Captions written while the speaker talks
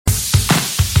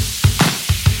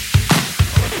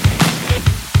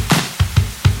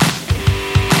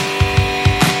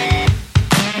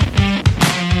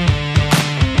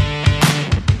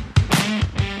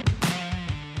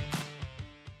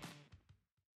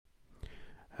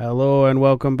Hello and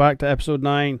welcome back to episode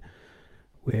 9.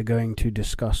 We're going to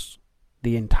discuss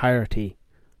the entirety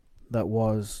that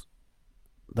was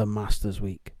the Masters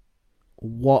week.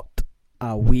 What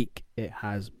a week it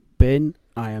has been.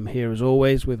 I am here as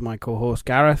always with my co-host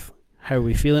Gareth. How are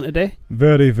we feeling today?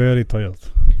 Very, very tired.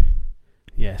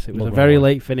 Yes, it was a very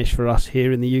late finish for us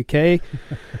here in the UK.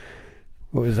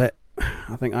 What was it?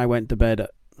 I think I went to bed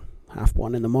at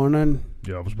 1:30 in the morning.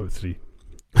 Yeah, it was about 3.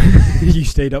 You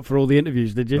stayed up for all the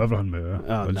interviews, did you? Everything, mate.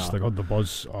 Oh, I just got the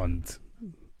buzz, and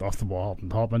after what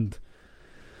happened,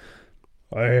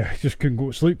 I just couldn't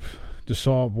go to sleep. Just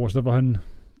saw, watched everything,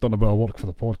 done a bit of work for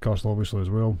the podcast, obviously,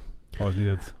 as well, as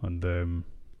needed, and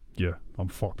yeah, I'm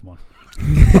fucked, man.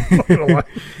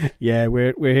 Yeah,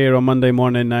 we're here on Monday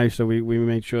morning now, so we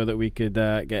made sure that we could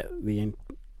get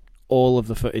all of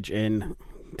the footage in,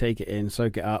 take it in,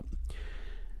 soak it up,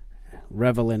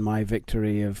 revel in my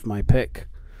victory of my pick,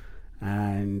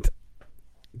 and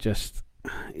just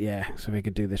so we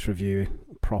could do this review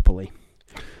properly.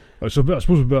 So I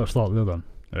suppose we better start there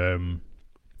then.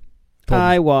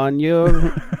 I won,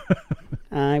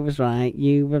 I was right,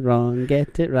 you were wrong,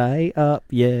 get it right up,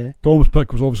 yeah. Tom's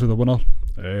pick was obviously the winner.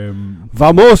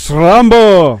 Vamos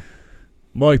Rambo!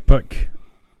 My pick.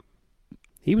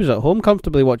 He was at home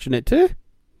comfortably watching it too.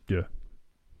 Yeah.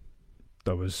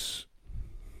 That was...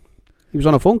 He was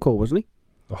on a phone call, wasn't he?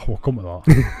 Oh, we'll come to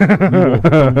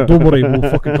that. Don't worry, we'll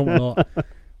fucking come to that.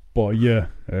 But yeah,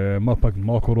 my pick,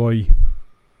 McIlroy.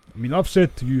 I mean, I've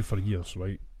said to you for years,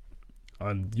 right?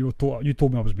 And you told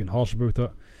me I was being harsh about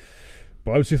it.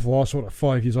 But I would say for the last sort of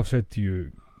 5 years, I've said to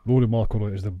you, Rory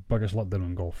McIlroy is the biggest letdown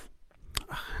in golf.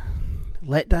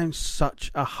 Letdown's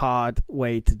such a hard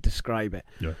way to describe it.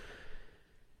 Yeah.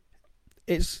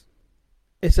 It's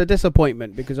a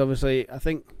disappointment because obviously I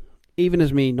think even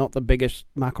as me, not the biggest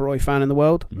McIlroy fan in the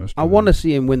world, I want to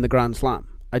see him win the Grand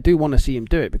Slam. I do want to see him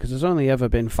do it because there's only ever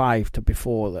been 5 to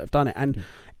before that have done it. And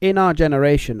in our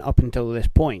generation, up until this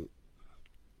point,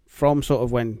 from sort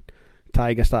of when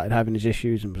Tiger started having his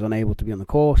issues and was unable to be on the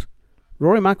course,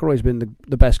 Rory McIlroy's been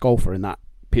the best golfer in that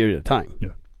period of time.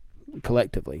 Yeah.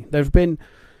 Collectively. There have been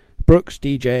Brooks,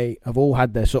 DJ have all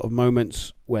had their sort of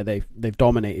moments where they've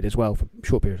dominated as well for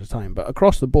short periods of time. But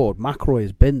across the board, McIlroy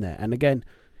has been there. And again,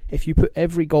 if you put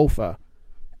every golfer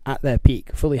at their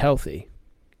peak, fully healthy,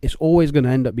 it's always going to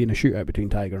end up being a shootout between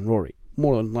Tiger and Rory.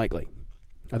 More than likely.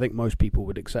 I think most people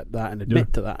would accept that and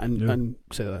admit to that and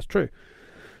say that's true.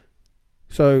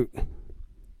 So,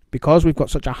 because we've got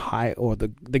such a high, or the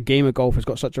game of golf has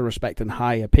got such a respect and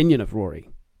high opinion of Rory,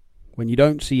 when you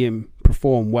don't see him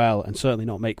perform well and certainly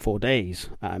not make 4 days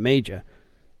at a major,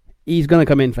 he's going to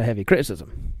come in for heavy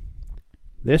criticism.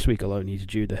 This week alone, he's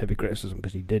due the heavy criticism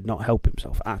because he did not help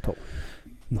himself at all.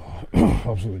 No,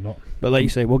 absolutely not. But like you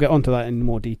say, we'll get onto that in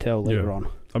more detail later on.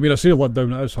 I mean, I say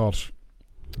letdown, it is harsh,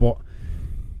 but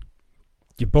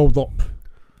you build up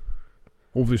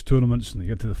over these tournaments and you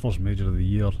get to the first major of the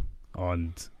year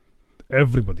and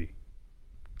everybody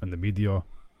in the media,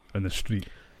 in the street.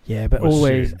 Yeah, but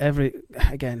always,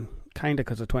 again, kind of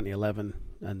because of 2011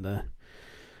 and the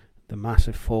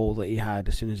massive fall that he had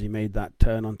as soon as he made that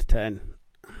turn onto 10.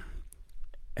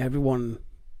 Everyone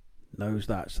knows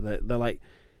that, so they're like,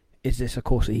 is this a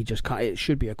course that he just can't? It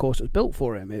should be a course that's built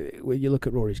for him. When you look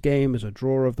at Rory's game as a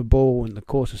drawer of the ball, and the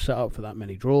course is set up for that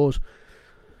many draws.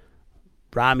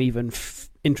 Rahm even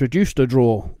introduced a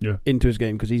draw into his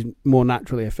game because he's more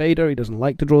naturally a fader. He doesn't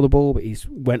like to draw the ball, but he's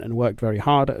went and worked very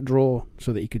hard at a draw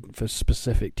so that he could, for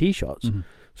specific tee shots,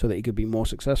 so that he could be more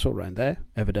successful around there.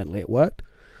 Evidently it worked.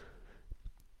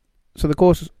 So the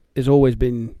course has always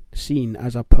been seen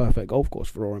as a perfect golf course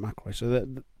for Rory McIlroy. So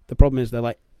the problem is they're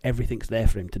like, everything's there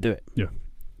for him to do it. Yeah.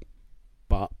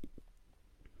 But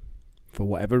for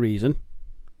whatever reason,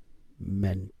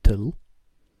 mental,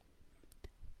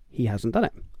 he hasn't done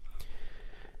it.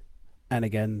 And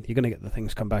again, you're going to get the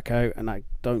things come back out, and I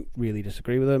don't really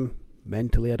disagree with him.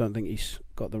 Mentally, I don't think he's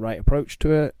got the right approach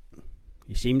to it.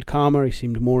 He seemed calmer. He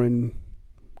seemed more in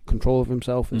control of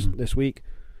himself this week.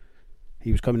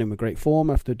 He was coming in with great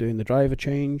form after doing the driver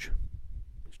change.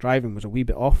 His driving was a wee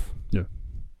bit off. Yeah.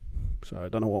 So I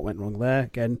don't know what went wrong there.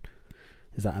 Again,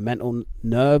 is that a mental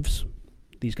nerves?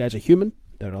 These guys are human.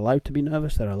 They're allowed to be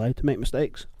nervous. They're allowed to make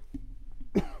mistakes.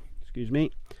 Excuse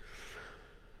me.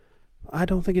 I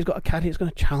don't think he's got a caddy that's going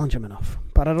to challenge him enough.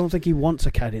 But I don't think he wants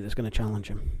a caddy that's going to challenge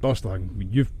him. That's the thing. I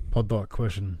mean, you've had that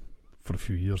question for a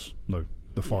few years now.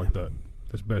 The fact that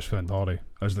his best friend Harry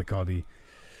is the caddy.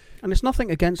 And it's nothing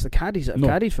against the caddies that have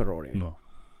caddied for Rory. No.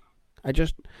 I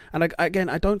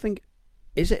don't think...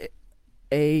 Is there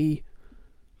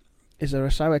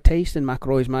a sour taste in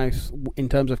McIlroy's mouth in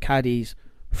terms of caddies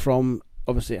from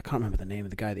obviously, I can't remember the name of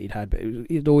the guy that he'd had, but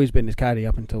he'd always been his caddy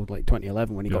up until like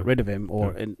 2011 when he got rid of him,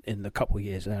 or in the couple of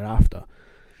years thereafter,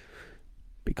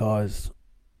 because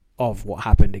of what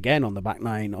happened again on the back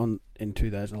nine in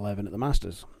 2011 at the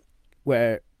Masters,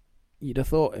 where you'd have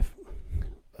thought, if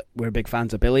we're big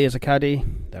fans of Billy as a caddy,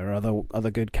 there are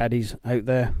other good caddies out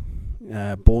there.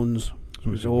 Bones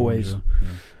was always,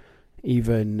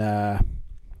 even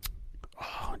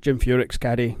Jim Furyk's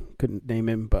caddy, couldn't name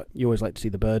him, but you always like to see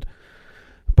the bird.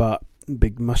 But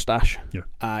big moustache,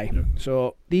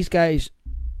 So these guys,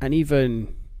 and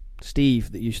even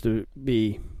Steve, that used to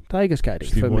be Tiger's caddy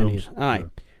Steve for many Williams. years,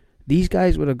 these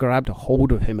guys would have grabbed a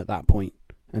hold of him at that point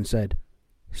and said,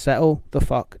 settle the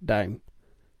fuck down.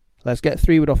 Let's get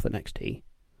 3 wood off the next tee.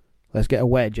 Let's get a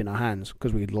wedge in our hands,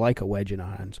 because we'd like a wedge in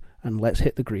our hands, and let's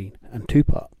hit the green and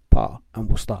 2-putt, par, and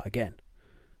we'll start again.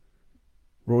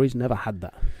 Rory's never had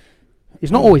that.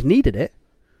 He's not always needed it,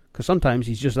 because sometimes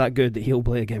he's just that good that he'll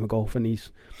play a game of golf and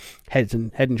he's head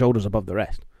and shoulders above the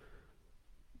rest.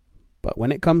 But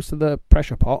when it comes to the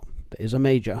pressure pot, that is a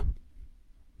major,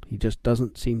 he just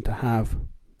doesn't seem to have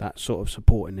that sort of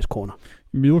support in his corner.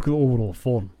 When you look at the overall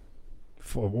form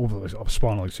for over a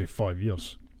span of, like, say, 5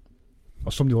 years,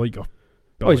 or somebody like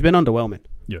Billy, he's been underwhelming.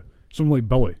 Yeah, something like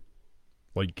Billy,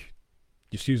 like,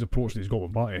 you see his approach that he's got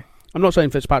with Matty. I'm not saying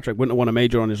Fitzpatrick wouldn't have won a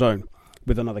major on his own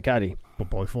with another caddy, but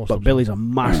Billy's a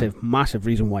massive, massive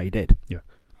reason why he did. Yeah,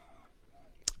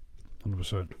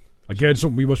 100%. Again,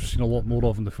 something we must have seen a lot more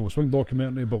of in the Full Swing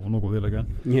documentary, but we'll not go there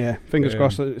again. Yeah, fingers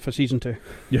crossed for season 2.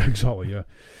 Yeah, exactly. Yeah,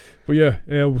 but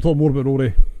we'll talk more about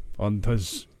Rory and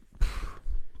his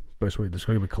best way to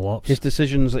describe it, collapse. His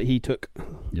decisions that he took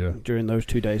during those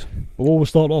 2 days. Well, what we'll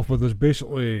start off with is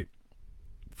basically,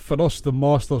 for us, the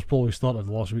Masters probably started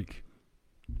last week.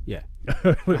 Yeah.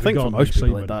 I think for most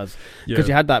people it does. Because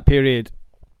you had that period,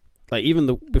 like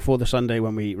even before the Sunday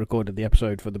when we recorded the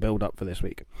episode for the build-up for this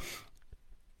week.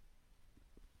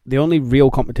 The only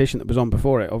real competition that was on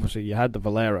before it, obviously, you had the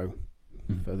Valero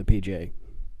for the PGA.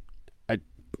 I'm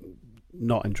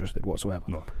not interested whatsoever.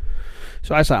 No.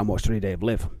 So I sat and watched 3 Day of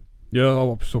Live. Yeah, I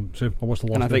watched the last.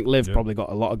 And I think Liv probably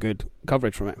got a lot of good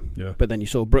coverage from it. Yeah. But then you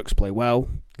saw Brooks play well.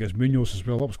 Against Munoz as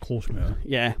well. That was close, man.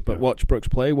 Yeah, but watch Brooks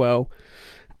play well,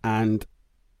 and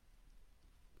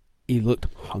he looked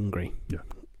hungry. Yeah.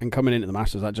 And coming into the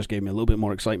Masters, that just gave me a little bit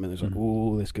more excitement. It's like,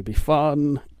 oh, this could be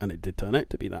fun, and it did turn out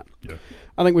to be that. Yeah.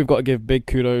 I think we've got to give big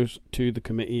kudos to the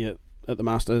committee at the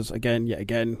Masters. Yet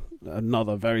again,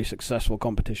 another very successful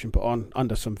competition put on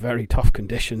under some very tough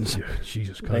conditions. Yeah,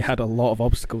 Jesus Christ. They had a lot of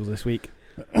obstacles this week.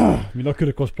 I mean, that could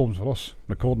have caused problems for us,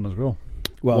 recording as well.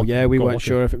 Well, we weren't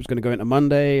sure if it was going to go into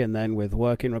Monday, and then with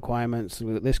working requirements,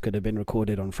 this could have been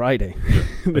recorded on Friday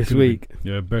this week.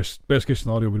 Yeah, best case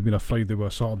scenario would have been a Friday with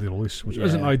a Saturday release, which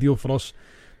isn't ideal for us.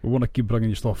 We want to keep bringing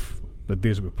you stuff the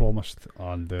days that we promised,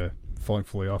 and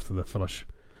thankfully after the finish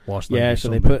last night. Yeah, so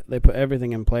Sunday, they put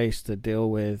everything in place to deal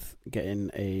with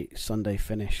getting a Sunday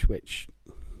finish, which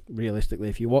realistically,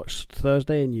 if you watched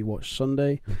Thursday and you watched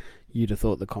Sunday, you'd have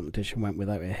thought the competition went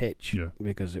without a hitch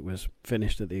because it was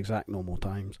finished at the exact normal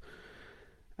times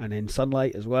and in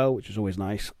sunlight as well, which is always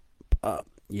nice. But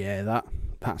that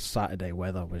Saturday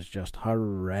weather was just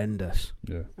horrendous.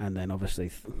 Yeah. And then obviously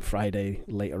Friday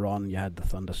later on, you had the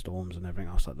thunderstorms and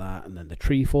everything else like that, and then the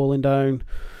tree falling down.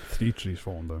 3 trees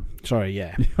falling down. Sorry,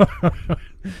 yeah.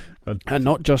 And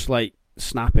not just like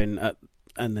snapping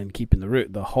and then keeping the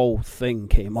root. The whole thing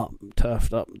came up,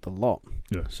 turfed up the lot.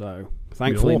 Yeah. So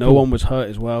thankfully, no one was hurt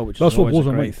as well, which is always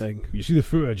a great thing. You see the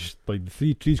footage, like the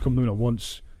 3 trees come down at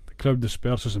once, the crowd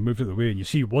disperses and moves out of the way, and you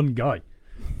see one guy.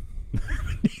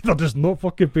 They're just not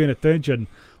fucking paying attention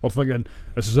or thinking,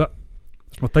 this is it.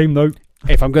 It's my time now.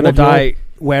 If I'm going to die,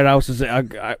 where else is it?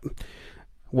 I'm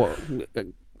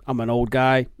an old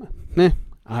guy.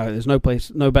 There's no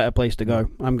better place to go.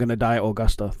 I'm going to die at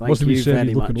Augusta. Thank you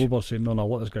very much. Looking over saying, no,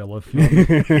 let this guy live. You know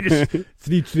what I mean?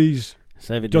 3 trees.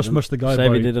 Just missed the guy.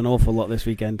 Savvy did an awful lot this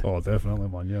weekend. Oh, definitely,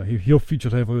 man. Yeah, he'll feature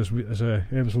heavily this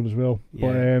episode as well.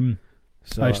 Yeah.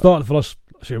 But I started for us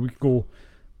a week ago.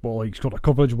 But like sort of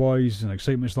coverage wise and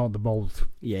excitement starting to build.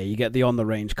 Yeah, you get the on the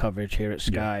range coverage here at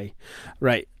Sky. Yeah.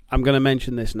 Right, I'm going to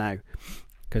mention this now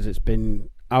because it's been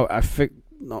I figured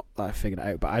it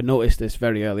out, but I noticed this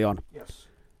very early on. Yes.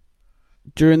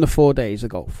 During the 4 days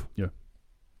of golf. Yeah.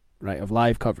 Right, of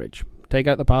live coverage. Take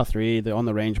out the par 3, the on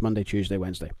the range Monday, Tuesday,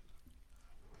 Wednesday.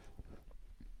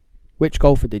 Which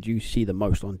golfer did you see the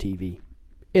most on TV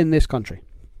in this country?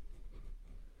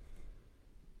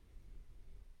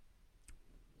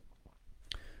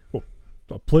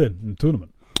 Playing in the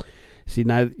tournament. See,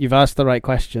 now you've asked the right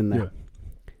question there.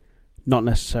 Yeah. Not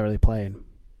necessarily playing.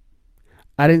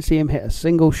 I didn't see him hit a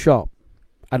single shot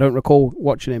I don't recall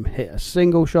watching him hit a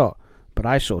single shot, but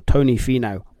I saw Tony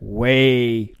Finau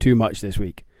way too much this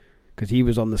week because he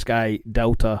was on the Sky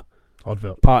Delta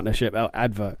partnership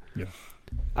advert. Yeah.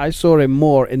 I saw him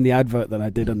more in the advert than I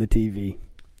did on the TV.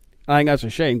 I think that's a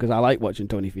shame because I like watching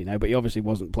Tony Finau, but he obviously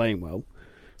wasn't playing well.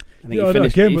 I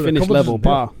think he finished level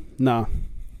par. No.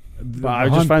 But I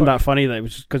just found that funny that it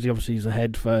was because he's the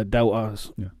head for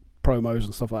Delta's promos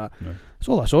and stuff like that. No.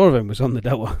 So all I saw of him was on the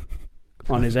Delta,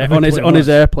 on his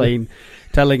airplane,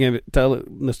 telling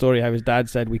the story how his dad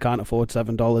said we can't afford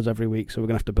 $7 every week, so we're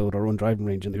gonna have to build our own driving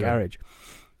range in the garage.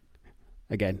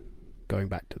 Again, going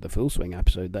back to the Full Swing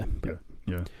episode there.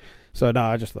 Yeah. So no,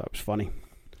 I just thought it was funny.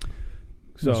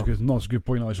 So that's a good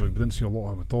point actually. We didn't see a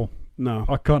lot of him at all. No,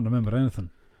 I can't remember anything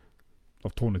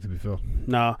of Tony, to be fair.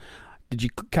 No. Did you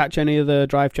catch any of the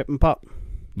drive, chip and putt?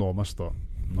 No, I missed that.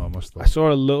 I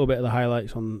saw a little bit of the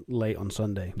highlights late on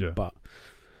Sunday. Yeah. But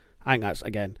I think that's,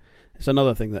 again, it's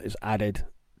another thing that is added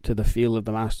to the feel of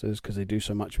the Masters because they do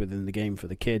so much within the game for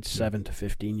the kids, 7 to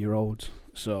 15-year-olds.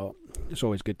 So it's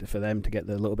always good for them to get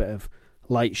the little bit of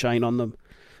light shine on them.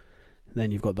 And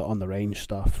then you've got the on-the-range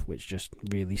stuff, which just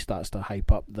really starts to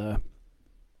hype up the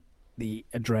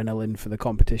adrenaline for the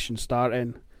competition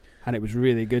starting. And it was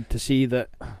really good to see that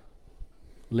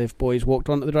Liv boys walked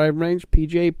onto the driving range,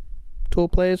 PGA Tour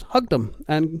players hugged them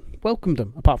and welcomed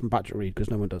them, apart from Patrick Reed, because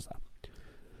no one does that.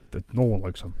 No one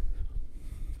likes him.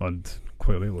 And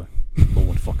quite rightly, no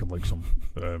one fucking likes him.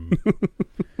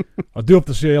 I do have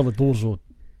to say, early doors though,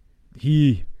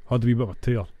 he had a wee bit of a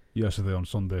tear yesterday on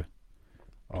Sunday,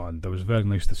 and it was very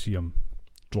nice to see him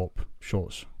drop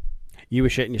shots. You were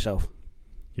shitting yourself.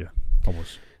 Yeah, I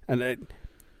was. And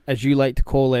as you like to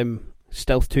call him,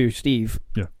 Stealth 2 Steve.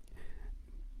 Yeah.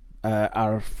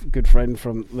 Our good friend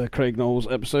from the Craig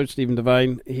Knowles episode, Stephen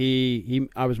Devine,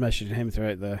 I was messaging him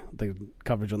throughout the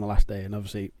coverage on the last day, and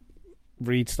obviously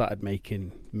Reed started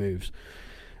making moves,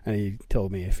 and he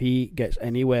told me if he gets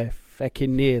anywhere fecking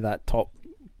near that top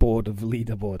board of the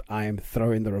leaderboard, I am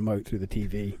throwing the remote through the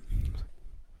TV.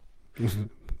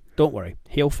 Don't worry,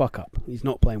 he'll fuck up. He's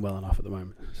not playing well enough at the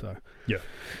moment. So yeah,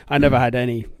 I never had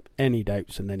any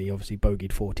doubts, and then he obviously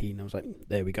bogeyed 14. I was like,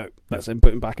 there we go. That's him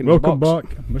putting back in the box. Welcome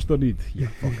back, Mr. Reed. You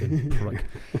fucking prick.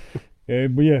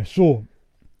 But yeah, so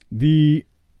the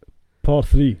par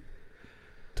 3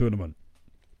 tournament.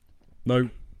 Now,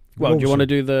 well, do you want to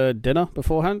do the dinner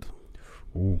beforehand?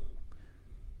 Oh,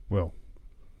 well,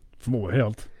 from what we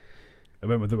heard, it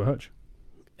went without a hitch.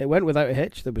 It went without a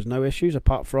hitch. There was no issues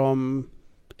apart from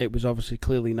it was obviously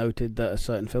clearly noted that a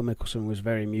certain Phil Mickelson was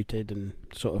very muted and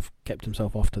sort of kept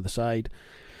himself off to the side.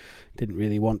 Didn't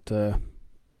really want to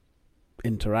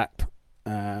interact.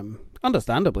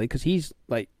 Understandably, because he's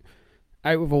like,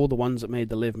 out of all the ones that made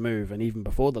the live move, and even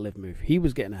before the live move, he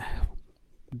was getting a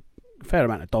fair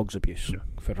amount of dog's abuse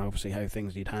for obviously how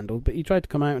things he'd handled. But he tried to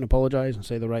come out and apologise and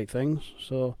say the right things.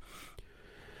 So,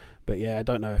 but yeah, I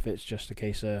don't know if it's just a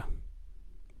case of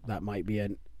that might be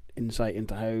an insight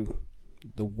into how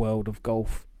the world of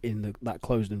golf in that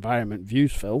closed environment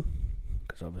views Phil,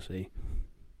 because obviously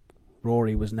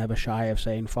Rory was never shy of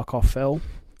saying fuck off Phil,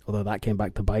 although that came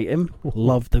back to bite him.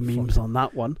 Loved the memes on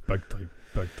that one, big time.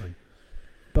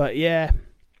 But yeah,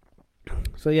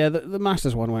 so yeah, the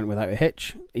Masters one went without a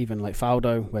hitch. Even like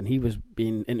Faldo, when he was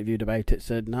being interviewed about it,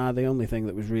 said the only thing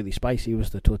that was really spicy was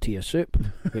the tortilla soup,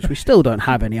 which we still don't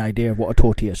have any idea of what a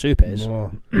tortilla soup is.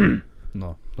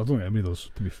 No, I don't get any of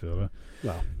those, to be fair.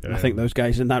 Well, I think those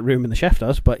guys in that room in the chef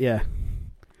does, but yeah.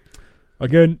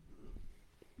 Again,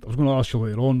 I was going to ask you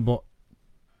later on, but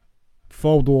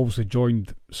Faldo obviously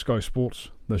joined Sky Sports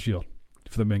this year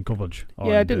for the main coverage.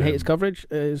 Yeah, I didn't hate his coverage,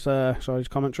 his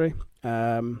commentary.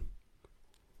 Look,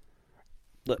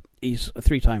 he's a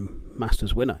 3-time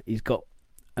Masters winner. He's got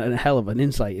a hell of an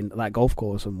insight into that golf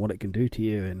course and what it can do to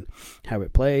you and how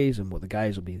it plays and what the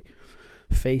guys will be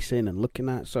facing and looking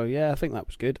at. So yeah, I think that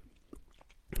was good.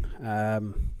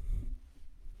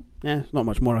 Yeah, not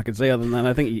much more I could say other than that.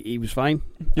 I think he was fine.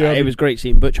 Yeah, it was great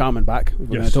seeing Butch Harmon back. We're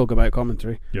going to talk about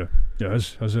commentary. Yeah,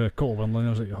 as a couple of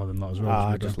one-liners that you had in that as well.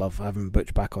 I just love having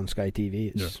Butch back on Sky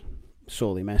TV. It's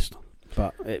sorely missed,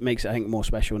 but it makes it, I think, more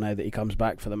special now that he comes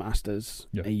back for the Masters.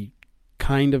 Yeah. He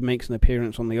kind of makes an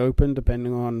appearance on the Open,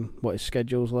 depending on what his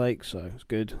schedule's like, so it's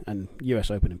good. And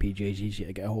US Open and PGA is easier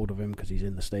to get a hold of him because he's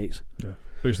in the States. Yeah,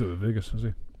 based out of Vegas, is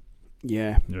he?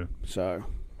 Yeah. So,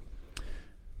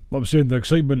 like I'm saying, the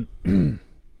excitement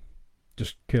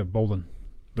just kept building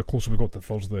the closer we got to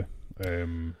Thursday. I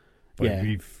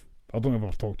don't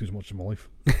ever talk too much in my life,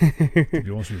 to be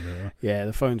honest with you. Yeah,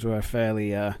 the phones were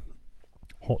fairly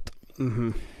hot.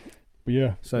 Mm-hmm. But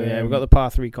yeah, so we've got the par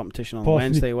 3 competition on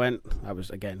Wednesday. I was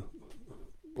again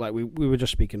like we were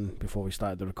just speaking before we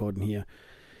started the recording here.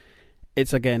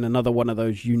 It's again another one of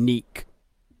those unique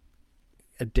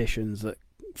additions that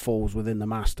falls within the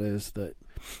Masters. That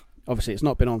obviously it's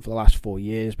not been on for the last 4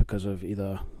 years because of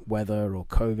either weather or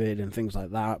COVID and things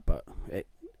like that. But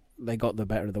they got the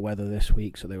better of the weather this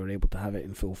week, so they were able to have it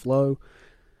in full flow.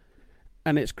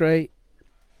 And it's great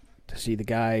to see the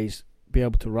guys be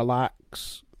able to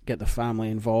relax, get the family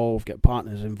involved, get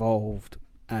partners involved,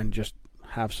 and just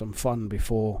have some fun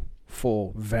before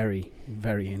 4 very,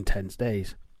 very intense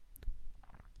days.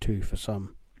 2 for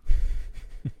some.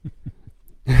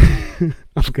 I'm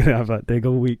going to have that dig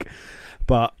all week.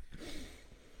 But,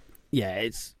 yeah,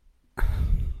 it's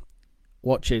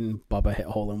watching Bubba hit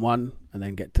a hole-in-one and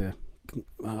then get to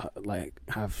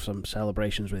have some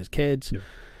celebrations with his kids. Yeah.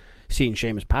 Seeing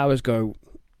Seamus Powers go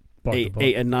Back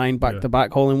 8 and 9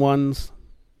 back-to-back hole-in-ones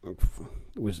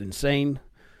was insane.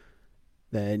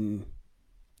 Then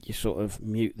you sort of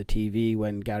mute the TV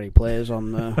when Gary plays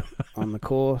on the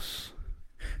course.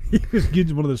 He was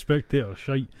getting one of the spectators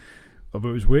shite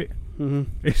about his weight.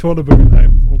 Mm-hmm. He's on about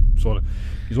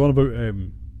He's on about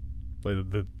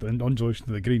like the undulation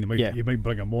of the green. He might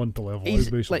bring him on to level out,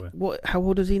 basically. Like, what? How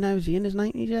old is he now? Is he in his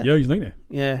 90s yet? Yeah, he's 90.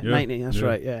 Yeah, 90. That's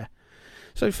right. Yeah.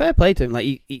 So fair play to him. Like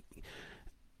he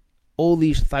all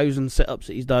these 1,000 sit-ups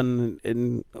that he's done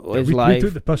in his life. We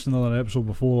took the piss in another episode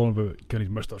before on about kind of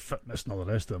Mr. Fitness and all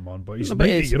the rest of it, man. But he's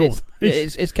 90-year-old.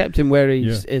 It's kept him where he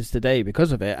is today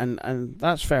because of it, and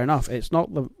that's fair enough. It's not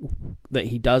that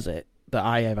he does it that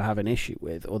I ever have an issue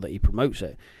with, or that he promotes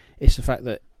it. It's the fact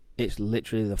that it's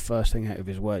literally the first thing out of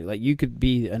his word. Like, you could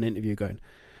be an interview going,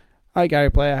 "Hi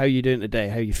Gary Player, how you doing today?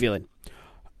 How you feeling?"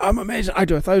 "I'm amazing. I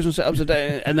do 1,000 sit-ups a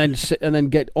day," and then sit and then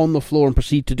get on the floor and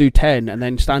proceed to do 10, and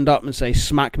then stand up and say,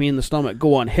 "Smack me in the stomach.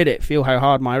 Go on, hit it. Feel how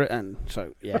hard my..." And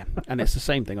so yeah, and it's the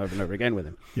same thing over and over again with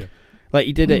him. Yeah, like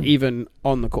he did it even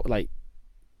on the court, like.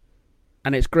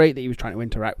 And it's great that he was trying to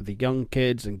interact with the young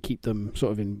kids and keep them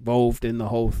sort of involved in the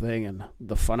whole thing and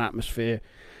the fun atmosphere,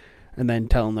 and then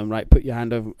telling them, right, put your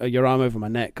arm over my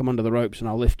neck, come under the ropes, and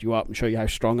I'll lift you up and show you how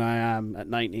strong I am at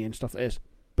 90 and stuff like this.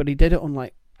 But he did it on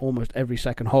like almost every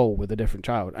second hole with a different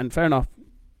child, and fair enough,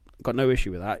 got no issue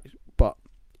with that. But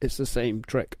it's the same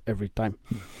trick every time.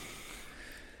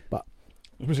 But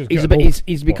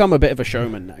he's become a bit of a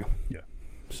showman now. Yeah.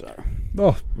 So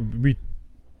we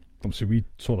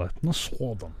sort of not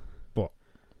slaughtered him, but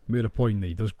made a point that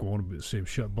he does go on about the same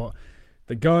shit. But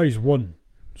the guy's won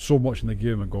so much in the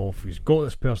game of golf. He's got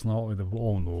this personality that we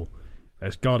all know.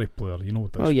 It's Gary Player, you know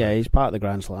what that's. Oh yeah, he's part of the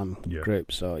Grand Slam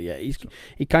group, so yeah,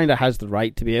 he kind of has the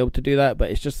right to be able to do that. But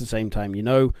it's just the same time,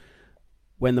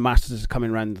 when the Masters is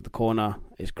coming round the corner,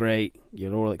 it's great.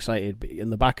 You're all excited, but in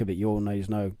the back of it, you always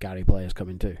know Gary Player's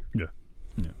coming too. Yeah.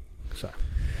 So,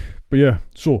 but yeah,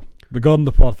 so regarding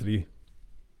the par 3,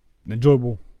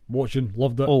 enjoyable watching,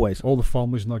 loved it. Always. All the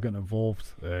families not getting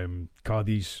involved.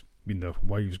 Caddies, the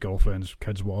wives, girlfriends,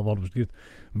 kids, whatever, was good.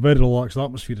 Very relaxed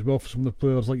atmosphere as well for some of the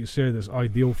players. Like you said, it's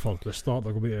ideal for the start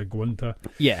they're going to be able to go into.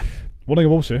 Yeah. One thing I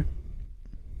will say,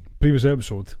 previous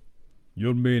episode,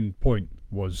 your main point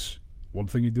was one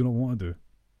thing you do not want to do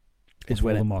is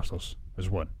win the Masters is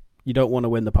win. You don't want to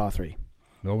win the par 3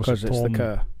 because it's the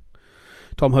Kerr.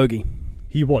 Tom Hoagie.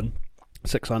 He won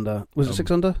 6 under. Was it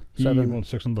 6 under? He 7? won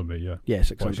 6 under, mate. Yeah,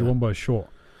 6 under. He won by a shot.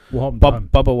 What happened to him?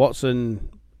 Bubba Watson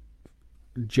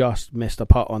just missed a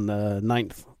putt on the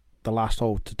 9th, the last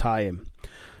hole, to tie him.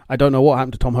 I don't know what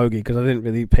happened to Tom Hoagie because I didn't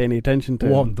really pay any attention to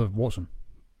him. What happened to Watson?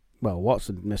 Well,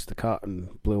 Watson missed the cut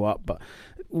and blew up, but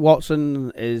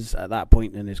Watson is at that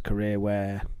point in his career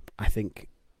where I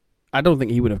don't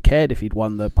think he would have cared if he'd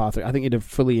won the par 3. I think he'd have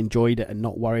fully enjoyed it and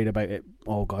not worried about it.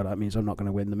 Oh God, that means I'm not going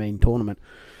to win the main tournament.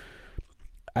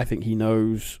 I think he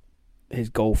knows his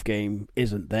golf game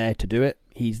isn't there to do it.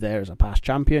 He's there as a past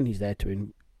champion. He's there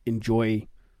to enjoy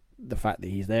the fact that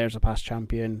he's there as a past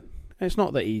champion. It's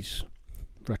not that he's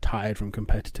retired from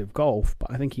competitive golf,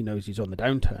 but I think he knows he's on the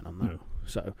downturn on that. Yeah.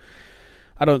 So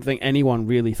I don't think anyone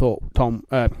really thought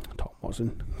Bubba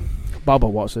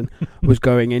Watson was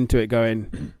going into it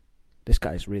going, this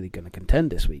guy's really going to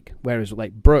contend this week. Whereas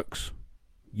like Brooks,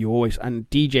 you always, and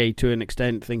DJ to an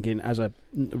extent, thinking as a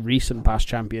recent past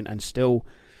champion and still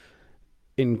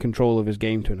in control of his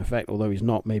game to an effect, although he's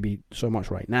not maybe so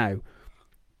much right now,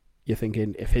 you're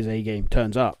thinking if his A game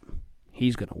turns up,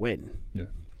 he's going to win. Yeah.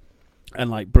 And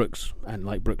like Brooks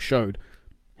showed,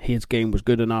 his game was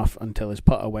good enough until his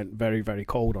putter went very, very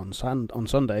cold on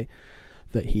Sunday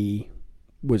that he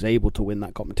was able to win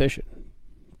that competition.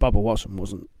 Bubba Watson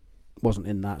wasn't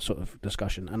in that sort of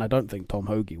discussion, and I don't think Tom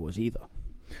Hoagie was either.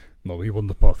 No, he won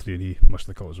the par 3 and he missed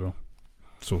the cut as well.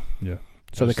 So, yeah.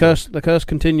 So the curse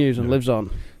continues and lives on.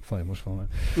 Fine, much fun.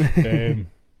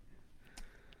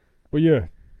 But yeah,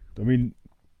 I mean,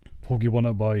 Hoagie won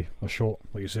it by a shot,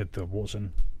 like you said, to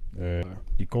Watson.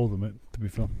 You called them it, to be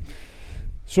fair.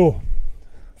 So,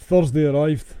 Thursday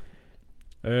arrived.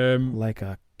 Like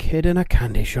a kid in a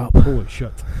candy shop. Holy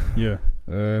shit. Yeah.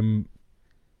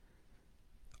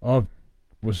 I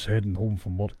was heading home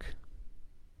from work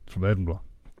from Edinburgh,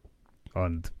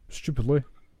 and stupidly,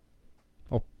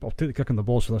 I'll take the kick in the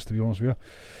balls for this, to be honest with you,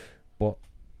 but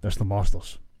it's the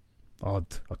Masters. I had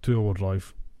a 2-hour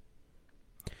drive.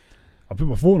 I put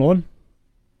my phone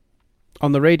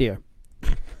on the radio.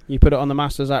 You put it on the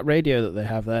Masters app radio that they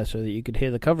have there so that you could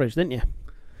hear the coverage, didn't you?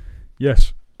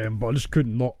 Yes, but I just could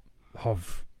not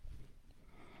have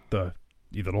the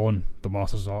either on the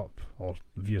Masters app or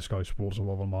via Sky Sports or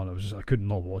whatever, man. It was just, I could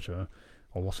not watch it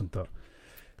or listen to it.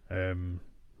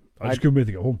 I just couldn't wait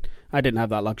to get home. I didn't have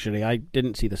that luxury. I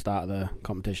didn't see the start of the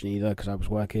competition either because I was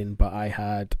working, but I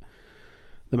had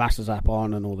the Masters app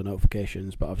on and all the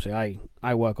notifications. But obviously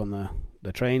I work on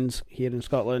the trains here in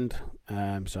Scotland,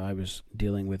 so I was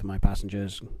dealing with my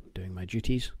passengers, doing my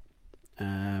duties.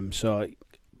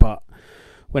 But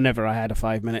whenever I had a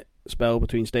 5-minute spell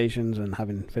between stations and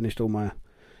having finished all my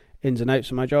ins and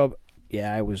outs of my job,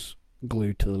 yeah, I was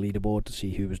glued to the leaderboard to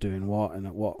see who was doing what and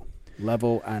at what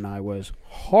level, and I was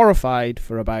horrified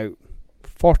for about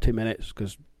 40 minutes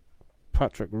because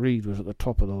Patrick Reed was at the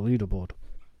top of the leaderboard.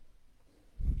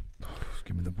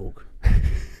 Give me the book.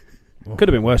 Could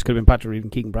have been worse. Could have been Patrick Reed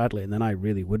and Keegan Bradley, and then I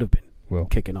really would have been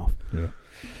kicking off. Yeah.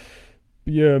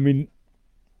 But yeah, I mean,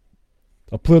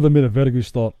 a player that made a very good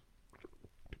start,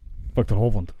 Victor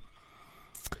Hovland.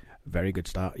 Very good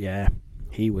start, yeah.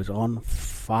 He was on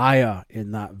fire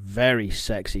in that very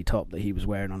sexy top that he was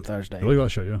wearing on Thursday. You like that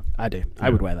shit, yeah? I do. Yeah. I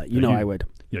would wear that. You know I would.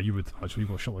 Yeah, you would. Actually, you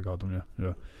got shit like that, don't you?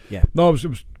 Yeah. Yeah. No, it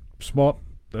was smart.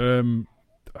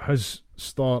 His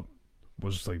start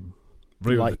was like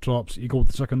right on the traps. He got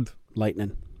the second.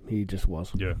 Lightning. He just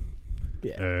was. Yeah.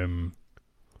 Yeah. I mean,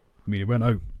 he went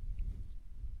out.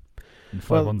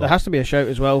 Well, there has to be a shout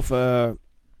as well for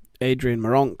Adrian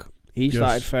Maronk. He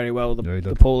started very well,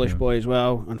 the Polish boy as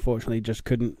well. Unfortunately, just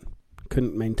couldn't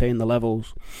maintain the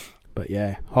levels. But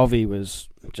yeah, Hovey was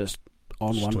just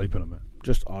on one. Him,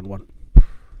 just on one.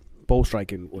 Ball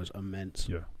striking was immense.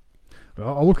 Yeah.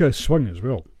 I look at his swing as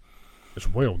well. It's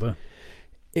wild, eh?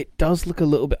 It does look a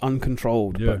little bit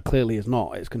uncontrolled, but clearly it's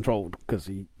not. It's controlled because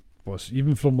he... Well,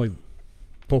 even from like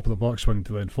top of the backswing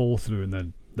to then follow through and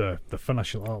then the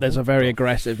finish of that. There's a very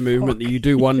aggressive movement that you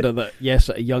do wonder that, yes,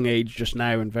 at a young age just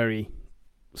now and very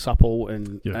supple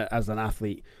and as an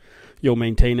athlete, you'll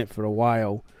maintain it for a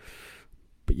while.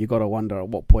 But you got to wonder at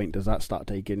what point does that start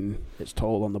taking its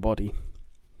toll on the body.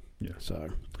 Yeah. So,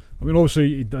 I mean,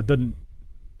 obviously, it didn't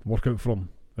work out for him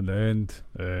in the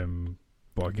end.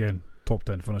 But again, top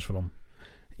 10 finish for him.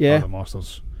 Yeah. At the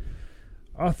Masters.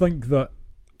 I think that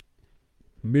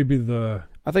maybe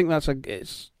I think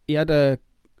he had a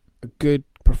good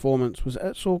performance. Was it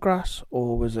at Sawgrass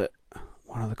or was it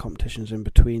one of the competitions in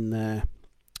between there?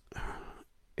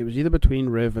 It was either between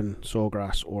Riv and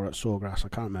Sawgrass or at Sawgrass. I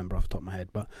can't remember off the top of my head,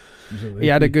 but he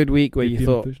had a good week where you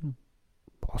thought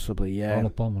possibly, yeah.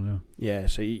 Yeah,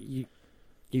 so you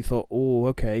thought, oh,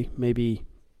 okay, maybe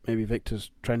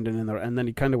Victor's trending in there, and then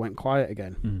he kind of went quiet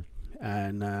again.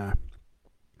 And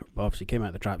obviously came out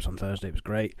of the traps on Thursday. It was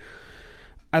great.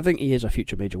 I think he is a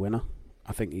future major winner.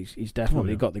 I think he's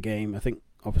definitely got the game. I think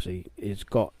obviously he's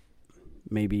got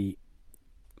maybe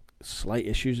slight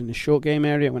issues in the short game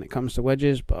area when it comes to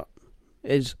wedges, but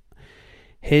his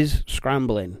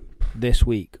scrambling this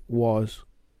week was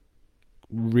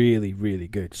really, really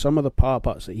good. Some of the par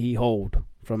putts that he holed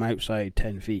from outside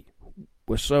 10 feet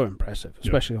were so impressive,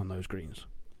 especially on those greens.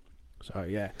 So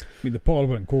yeah, I mean the par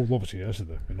went cold obviously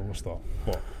yesterday. We noticed that,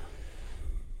 but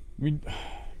I mean,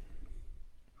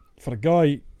 for a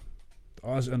guy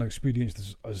as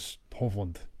inexperienced as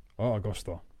Hovland at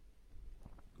Augusta,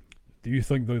 do you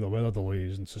think the weather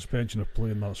delays and suspension of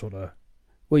playing that sort of...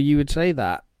 Well, you would say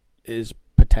that is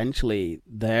potentially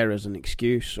there as an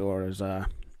excuse or as a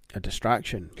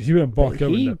distraction. Because he went back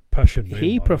out in the passion.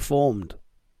 He performed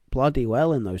bloody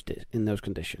well in those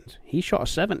conditions. He shot a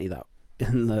 70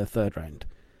 in the third round.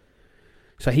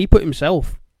 So he put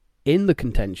himself in the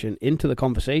contention, into the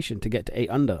conversation to get to 8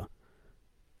 under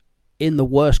in the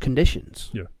worst conditions.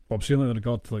 Yeah, but I'm saying in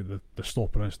regard to like the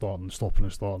stopping and starting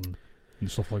and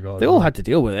stuff like that. They all had to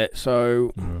deal with it,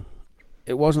 so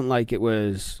it wasn't like it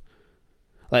was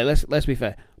like let's be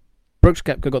fair. Brooks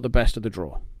Koepka got the best of the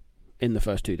draw in the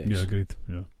first 2 days. Yeah, agreed.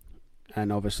 Yeah,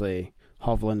 and obviously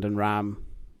Hovland and Rahm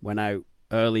went out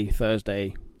early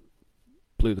Thursday,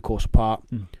 blew the course apart.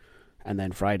 Mm. And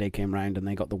then Friday came round and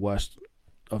they got the worst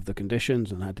of the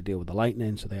conditions and had to deal with the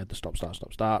lightning, so they had to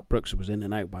stop. Brooks was in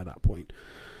and out by that point.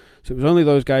 So it was only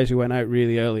those guys who went out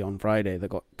really early on Friday that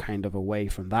got kind of away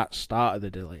from that start of the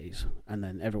delays. And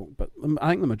then everyone, but I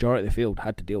think the majority of the field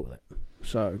had to deal with it.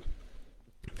 So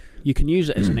you can use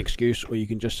it as an excuse, or you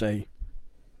can just say,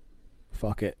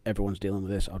 fuck it, everyone's dealing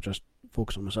with this, I'll just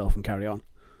focus on myself and carry on.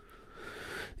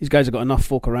 These guys have got enough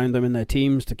folk around them in their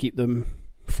teams to keep them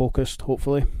focused,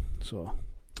 hopefully. So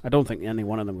I don't think any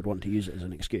one of them would want to use it as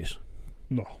an excuse.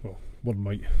 No, well, one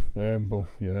might. Well,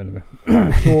 yeah, anyway.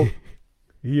 So,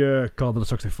 he carded a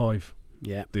 65.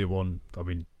 Yeah. Day one. I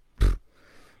mean,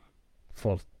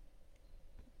 for,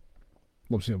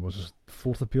 what was his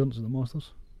 4th appearance at the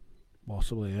Masters?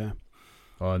 Possibly, yeah.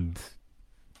 And,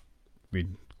 I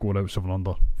mean, going out 7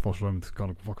 under, first round,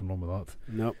 can't go fucking wrong with that.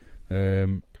 Nope.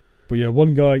 But yeah,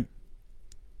 one guy.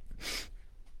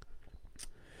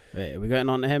 Wait, are we getting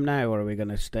on to him now, or are we going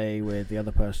to stay with the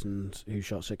other person who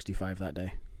shot 65 that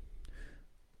day?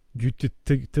 You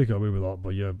take it away with that, but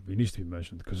yeah, he needs to be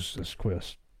mentioned because it's quite a.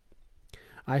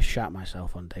 I shat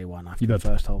myself on day one after You the did?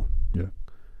 first hole. Yeah.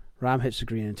 Rahm hits the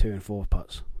green in 2 and 4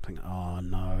 putts. I'm thinking, oh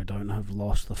no, I don't have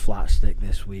lost the flat stick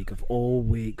this week. Of all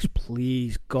weeks,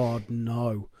 please, God,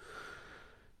 no.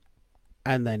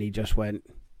 And then he just went,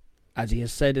 as he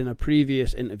has said in a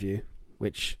previous interview,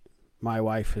 which my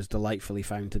wife has delightfully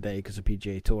found today because the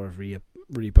PGA Tour have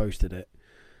reposted it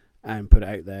and put it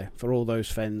out there. For all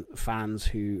those fans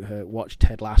who watched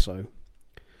Ted Lasso,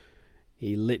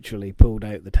 he literally pulled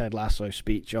out the Ted Lasso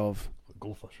speech of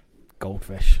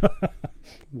Goldfish.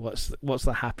 What's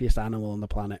the happiest animal on the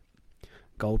planet?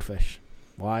 Goldfish.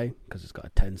 Why? Because it's got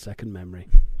a 10-second memory.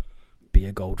 Be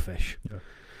a goldfish. Yeah.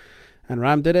 And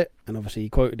Rahm did it, and obviously he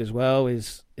quoted as well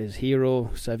his hero,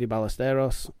 Seve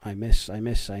Ballesteros, I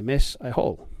miss, I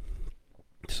hole.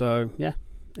 So, yeah,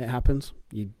 it happens.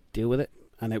 You deal with it.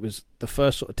 And it was the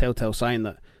first sort of telltale sign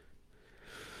that,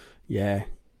 yeah,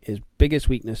 his biggest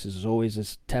weakness is always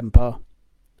his temper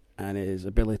and his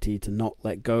ability to not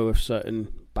let go of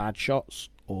certain bad shots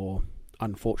or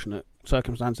unfortunate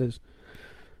circumstances.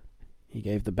 He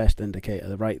gave the best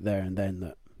indicator right there and then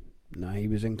that, no, he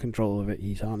was in control of it.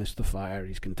 He's harnessed the fire.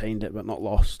 He's contained it but not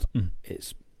lost.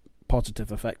 It's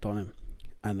positive effect on him.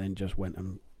 And then just went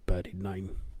and birdied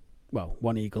 9. Well,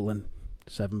 1 eagle and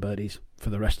 7 birdies for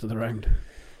the rest of the round.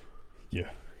 Yeah.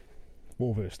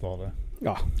 What a way to start there.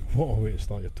 Oh. What a way to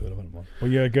start your tournament, man. Well,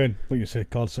 yeah, again, like you said,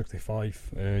 card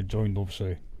 65, joined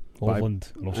obviously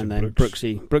Hovland and obviously and then Brooks.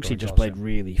 Brooksy just played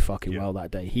really fucking well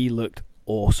that day. He looked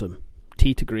awesome.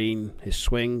 Tee to green, his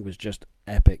swing was just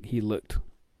epic. He looked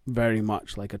very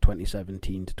much like a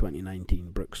 2017 to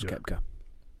 2019 Brooks Koepka.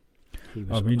 He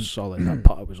was solid. That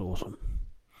putter was awesome.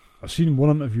 I've seen one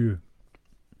interview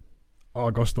at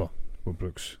Augusta with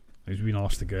Brooks. He's been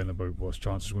asked again about what his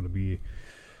chance is going to be.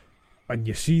 And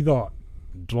you see that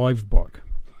drive back,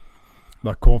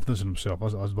 that confidence in himself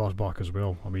as back as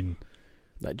well. I mean,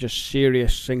 that just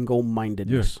serious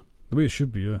single-mindedness. Yeah, the way it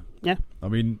should be, yeah. Yeah. I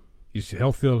mean, he's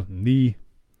healthier, knee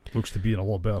looks to be in a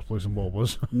lot better place than what it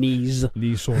was. Knees,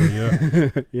 sorry, yeah.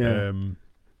 Yeah.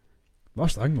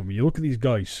 That's the thing, I mean, you look at these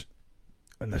guys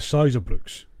and the size of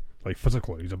Brooks, like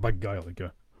physically, he's a big guy, like,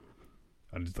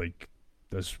 and it's like,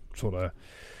 this sort of,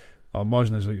 I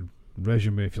imagine his like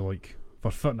resume, if you like,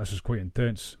 for fitness is quite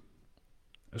intense.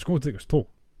 It's going to take its toll.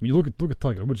 I mean, you look at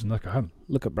Tiger Woods and look at him.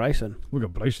 Look at Bryson. Look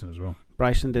at Bryson as well.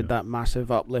 Bryson did that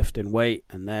massive uplift in weight,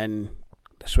 and then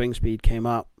the swing speed came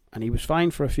up, and he was fine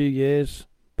for a few years,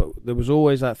 but there was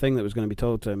always that thing that was going to be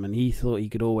told to him, and he thought he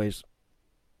could always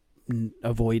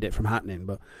avoid it from happening.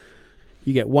 But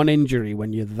you get one injury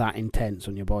when you're that intense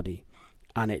on your body,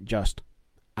 and it just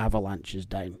avalanches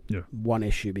down. Yeah. One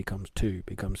issue becomes 2,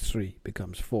 becomes 3,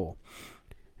 becomes 4.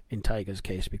 In Tiger's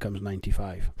case, becomes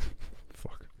 95.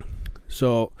 Fuck.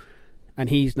 So, and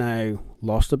he's now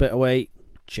lost a bit of weight,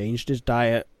 changed his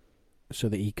diet so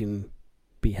that he can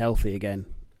be healthy again,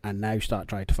 and now start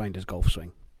trying to find his golf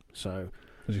swing. So,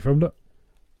 has he found it?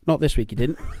 Not this week, he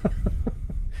didn't.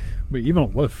 Wait, even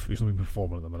on Liv, he's not been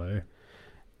performing at the minute, eh?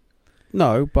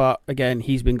 No, but again,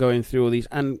 he's been going through all these,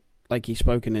 and like he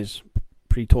spoke in his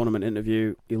pre-tournament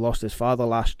interview, he lost his father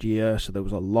last year, so there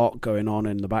was a lot going on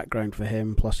in the background for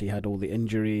him, plus he had all the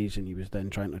injuries, and he was then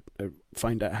trying to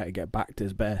find out how to get back to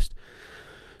his best.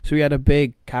 So he had a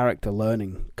big character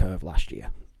learning curve last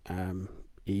year.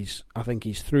 I think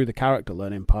he's through the character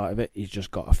learning part of it. He's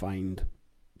just got to find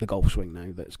the golf swing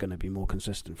now that's going to be more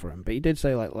consistent for him. But he did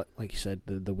say, like he said,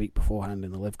 the week beforehand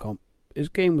in the Liv Comp, his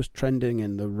game was trending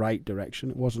in the right direction.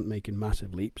 It wasn't making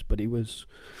massive leaps, but he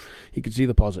could see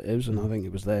the positives, and I think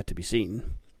it was there to be seen.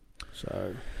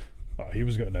 So, He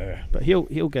was getting but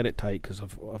he'll get it tight because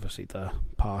of obviously the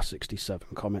par 67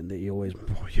 comment that he always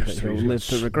he'll live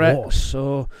to regret.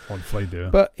 So on Friday.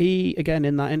 But he again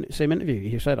in that same interview,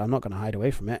 he said, "I'm not going to hide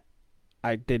away from it.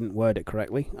 I didn't word it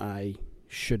correctly. I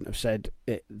shouldn't have said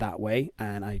it that way,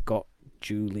 and I got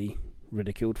duly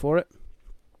ridiculed for it.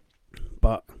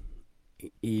 But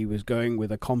he was going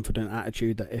with a confident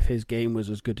attitude that if his game was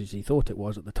as good as he thought it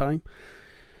was at the time,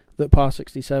 that par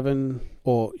 67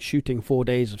 or shooting 4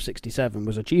 days of 67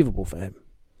 was achievable for him.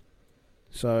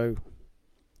 So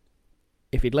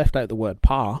if he'd left out the word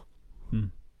par,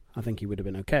 I think he would have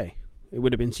been okay. It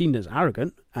would have been seen as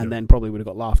arrogant, and then probably would have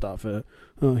got laughed at for,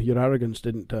 your arrogance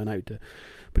didn't turn out to...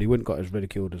 But he wouldn't got as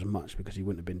ridiculed as much because he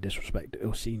wouldn't have been disrespected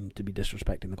or seemed to be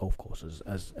disrespecting the golf course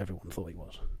as everyone thought he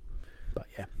was. But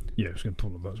yeah. Yeah, I was going to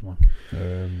talk about this one.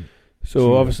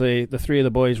 So obviously the three of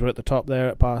the boys were at the top there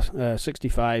at par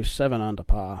 65, 7 under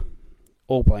par,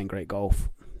 all playing great golf,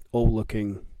 all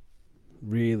looking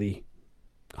really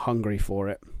hungry for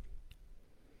it.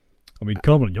 I mean,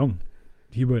 Cameron Young,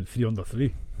 he went 3 under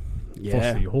 3.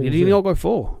 Yeah. Did he not go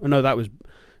 4? Oh, no, that was...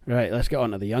 Right, let's get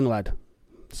on to the young lad.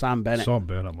 Sam Bennett,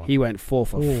 man. He went 4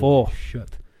 for 4.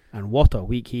 Shit. And what a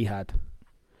week he had.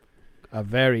 A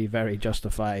very, very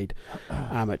justified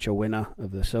amateur winner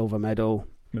of the silver medal.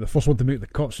 I mean, the first one to make the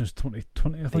cut since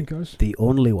 2020, I think it was. The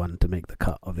only one to make the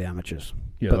cut of the amateurs.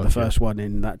 Yeah, but the first one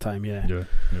in that time, yeah.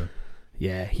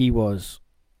 Yeah, he was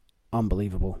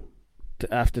unbelievable.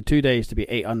 After 2 days to be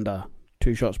 8 under,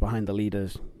 2 shots behind the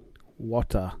leaders.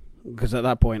 Because at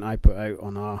that point I put out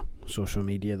on our social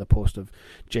media the post of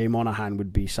Jay Monahan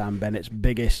would be Sam Bennett's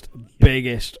biggest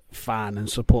fan and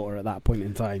supporter at that point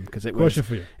in time, because it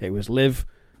was live,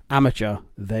 amateur,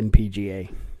 then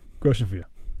PGA. Question for you.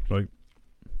 Right.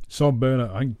 Sam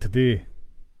Bennett, I think today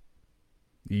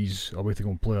he's away to go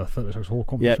and play a 36-hole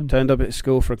competition. Yeah, turned up at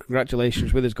school for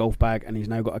congratulations with his golf bag, and he's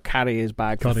now got to carry his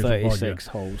bag for 36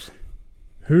 holes.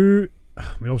 I mean,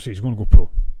 obviously he's going to go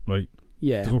pro, right?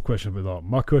 Yeah. There's no question about that.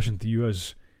 My question to you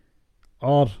is,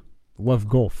 are Live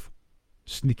Golf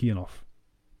sneaky enough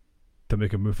to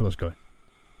make a move for this guy?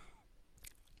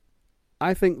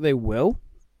 I think they will.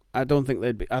 I think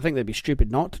they'd be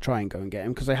stupid not to try and go and get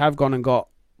him, because they have gone and got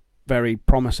very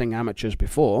promising amateurs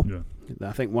before. Yeah.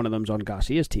 I think one of them's on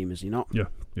Garcia's team, is he not? Yeah.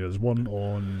 Yeah, there's one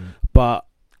on... But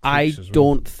I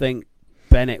don't think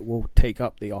Bennett will take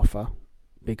up the offer,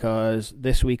 because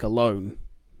this week alone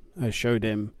has showed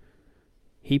him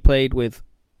he played with,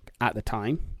 at the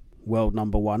time, world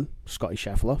number 1, Scotty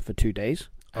Scheffler, for 2 days,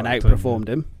 and outperformed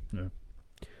him. Yeah.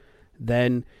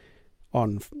 Then,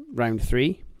 on round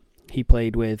 3, he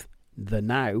played with the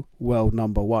now world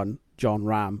number 1, Jon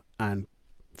Rahm, and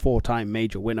 4-time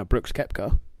major winner, Brooks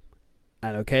Koepka.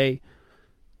 And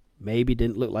maybe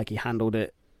didn't look like he handled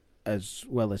it as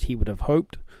well as he would have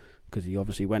hoped, because he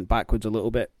obviously went backwards a little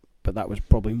bit, but that was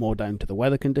probably more down to the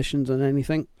weather conditions than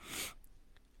anything.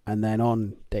 And then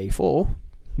on day 4,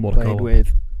 played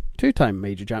with 2-time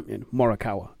major champion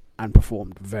Morikawa and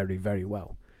performed very, very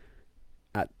well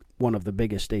at one of the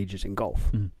biggest stages in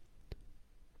golf.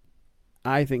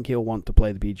 I think he'll want to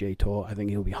play the PGA Tour. I think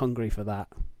he'll be hungry for that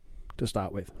to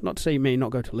start with. Not to say he may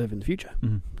not go to live in the future.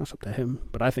 That's up to him.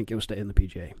 But I think he'll stay in the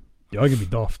PGA. Yeah, I could be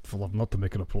daft for Liv not to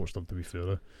make an approach to him, to be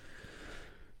fair.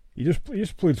 He just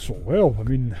played so well. I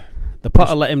mean... The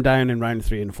putter let him down in round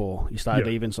 3 and 4. He started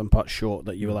leaving some putts short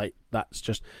that you were like,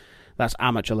 that's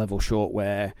amateur level short,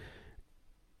 where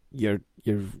you're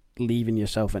leaving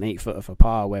yourself an 8-footer for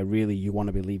par, where really you want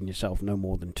to be leaving yourself no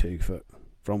more than 2 foot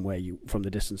from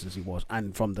the distances he was,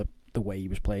 and from the way he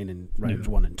was playing in rounds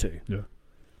 1 and 2. Yeah.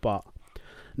 But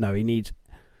no, he needs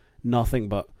nothing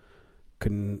but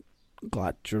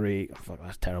congratulatory. Oh,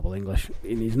 that's terrible English.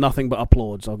 He needs nothing but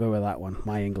applause. I'll go with that one.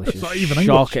 My English is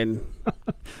shocking.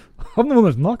 I'm the one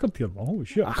that's knackered here, man. Holy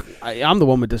shit. I'm the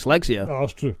one with dyslexia. Oh,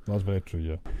 that's true. That's very true,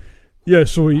 yeah. Yeah,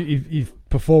 so he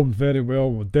performed very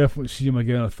well. We'll definitely see him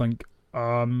again, I think.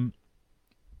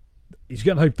 He's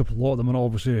getting hyped up a lot at the minute,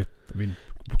 obviously. I mean,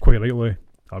 quite rightly.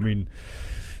 I mean...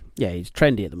 Yeah, he's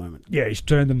trendy at the moment. Yeah, he's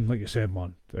trending, like you said,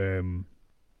 man.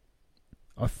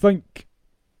 I think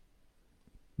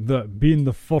that being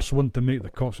the first one to make the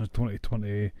cut since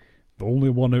 2020, the only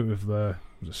one out of the...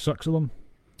 Was it 6 of them?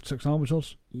 6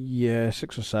 amateurs? Yeah,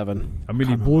 6 or 7. I mean,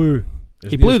 he blew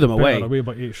them away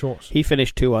by 8 shots. He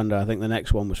finished 2 under. I think the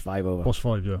next one was 5 over. Plus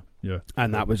 5, yeah.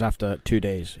 And that was after 2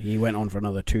 days. He went on for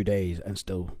another 2 days and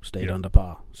still stayed under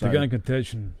par. So to get in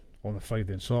contention on the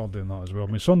Friday and Saturday and that as well. I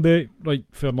mean, Sunday, right,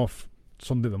 fair enough.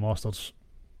 Sunday the Masters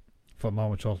for an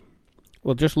amateur.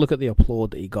 Well, just look at the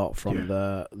applaud that he got from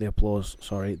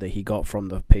that he got from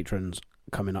the patrons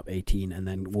coming up 18 and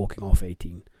then walking off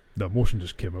 18. The emotion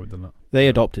just came out, didn't it? They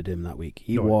adopted him that week.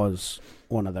 He No. was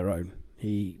one of their own.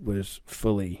 He was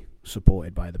fully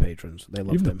supported by the patrons. They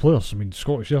loved Even the him. players. I mean,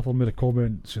 Scotty Sheffield made a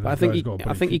comment saying But I the think guy's he, got a I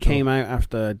bright think he future. came out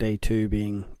after day 2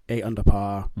 being 8 under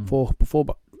par, Mm.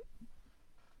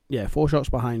 four shots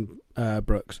behind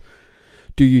Brooks.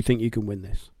 Do you think you can win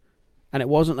this? And it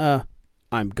wasn't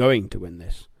I'm going to win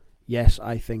this. Yes,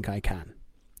 I think I can.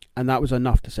 And that was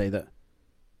enough to say that,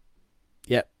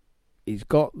 yep, he's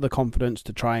got the confidence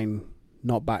to try and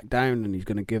not back down, and he's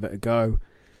going to give it a go.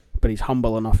 But he's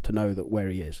humble enough to know that where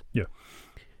he is. Yeah.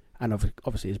 And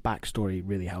obviously his backstory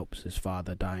really helps. His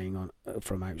father dying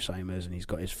from Alzheimer's, and he's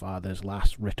got his father's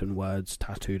last written words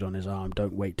tattooed on his arm.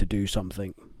 Don't wait to do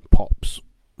something, Pops.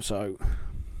 So,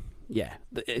 yeah,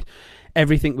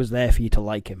 everything was there for you to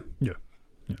like him. Yeah.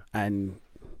 And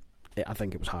I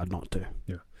think it was hard not to.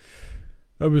 Yeah.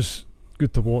 It was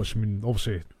good to watch. I mean,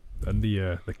 obviously, in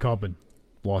the carbon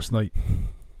last night,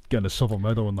 getting a silver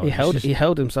medal and that. He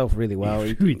held himself really well.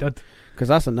 He really did. Because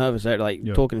that's a nervous area,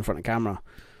 Yeah. talking in front of camera.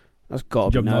 That's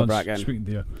got to Young be lads nerve-wracking. speaking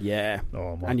to you. Yeah.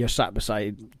 Oh, man. And you're sat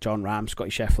beside Jon Rahm,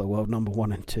 Scotty Scheffler, world number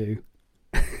 1 and 2.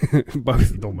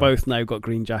 both now got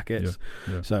green jackets.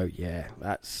 Yeah. So, yeah,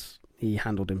 he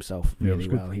handled himself Yeah, it really was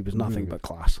well. good. He was Really nothing good. but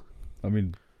class. I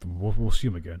mean, we'll see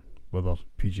him again, whether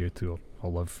PGA Tour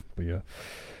or live. But yeah.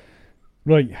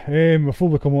 Right, before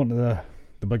we come on to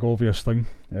the big obvious thing,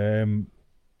 imagine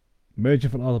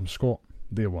for Adam Scott,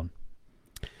 day 1.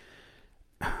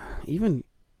 Even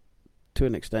to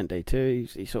an extent, day 2,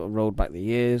 he sort of rolled back the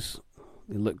years.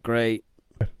 He looked great.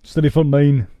 Steady for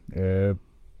 9. Like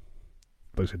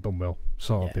I said, done well.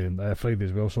 Saturday and Friday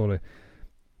as well, sorry.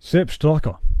 Sepp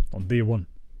Straka on day 1.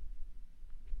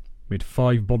 Made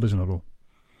 5 birdies in a row.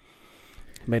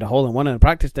 Made a hole-in-one in a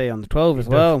practice day on the 12 as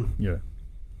He did. well. Yeah.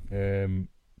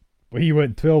 Well, he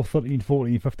went 12, 13,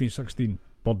 14, 15, 16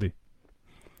 birdie.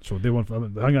 So day 1 for him.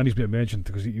 I think that needs to be mentioned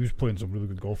because he was playing some really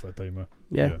good golf at the time.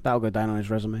 Yeah, that'll go down on his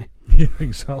resume. Yeah,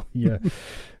 exactly. Yeah.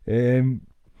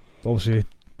 Obviously,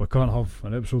 we can't have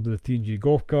an episode of the TNG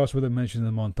Golfcast without mentioning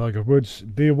the man Tiger Woods.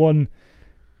 Day 1,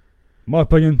 my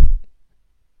opinion,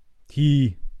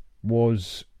 he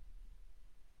was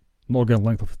not getting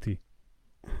length off the tee.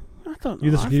 I don't know.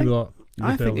 You disagree with that? You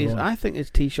I did earlier on. think his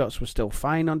tee shots were still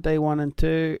fine on day 1 and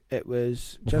 2. It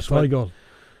was Well, just for Tiger,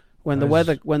 when the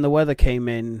weather came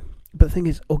in. But the thing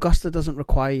is, Augusta doesn't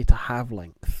require you to have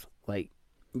length. Like,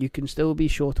 you can still be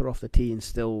shorter off the tee and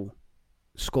still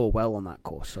score well on that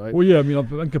course. So, well, yeah, I mean,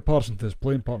 in comparison to his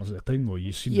playing partners at the time, though,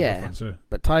 you see the Yeah. difference.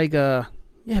 but Tiger's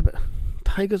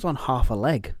on half a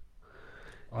leg.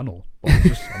 I know, but I'm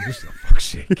just, for fuck's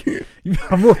sake.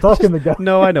 I'm not talking the guy.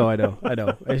 No, I know.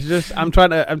 It's just I'm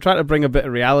trying to bring a bit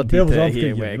of reality Devil's to advocate,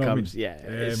 here yeah, where you it know what I comes. mean?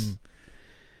 Yeah, it's-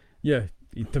 Yeah,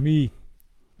 to me,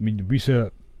 I mean, we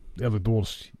said early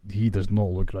doors, he does not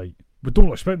look right. We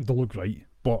don't expect him to look right,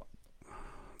 but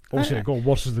obviously it got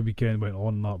worse as the weekend went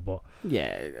on. That, but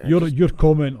yeah. your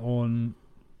comment on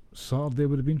Saturday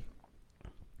would have been,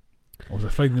 or was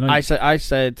it Friday night? I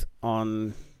said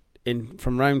from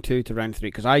round 2 to round 3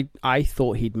 because I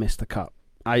thought he'd missed the cut.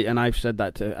 I said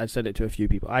it to a few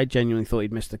people. I genuinely thought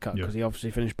he'd missed the cut because he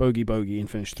obviously finished bogey and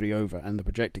finished 3 over, and the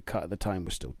projected cut at the time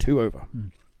was still 2 over.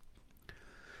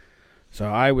 So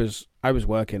I was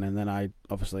working, and then I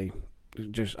was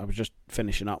just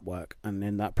finishing up work, and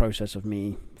in that process of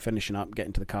me finishing up,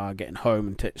 getting to the car, getting home,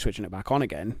 and switching it back on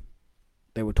again,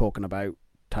 they were talking about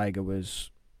Tiger was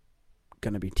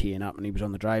going to be teeing up, and he was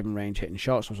on the driving range hitting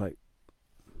shots. I was like,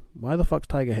 why the fuck's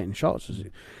Tiger hitting shots?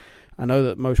 I know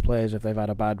that most players, if they've had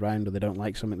a bad round or they don't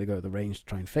like something, they go to the range to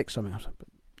try and fix something. I was like, but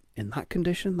in that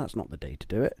condition, that's not the day to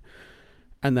do it.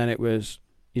 And then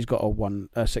he's got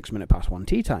a 6 minute past 1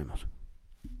 tee time. I was like,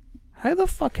 how the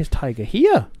fuck is Tiger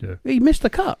here? Yeah. He missed the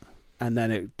cut. And then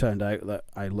it turned out that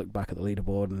I looked back at the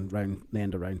leaderboard and the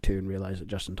end of round 2 and realised that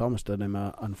Justin Thomas did him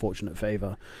an unfortunate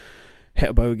favour, hit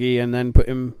a bogey and then put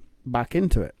him back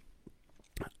into it.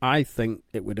 I think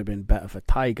it would have been better for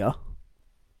Tiger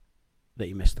that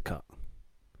he missed the cut,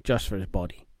 just for his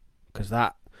body, because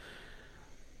I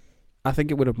think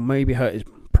it would have maybe hurt his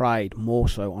pride more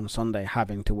so on Sunday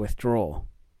having to withdraw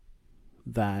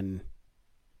than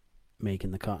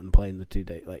making the cut and playing the 2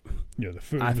 day. Like, Yeah, the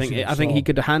footage. I think he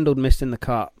could have handled missing the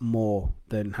cut more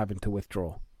than having to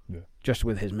withdraw. Yeah. Just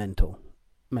with his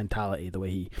mentality, the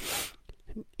way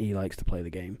he likes to play the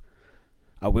game.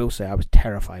 I will say I was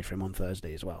terrified for him on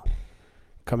Thursday as well.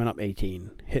 Coming up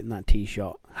 18, hitting that tee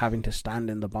shot, having to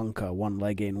stand in the bunker, one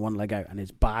leg in, one leg out, and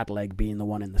his bad leg being the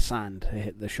one in the sand to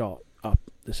hit the shot up,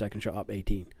 the second shot up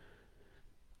 18.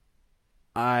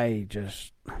 I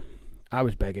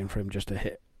was begging for him just to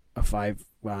hit a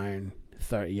 5-iron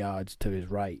 30 yards to his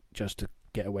right just to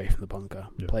get away from the bunker.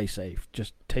 Yeah. Play safe.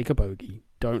 Just take a bogey.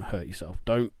 Don't hurt yourself.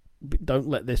 Don't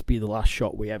let this be the last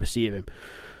shot we ever see of him.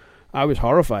 I was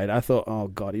horrified. I thought, oh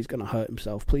God, he's going to hurt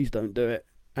himself. Please don't do it.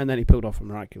 And then he pulled off a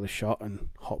miraculous shot and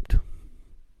hopped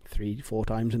 3-4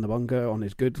 times in the bunker on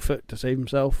his good foot to save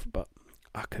himself. But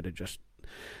that could have just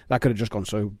gone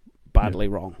so badly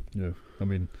wrong. Yeah, I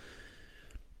mean,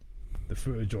 the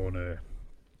footage on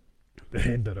the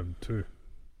end of him too.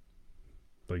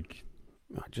 Like,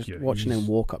 Watching him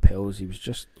walk up hills, he was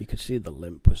just, you could see the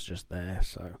limp was just there.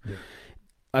 So,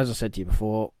 as I said to you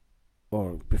before,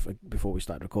 or before we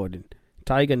started recording,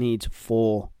 Tiger needs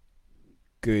 4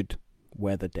 good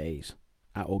weather days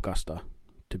at Augusta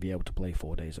to be able to play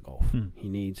 4 days of golf. He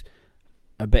needs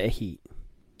a bit of heat.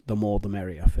 The more the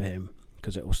merrier for him,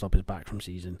 because it will stop his back from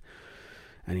season.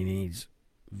 And he needs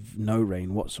no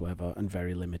rain whatsoever and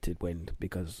very limited wind,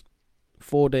 because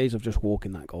 4 days of just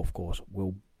walking that golf course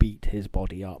will beat his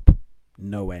body up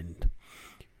no end.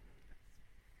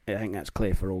 I think that's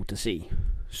clear for all to see.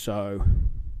 So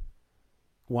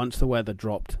once the weather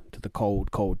dropped to the cold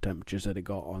temperatures that it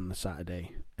got on the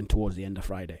Saturday and towards the end of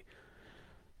Friday,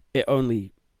 it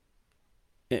only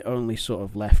sort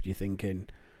of left you thinking,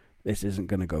 this isn't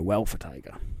going to go well for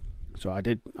Tiger. So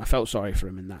I felt sorry for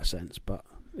him in that sense, but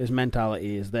his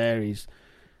mentality is there. He's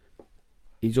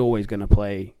always going to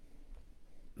play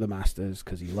the Masters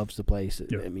because he loves the place.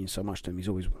 It means so much to him. He's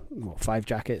always 5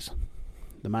 jackets.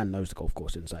 The man knows the golf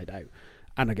course inside out.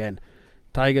 And again,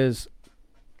 Tiger's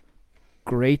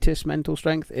greatest mental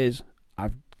strength is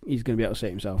he's going to be able to say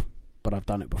it himself, but I've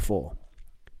done it before.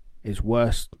 His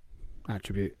worst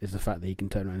attribute is the fact that he can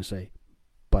turn around and say,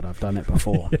 but I've done it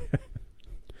before.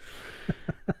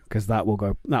 Because that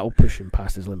will push him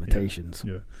past his limitations.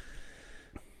 So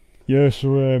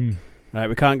right,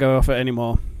 we can't go off it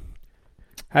anymore.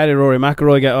 How did Rory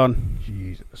McIlroy get on?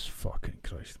 Jesus fucking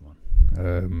Christ,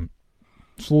 man.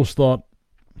 Slow start,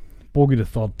 bogey the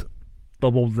 3rd,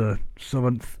 doubled the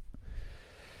 7th.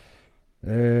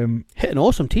 Hit an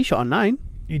awesome tee shot on 9.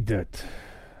 He did.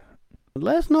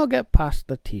 Let's not get past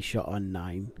the tee shot on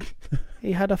 9.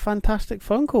 He had a fantastic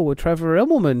phone call with Trevor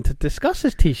Immelman to discuss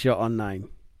his tee shot on 9.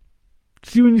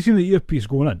 See, when you see the earpiece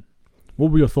going in,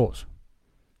 what were your thoughts?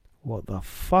 What the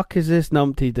fuck is this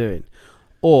numpty doing?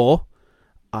 Or,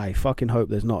 I fucking hope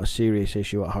there's not a serious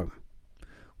issue at home.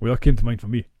 Well, that came to mind for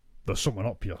me. There's something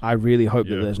up here. I really hope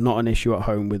that there's not an issue at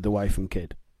home with the wife and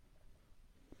kid.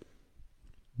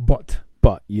 But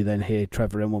you then hear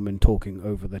Trevor Immelman talking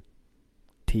over the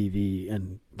TV,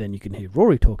 and then you can hear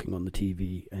Rory talking on the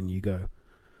TV, and you go,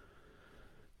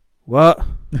 what?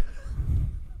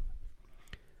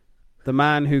 The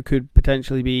man who could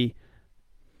potentially be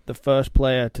the first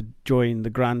player to join the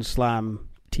Grand Slam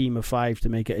team of 5 to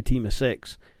make it a team of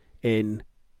 6 in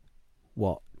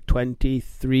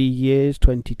 23 years,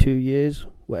 22 years,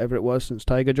 whatever it was since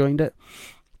Tiger joined it,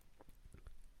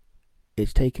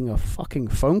 is taking a fucking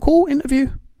phone call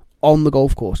interview on the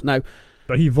golf course. Now,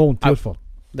 that he volunteered for.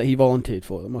 That he volunteered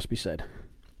for, that must be said.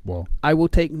 Well, I will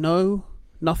take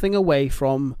nothing away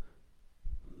from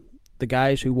the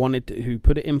guys who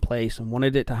put it in place and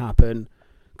wanted it to happen,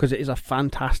 because it is a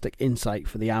fantastic insight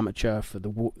for the amateur, for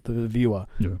the viewer,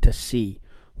 to see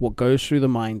what goes through the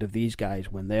mind of these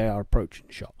guys when they are approaching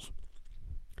shots.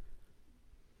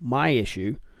 My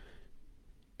issue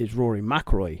is Rory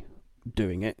McIlroy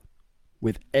doing it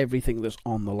with everything that's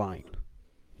on the line.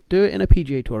 Do it in a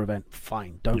PGA Tour event,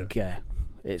 fine, don't care.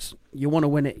 You want to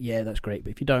win it, that's great.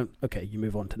 But if you don't, okay, you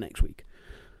move on to next week.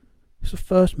 It's the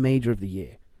first major of the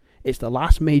year. It's the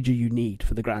last major you need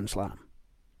for the Grand Slam.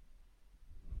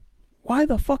 Why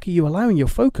the fuck are you allowing your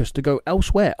focus to go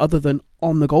elsewhere other than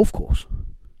on the golf course?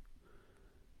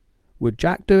 Would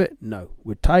Jack do it? No.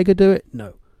 Would Tiger do it?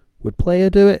 No. Would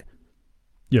Player do it?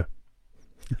 Yeah.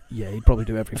 Yeah, he'd probably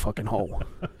do every fucking hole,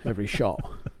 every shot.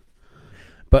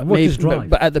 But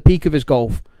but at the peak of his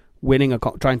golf,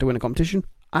 trying to win a competition,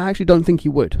 I actually don't think he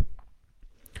would.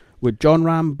 Would Jon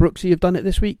Rahm, Brooksy have done it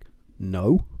this week?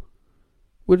 No.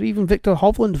 Would even Victor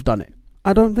Hovland have done it?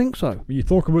 I don't think so. When you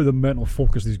talk about the mental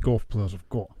focus these golf players have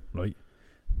got, right,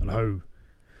 and how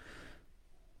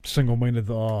single-minded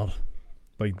they are,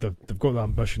 like they've got the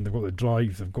ambition, they've got the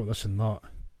drive, they've got this and that.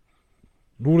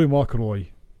 Rory McIlroy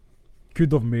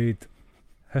could have made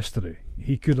history.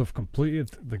 He could have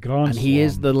completed the Grand Slam. And he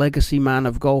is the legacy man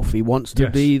of golf. He wants to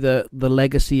be the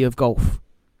legacy of golf.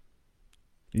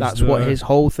 That's what his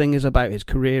whole thing is about. His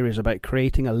career is about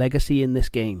creating a legacy in this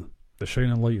game. The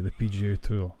shining light of the PGA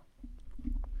Tour.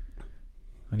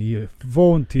 And he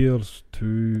volunteers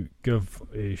to give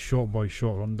a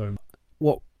shot-by-shot rundown.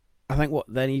 What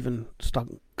then even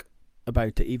stunk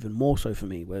about it even more so for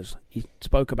me was he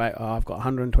spoke about, I've got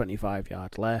 125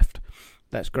 yards left.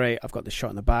 That's great. I've got this shot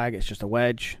in the bag. It's just a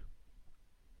wedge.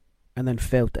 And then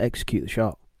failed to execute the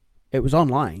shot. It was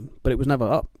online, but it was never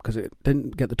up because it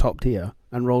didn't get the top tier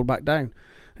and rolled back down.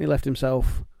 And he left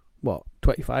himself,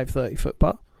 25, 30 foot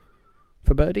putt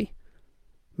for birdie?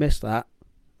 Missed that.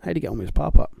 How'd he get on with his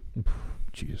par putt?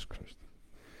 Jesus Christ.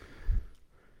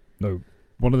 Now,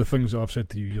 one of the things that I've said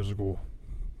to you years ago,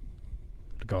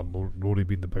 regarding Rory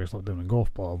being the biggest letdown in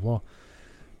golf, blah, blah, blah,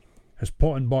 his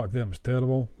putting back then was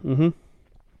terrible. Mm-hmm.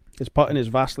 His putting is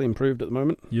vastly improved at the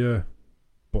moment. Yeah,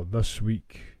 but this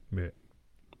week, mate,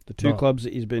 the two clubs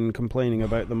that he's been complaining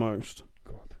about the most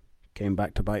God, came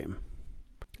back to bite him.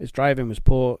 His driving was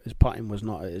poor, his putting was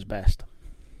not at his best.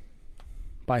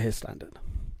 By his standard.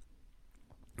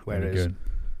 Whereas... again,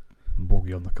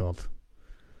 bogey on the card.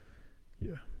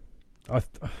 Yeah.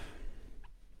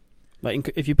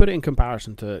 If you put it in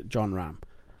comparison to Jon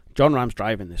Rahm's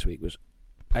driving this week was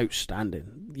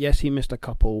outstanding. Yes, he missed a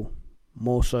couple,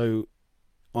 more so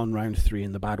on round 3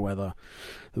 in the bad weather.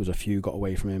 There was a few got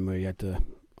away from him where he had to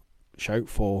shout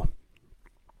for.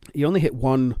 He only hit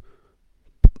one,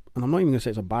 and I'm not even going to say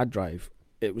it's a bad drive.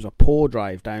 It was a poor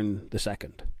drive down the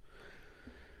second.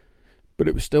 But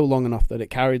it was still long enough that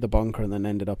it carried the bunker and then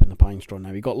ended up in the pine straw.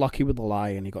 Now, he got lucky with the lie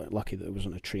and he got lucky that there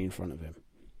wasn't a tree in front of him.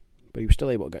 But he was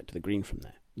still able to get to the green from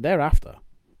there. Thereafter,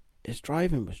 his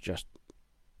driving was just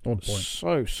on point.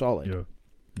 So solid.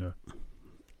 Yeah.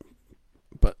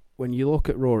 But when you look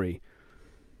at Rory,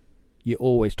 you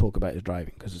always talk about his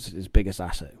driving because it's his biggest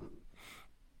asset.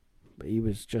 But he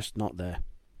was just not there.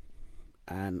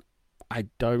 And I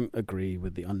don't agree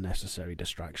with the unnecessary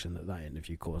distraction that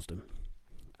interview caused him.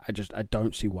 I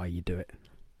don't see why you do it.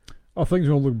 I think he's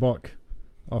going to look back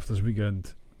after this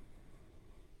weekend.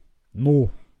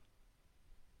 No,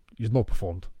 he's not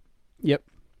performed. Yep.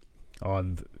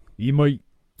 And he might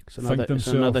think to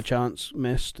himself, another chance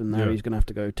missed, and now he's going to have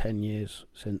to go 10 years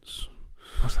since.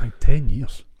 That's like 10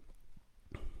 years.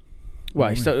 Well,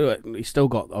 he's still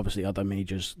got obviously other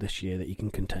majors this year that he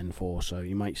can contend for, so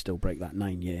he might still break that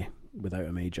 9-year without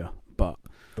a major. But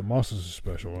the Masters is a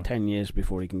special one. 10 years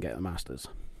before he can get the Masters.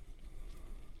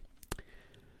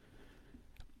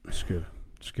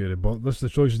 Scary. But this is the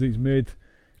choices that he's made.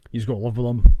 He's got to live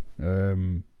with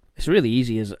them. It's really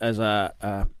easy as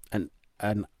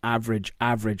an average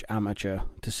amateur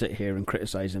to sit here and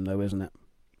criticise him, though, isn't it?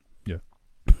 Yeah,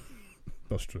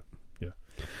 that's true. Yeah,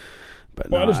 but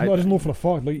no, I just know for a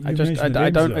fact. Like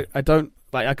I don't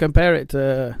like. I compare it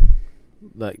to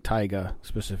like Tiger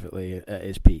specifically at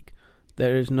his peak.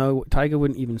 There is no Tiger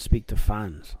wouldn't even speak to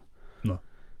fans. No,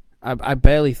 I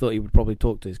barely thought he would probably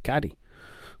talk to his caddy.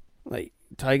 Like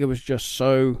Tiger was just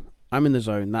so, I'm in the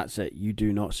zone. That's it. You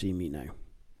do not see me now.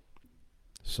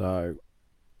 So,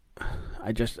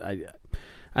 and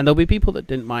there'll be people that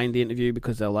didn't mind the interview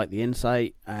because they'll like the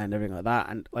insight and everything like that.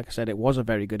 And like I said, it was a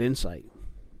very good insight.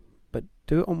 But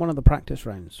do it on one of the practice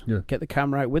rounds. Yeah. Get the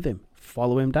camera out with him.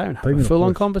 Follow him down. Have a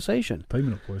full-on conversation. Time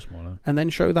and a place, man. And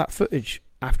then show that footage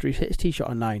after he's hit his tee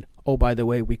shot on 9. Oh, by the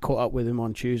way, we caught up with him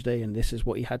on Tuesday and this is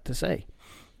what he had to say.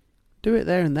 Do it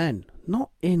there and then, not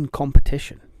in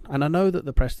competition. And I know that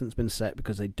the precedent's been set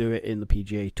because they do it in the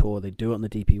PGA Tour, they do it on the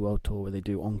DP World Tour where they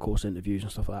do on-course interviews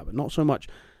and stuff like that, but not so much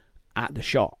at the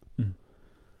shot. Mm.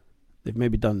 They've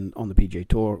maybe done on the PGA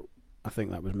Tour, I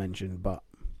think that was mentioned, but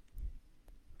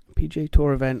PGA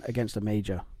Tour event against a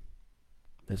major,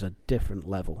 there's a different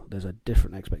level, there's a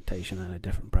different expectation and a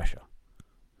different pressure.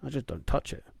 I just don't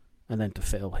touch it. And then to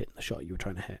fail hitting the shot you were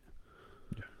trying to hit.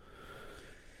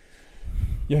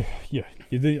 Yeah.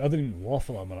 I didn't even laugh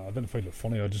at that, man. I didn't find it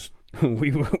funny. I just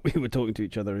we were talking to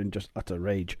each other in just utter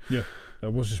rage. Yeah,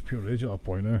 it was just pure rage at that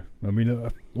point. Now, I mean,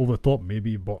 over the top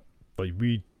maybe, but like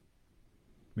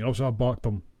obviously I backed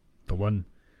them to win.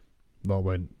 That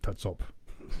went tits up.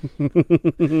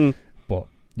 But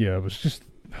yeah, it was just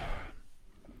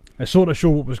it sort of showed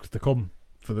what was to come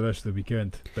for the rest of the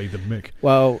weekend. They didn't make.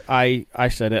 Well, I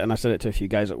said it, and I said it to a few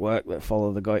guys at work that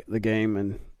follow the game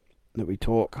and that we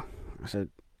talk. I said,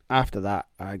 after that,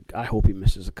 I hope he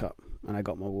misses a cut, and I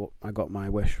got my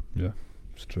wish. Yeah,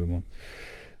 it's true, man.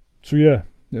 So yeah,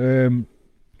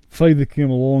 Friday came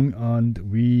along, and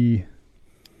we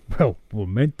were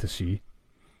meant to see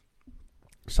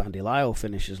Sandy Lyle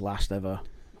finish his last ever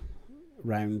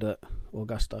round at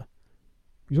Augusta.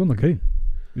 He's on the green.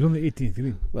 He's on the 18th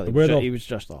green. Well, he was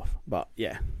just off, but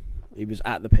yeah, he was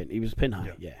at the pin. He was pin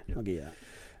high. Yeah. I'll give you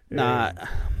that.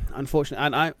 Unfortunately,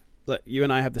 and look, you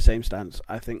and I have the same stance.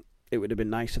 I think it would have been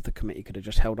nice if the committee could have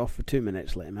just held off for 2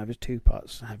 minutes, let him have his 2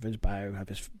 putts, have his bow, have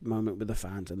his moment with the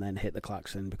fans, and then hit the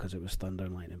klaxon because it was thunder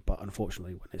and lightning. But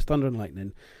unfortunately, when it's thunder and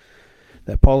lightning,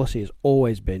 their policy has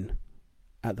always been,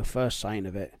 at the first sign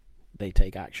of it, they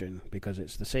take action because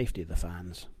it's the safety of the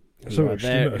fans who are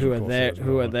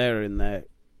there in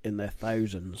their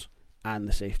thousands, and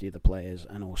the safety of the players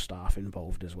and all staff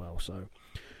involved as well. So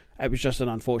it was just an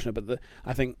unfortunate. But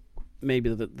I think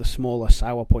maybe the smaller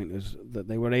sour point is that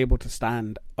they were able to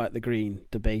stand at the green,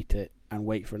 debate it, and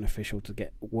wait for an official to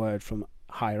get word from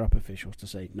higher up officials to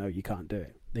say, no, you can't do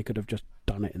it. They could have just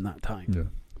done it in that time. Yeah.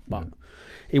 But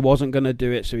he wasn't going to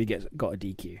do it, so he got a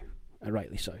DQ. And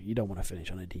rightly so. You don't want to finish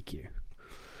on a DQ.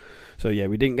 So yeah,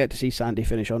 we didn't get to see Sandy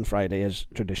finish on Friday as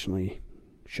traditionally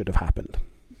should have happened.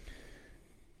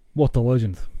 What a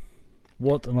legend.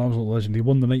 What an absolute legend. He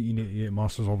won the 1988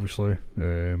 Masters, obviously.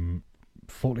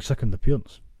 42nd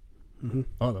appearance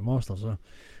at the Masters.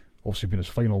 Obviously been his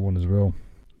final one as well.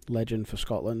 Legend for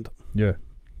Scotland. Yeah.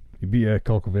 He beat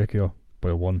Kalkovekia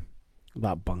by 1.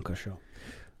 That bunker shot.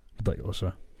 Ridiculous,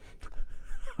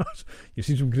 You've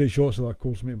seen some great shots of that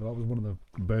course, mate, but that was one of the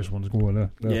best ones going there.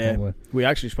 Definitely. Yeah, we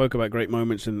actually spoke about great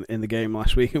moments in the game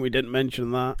last week, and we didn't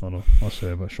mention that. I know, that's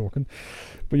a bit shocking.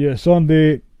 But yeah,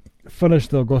 Sunday finished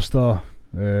the Augusta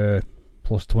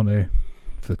plus 20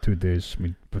 for 2 days. I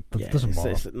mean, but it doesn't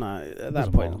matter. At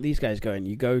that point, these guys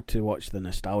you go to watch the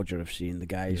nostalgia of seeing the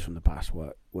guys from the past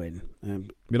win.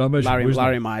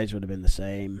 Larry Mize would have been the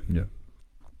same. Yeah.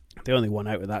 The only one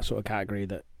out of that sort of category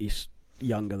that he's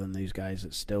younger than these guys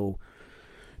that's still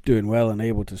doing well and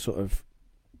able to sort of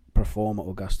perform at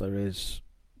Augusta is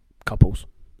Couples.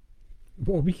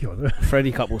 What are we on?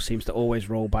 Freddie Couples seems to always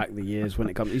roll back the years when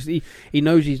it comes. He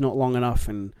knows he's not long enough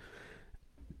and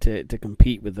to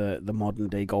compete with the modern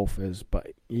day golfers,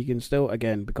 but he can still,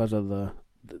 again, because of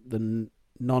the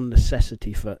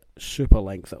non-necessity for super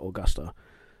length at Augusta,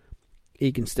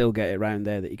 he can still get it around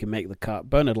there that he can make the cut.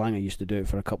 Bernard Langer used to do it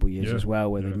for a couple of years as well,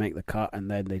 where they'd make the cut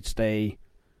and then they'd stay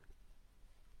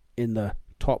in the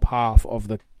top half of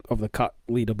the cut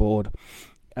leaderboard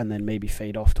and then maybe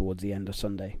fade off towards the end of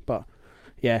Sunday. But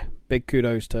yeah, big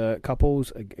kudos to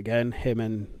Couples. Again, him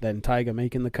and then Tiger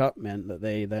making the cut meant that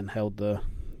they then held the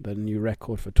new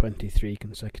record for 23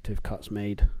 consecutive cuts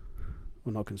made.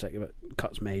 Well, not consecutive, but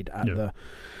cuts made at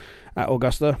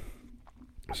Augusta.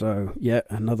 So yeah,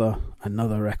 another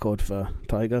record for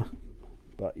Tiger.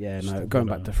 But yeah, going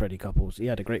back to Freddie Couples, he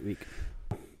had a great week.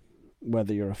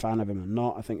 Whether you're a fan of him or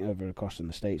not, I think over across in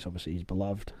the States, obviously he's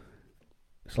beloved.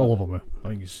 I love him. I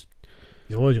think he's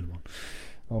a legend, man.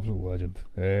 Absolute legend.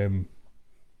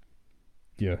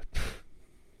 Yeah.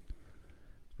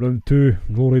 Round 2,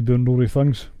 Rory doing Rory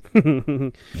things.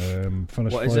 Finished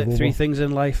what is it? 3 things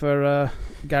in life are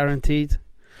guaranteed.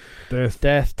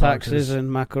 Death, taxes, and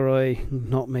McIlroy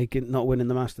not winning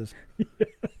the Masters.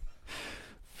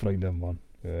 Frightened him, man.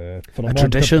 For a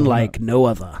tradition like no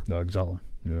other. No, exactly.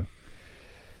 Yeah.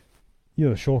 Yeah,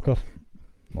 the shocker.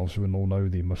 Obviously, we know now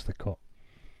they missed the cut.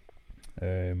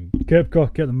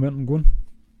 Koepka get the momentum going.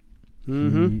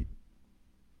 He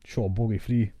shot a bogey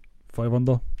free, 5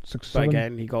 under, 6-7. But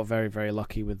again, he got very, very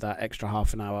lucky with that extra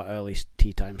half an hour early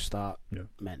tee time start. Yeah.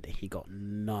 Meant that he got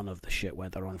none of the shit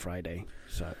weather on Friday.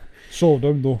 So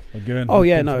down though again. Oh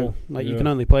yeah, no, you can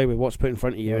only play with what's put in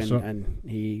front of you, That's and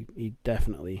he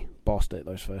definitely bossed it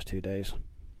those first 2 days.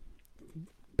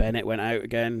 Bennett went out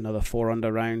again, another 4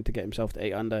 under round to get himself to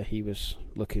 8 under. He was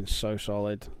looking so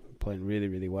solid, playing really,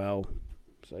 really well.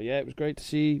 So yeah, it was great to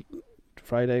see.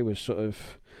 Friday was sort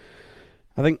of,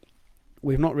 I think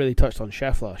we've not really touched on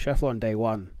Scheffler. Scheffler on day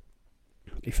 1,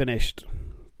 he finished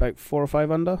about 4 or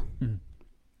 5 under.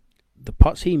 The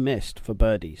putts he missed for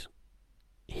birdies,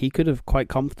 he could have quite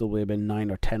comfortably been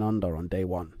 9 or 10 under on day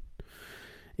 1.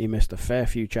 He missed a fair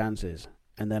few chances,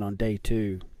 and then on day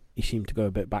 2 he seemed to go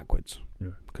a bit backwards.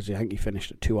 Because I think he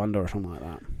finished at 2 under or something like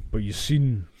that. But you've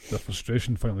seen the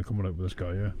frustration finally coming out with this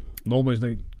guy, yeah. Normally he's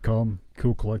like calm,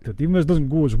 cool, collected. Even if it doesn't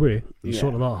go his way, he's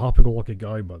sort of that happy-go-lucky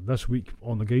guy. But this week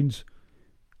on the greens,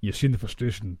 you've seen the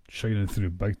frustration shining through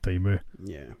big time, eh?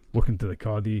 Yeah. Looking to the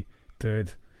caddy,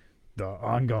 Ted, the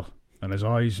anger in his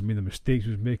eyes. I mean, the mistakes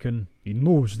he was making. He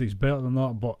knows that he's better than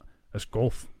that, but it's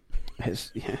golf. It's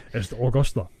the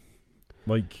Augusta.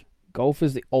 Golf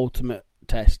is the ultimate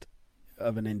test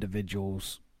of an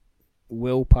individual's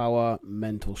willpower,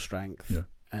 mental strength,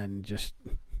 and just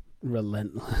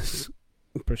relentless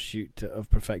pursuit of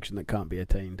perfection that can't be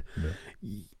attained.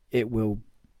 It will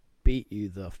beat you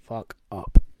the fuck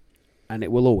up, and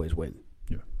it will always win.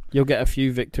 You'll get a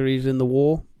few victories in the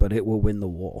war, but it will win the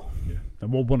war.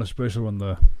 And what one, especially when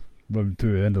the round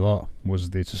 2, the end of that was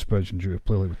the suspension due to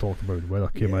play, like we talked about. The weather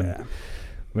came in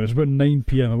when it was about 9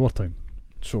 p.m. our time,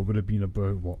 so it would have been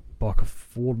about back of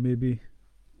 4 maybe.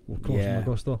 We're crossing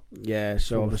Augusta. Yeah,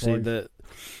 so obviously there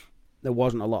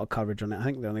wasn't a lot of coverage on it. I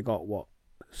think they only got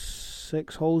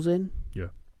 6 holes in. Yeah.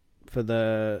 For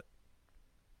the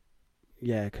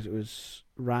because it was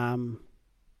Rahm.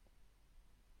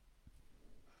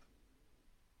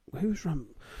 Who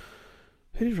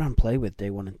did Rahm play with day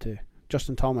 1 and 2?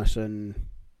 Justin Thomas and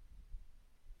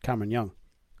Cameron Young.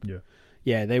 Yeah.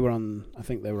 Yeah, they were on. I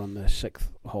think they were on the 6th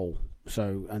hole.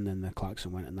 So, and then the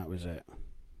Clarkson went, and that was it.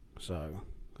 So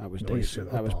that was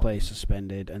that was play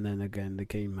suspended, and then again they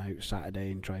came out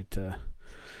Saturday and tried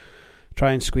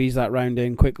and squeeze that round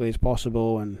in quickly as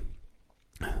possible, and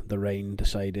the rain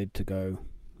decided to go,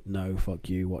 no, fuck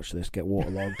you, watch this get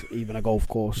waterlogged. Even a golf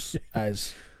course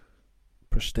as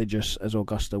prestigious as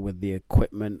Augusta, with the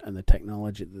equipment and the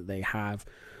technology that they have,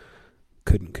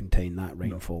 couldn't contain that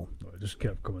rainfall. No, it just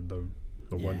kept coming down,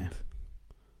 the wind.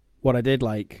 What I did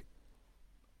like,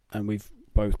 and we've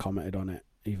both commented on it,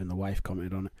 even the wife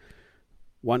commented on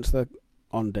it,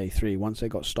 on day 3, once they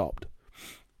got stopped,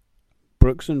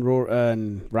 Brooks and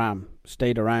Rahm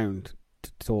stayed around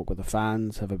to talk with the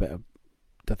fans, have a bit of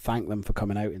to thank them for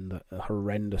coming out in the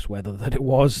horrendous weather that it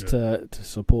was, to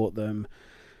support them,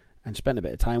 and spent a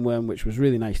bit of time with them, which was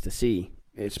really nice to see.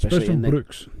 Especially in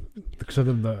Brooks,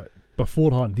 considering that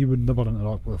beforehand he would never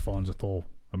interact with the fans at all.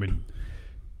 I mean,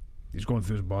 he's going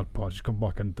through his bad patch, he's come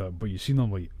back into it, but you've seen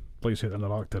him like you said,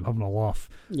 interacting, having a laugh.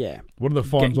 Yeah. One of the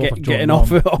fans getting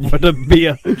offered a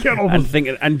beer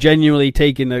and genuinely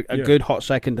taking a good hot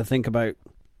second to think about,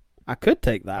 I could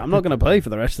take that. I'm not going to play for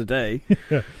the rest of the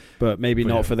day. But maybe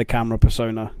not for the camera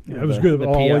persona. Yeah, it was good. I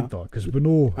like that, because we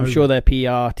know. I'm sure their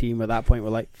PR team at that point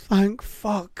were like, thank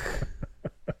fuck.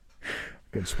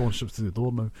 Getting sponsorships to the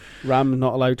door now. Ram's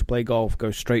not allowed to play golf,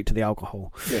 go straight to the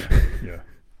alcohol. Yeah.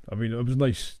 I mean, it was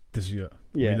nice to see it.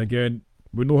 Yeah. I mean, again,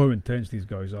 we know how intense these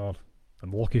guys are,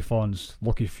 and lucky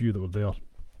few that were there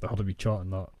that had to be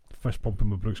chatting that, fist pumping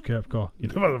with Brooks Koepka. You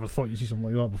never ever thought you'd see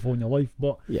something like that before in your life,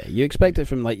 but yeah, you expect it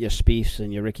from like your Spieths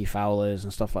and your Ricky Fowlers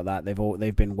and stuff like that.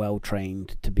 They've been well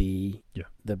trained to be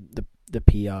the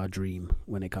PR dream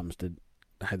when it comes to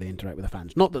how they interact with the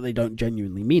fans. Not that they don't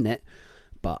genuinely mean it,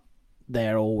 but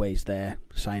they're always there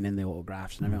signing the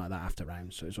autographs and everything like that after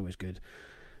rounds, so it's always good.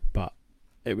 But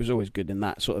it was always good in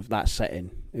that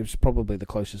setting. It was probably the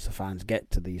closest the fans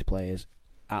get to these players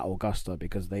at Augusta,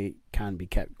 because they can be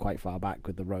kept quite far back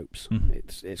with the ropes.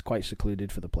 It's quite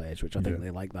secluded for the players, which I think they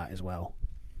like that as well.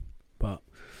 But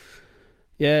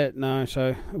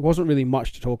so it wasn't really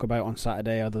much to talk about on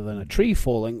Saturday other than trees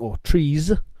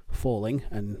falling,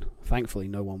 and thankfully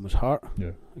no one was hurt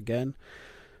again.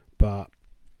 But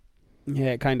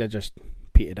yeah, it kind of just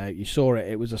petered out. You saw it.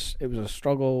 It was a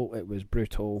struggle. It was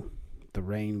brutal. The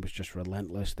rain was just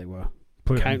relentless. They were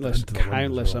countless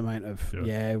amount of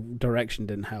direction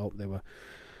didn't help. They were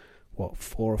 4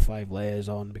 or 5 layers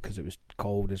on because it was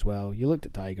cold as well. You looked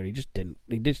at Tiger, he just didn't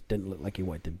look like he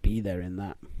wanted to be there in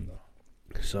that. No.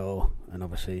 So, and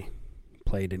obviously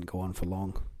play didn't go on for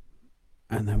long,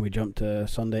 and then we jumped to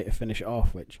Sunday to finish it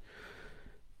off, which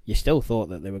you still thought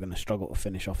that they were going to struggle to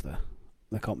finish off the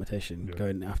competition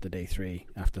going after day 3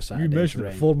 after Saturday. You mentioned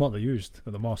the format they used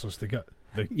at the Masters to get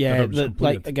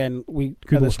again, we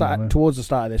towards the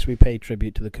start of this, we paid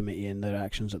tribute to the committee and their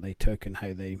actions that they took and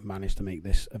how they managed to make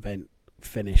this event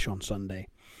finish on Sunday.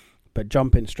 But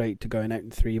jumping straight to going out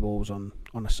in 3 balls on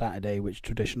a Saturday, which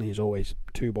traditionally is always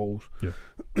 2 balls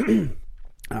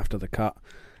after the cut,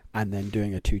 and then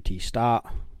doing a 2T start,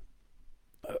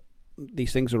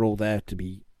 these things are all there to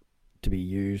be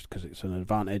used because it's an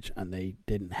advantage, and they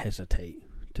didn't hesitate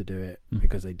to do it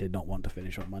because they did not want to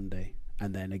finish on Monday.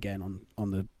 And then again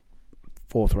on the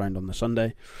 4th round on the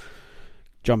Sunday,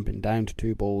 jumping down to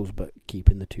 2 balls but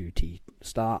keeping the 2T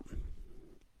start.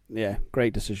 Yeah,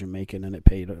 great decision making, and it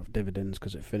paid off dividends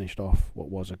because it finished off what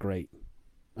was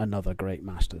another great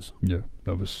Masters. Yeah,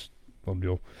 that was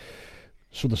unreal.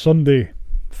 So the Sunday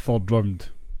 3rd round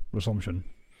resumption,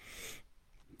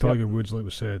 Tiger Woods, like we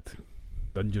said,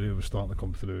 the injury was starting to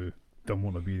come through, didn't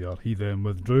want to be there. He then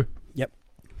withdrew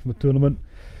from the tournament.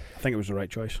 I think it was the right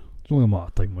choice. It's only a matter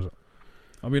of time, was it?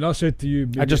 I mean, I said to you,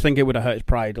 I just think it would have hurt his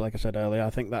pride, like I said earlier. I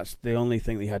think that's the only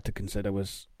thing that he had to consider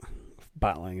was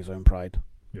battling his own pride.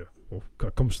 Yeah, well,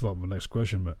 it comes to that in the next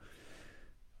question, but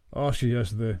I asked you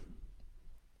yesterday,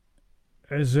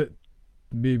 is it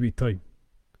maybe time?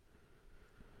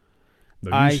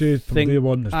 Now, you said from day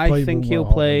one, I think he'll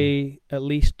play at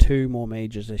least 2 more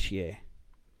majors this year.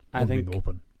 I think the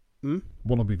Open. One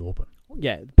will be the Open.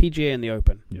 Yeah, the PGA and the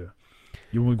Open. Yeah.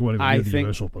 You won't go anywhere I near the think-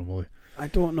 US Open, will you? I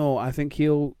don't know. I think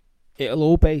it'll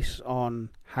all base on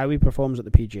how he performs at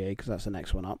the PGA, because that's the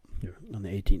next one up on the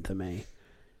 18th of May.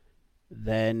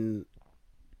 Then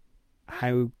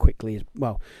how quickly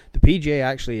the PGA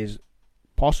actually is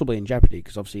possibly in jeopardy,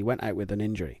 because obviously he went out with an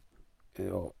injury.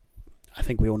 I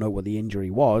think we all know what the injury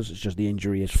was. It's just the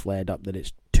injury has flared up that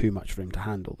it's too much for him to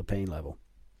handle, the pain level.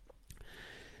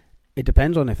 It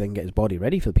depends on if they can get his body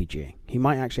ready for the PGA. He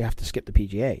might actually have to skip the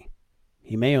PGA.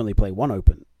 He may only play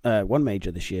one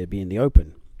major this year, being the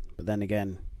Open. But then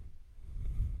again,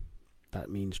 that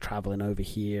means travelling over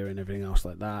here and everything else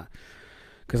like that.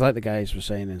 Because like the guys were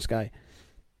saying in Sky,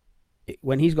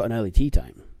 when he's got an early tee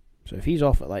time, so if he's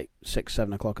off at like 6,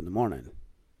 7 o'clock in the morning,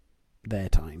 their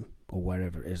time, or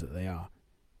wherever it is that they are,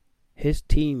 his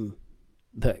team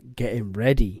that get him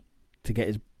ready to get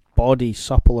his body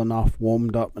supple enough,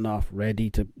 warmed up enough, ready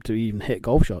to even hit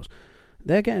golf shots,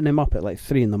 they're getting him up at like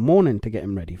 3 in the morning to get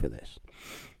him ready for this.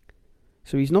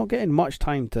 So he's not getting much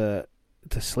time to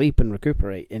sleep and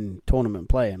recuperate in tournament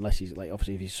play, unless he's like,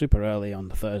 obviously if he's super early on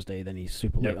the Thursday, then he's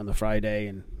super late on the Friday,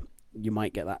 and you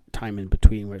might get that time in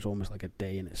between where it's almost like a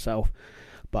day in itself.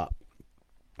 But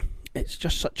it's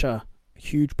just such a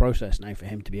huge process now for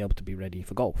him to be able to be ready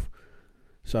for golf.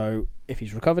 So if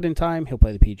he's recovered in time, he'll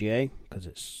play the PGA because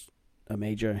it's a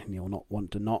major and he'll not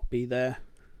want to not be there.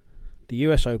 The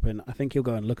US Open, I think he'll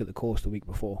go and look at the course the week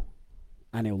before,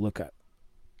 and he'll look at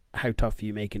how tough are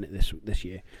you making it this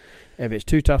year. If it's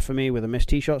too tough for me with a missed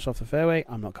tee shots off the fairway,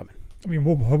 I'm not coming. I mean,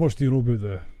 how much do you know about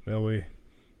the LA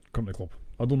Country Club?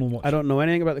 I don't know much. I don't know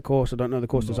anything about the course. I don't know the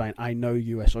course design. I know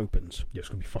US Opens. Yeah, it's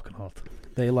going to be fucking hard.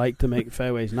 They like to make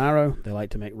fairways narrow. They like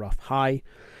to make rough high.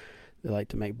 They like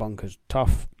to make bunkers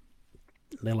tough.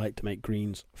 They like to make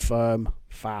greens firm,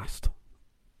 fast.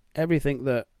 Everything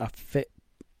that a fit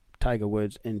Tiger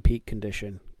Woods in peak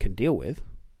condition can deal with.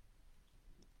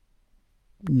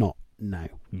 Not now.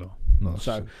 No.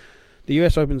 So the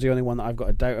US Open's the only one that I've got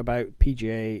a doubt about.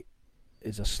 PGA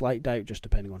is a slight doubt, just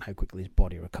depending on how quickly his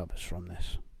body recovers from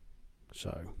this.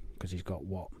 So, because he's got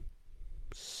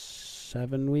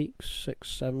 7 weeks, 6,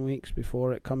 7 weeks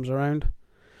before it comes around.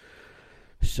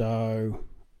 So,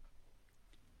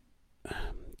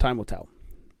 time will tell.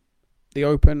 The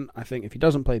Open, I think if he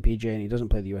doesn't play PGA and he doesn't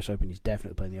play the US Open, he's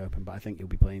definitely playing the Open, but I think he'll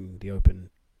be playing the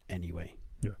Open anyway.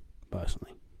 Yeah.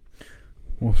 Personally.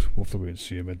 We'll have to wait and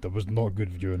see. I mean, that was not good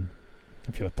viewing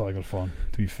if you're a Tiger fan,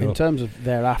 to be fair. In terms of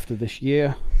thereafter this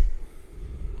year,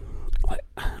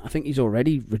 I think he's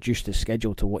already reduced his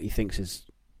schedule to what he thinks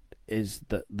is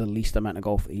the least amount of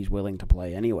golf that he's willing to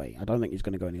play anyway. I don't think he's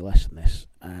going to go any less than this.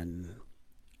 And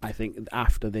I think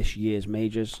after this year's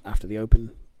majors, after the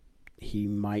Open, he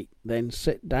might then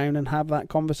sit down and have that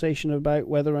conversation about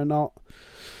whether or not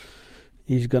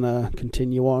he's going to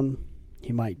continue on.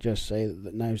 He might just say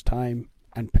that now's time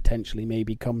and potentially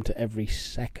maybe come to every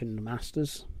second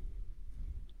Masters.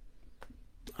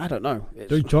 I don't know.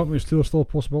 Do Champions Tour still a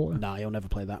possibility? Nah, he'll never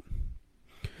play that.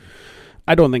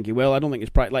 I don't think he will. I don't think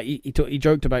it's probably like he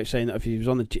joked about saying that if he was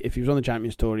on the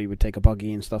Champions Tour, he would take a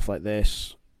buggy and stuff like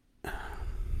this.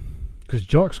 Because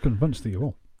Jack's convinced that he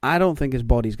will. I don't think his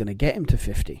body's going to get him to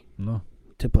 50. No.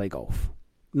 To play golf,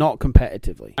 not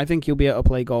competitively. I think he'll be able to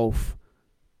play golf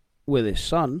with his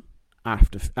son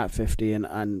at 50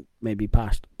 and maybe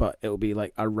past, but it'll be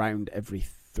like around every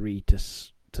 3 to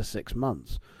 6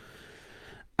 months.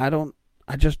 I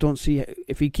just don't see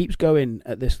if he keeps going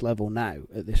at this level now,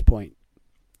 at this point.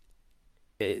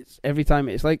 It's every time.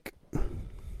 It's like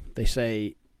they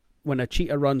say, when a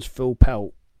cheetah runs full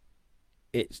pelt,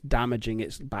 it's damaging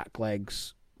its back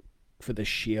legs for the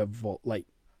sheer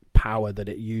power that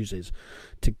it uses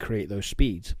to create those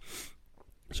speeds.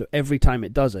 So every time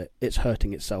it does it, it's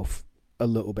hurting itself a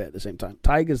little bit at the same time.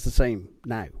 Tiger's the same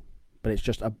now, but it's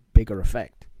just a bigger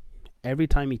effect. Every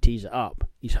time he tees it up,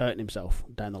 he's hurting himself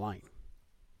down the line.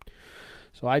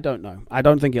 So I don't know. I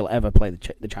don't think he'll ever play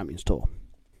the Champions Tour.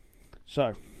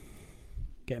 So,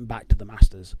 getting back to the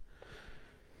Masters.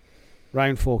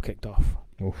 Round 4 kicked off.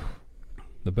 Oof.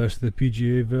 The best of the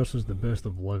PGA versus the best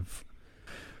of Live.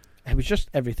 It was just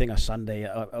everything a Sunday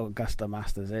at Augusta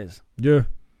Masters is. Yeah.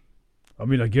 I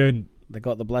mean, again, they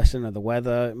got the blessing of the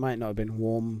weather. It might not have been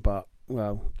warm, but,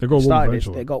 well, they got warm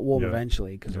eventually. It got warm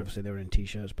eventually because obviously they were in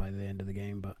T-shirts by the end of the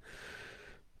game. But,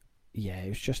 yeah, it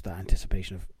was just that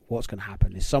anticipation of what's going to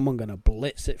happen. Is someone going to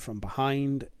blitz it from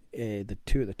behind? The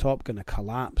two at the top going to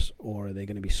collapse? Or are they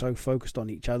going to be so focused on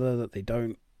each other that they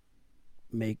don't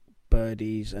make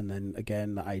birdies? And then,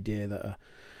 again, the idea that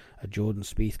a Jordan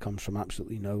Spieth comes from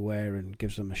absolutely nowhere and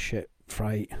gives them a shit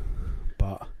fright.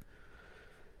 But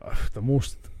the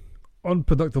most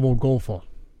unpredictable golfer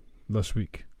this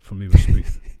week for me with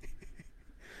Spieth.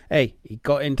 Hey, he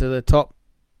got into the top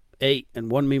 8 and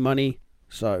won me money,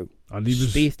 so And he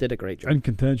was Spieth did a great job. in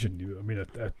contention. I mean,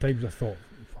 at times I thought,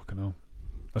 fucking hell.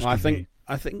 Well, I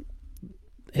think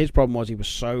his problem was he was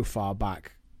so far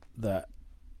back that,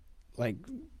 like,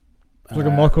 it was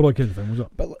like a McIlroy kind of thing, was it?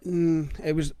 But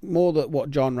it was more that what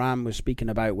Jon Rahm was speaking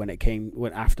about when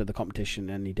after the competition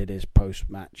and he did his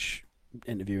post-match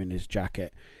interview in his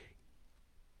jacket.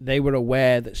 They were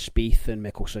aware that Spieth and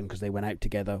Mickelson, because they went out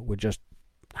together, were just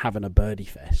having a birdie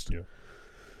fest. Yeah.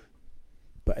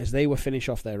 But as they were finish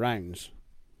off their rounds,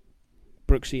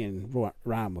 Brooksy and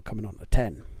Rahm were coming on to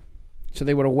 10. So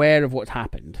they were aware of what's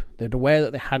happened. They're aware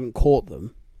that they hadn't caught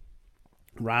them.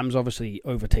 Ram's obviously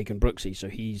overtaken Brooksy, so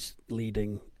he's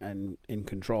leading and in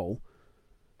control.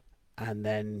 And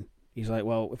then he's like,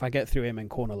 well, if I get through him in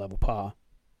corner level par,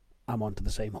 I'm onto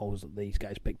the same holes that these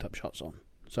guys picked up shots on.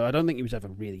 So I don't think he was ever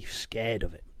really scared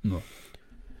of it. No.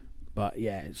 But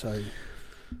yeah, so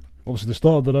Obviously, the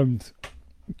start of the round,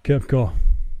 Koepka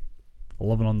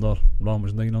 11 under, Rahm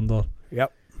was 9 under.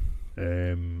 Yep.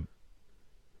 I mean,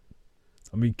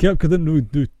 Koepka didn't really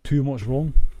do too much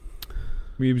wrong. I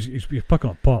mean, he was picking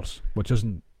up pars, which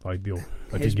isn't ideal.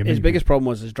 His biggest problem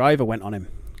was his driver went on him,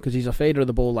 because he's a fader of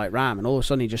the ball like Rahm, and all of a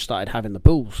sudden he just started having the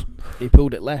pulls. He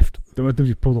pulled it left.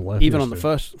 He pulled it left. Even on the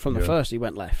first, he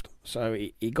went left. So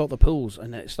he got the pulls,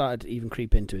 and it started to even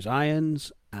creep into his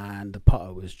irons, and the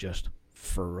putter was just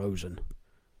frozen.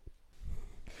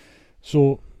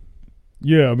 So,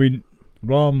 yeah, I mean,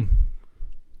 Rahm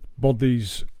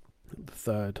birdies The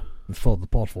third. for the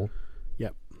par 4.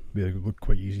 Yep. Yeah, it looked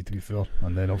quite easy, to be fair.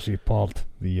 And then obviously he parred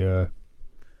the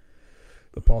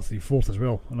par 3 fourth as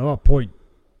well. And at that point,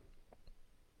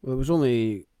 Well, there was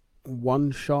only one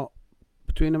shot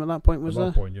between them at that point, was there?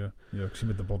 at that point, yeah, because he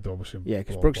made the birdie obviously. Yeah,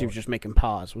 because Brooksy was just making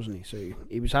pars, wasn't he? So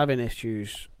he was having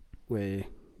issues with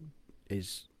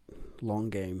his long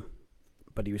game,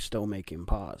 but he was still making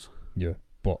pars. Yeah,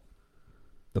 but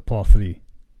the par 3,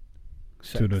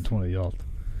 Sixth. 220 yards.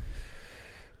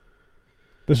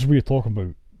 This is what you're talking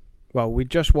about. Well, we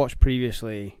just watched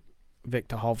previously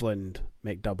Victor Hovland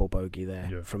make double bogey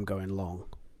there from going long,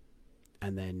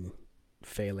 and then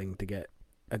failing to get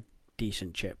a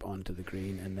decent chip onto the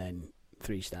green, and then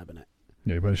 3-stabbing it.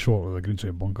 Yeah, he went short with the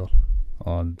greenside bunker,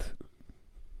 and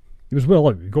he was well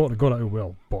out. He got it out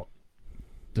well, but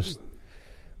just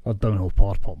a downhill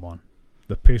par putt, man.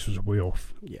 The pace was way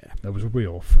off. Yeah, It was way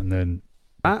off, and then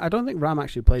I don't think Rahm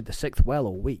actually played the 6th well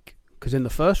all week, because in the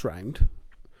first round,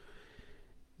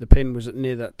 the pin was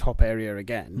near that top area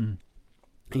again.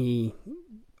 He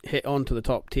hit onto the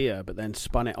top tier, but then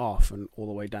spun it off and all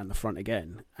the way down the front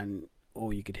again, and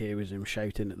all you could hear was him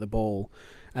shouting at the ball,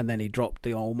 and then he dropped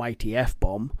the almighty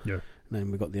F-bomb. Yeah. And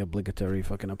then we got the obligatory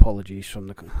fucking apologies from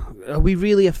the... Are we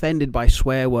really offended by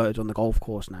swear words on the golf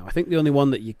course now? I think the only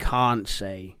one that you can't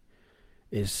say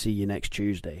is "see you next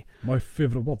Tuesday." my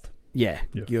favourite word. Yeah.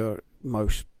 Your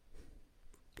most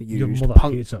Your used mother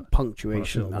hates it.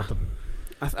 punctuation.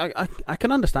 I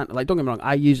can understand. Like, don't get me wrong,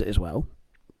 I use it as well,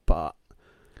 but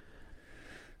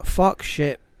fuck,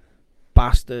 shit,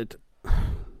 bastard,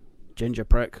 ginger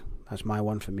prick. That's my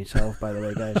one for myself, by the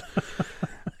way, guys.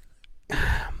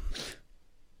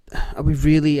 Are we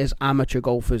really, as amateur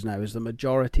golfers now, is the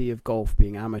majority of golf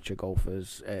being amateur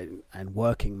golfers and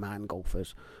working man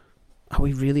golfers, are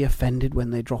we really offended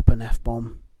when they drop an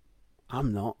F-bomb?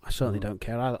 I'm not. I certainly don't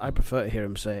care. I prefer to hear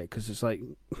him say it, because it's like,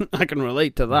 I can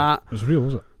relate to that. It's real,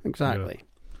 is it? Exactly. Yeah.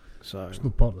 So It's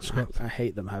not part of the script. I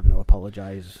hate them having to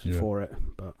apologise for it,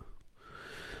 but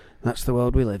that's the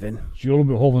world we live in. So you're all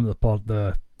about Hovland at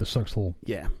the 6th hole.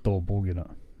 Yeah. Double bogey in it.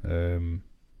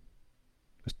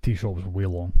 His tee shot was way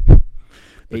long. The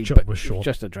But chip was short.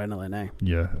 just adrenaline, eh?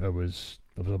 Yeah, it was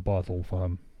a bad hole for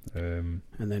him. And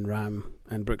then Rahm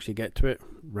and Brooksy get to it.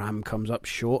 Rahm comes up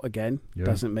short again,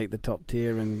 doesn't make the top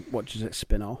tier, and watches it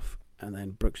spin off. And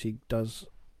then Brooksy does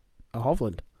a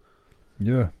Hovland.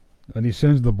 Yeah, and he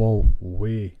sends the ball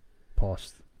way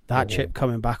past that chip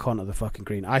coming back onto the fucking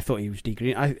green. I thought he was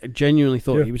degreen. I genuinely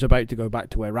thought he was about to go back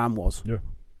to where Rahm was. Yeah.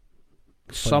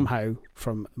 Somehow,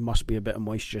 from must be a bit of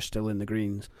moisture still in the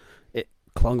greens, it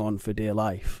clung on for dear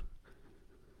life.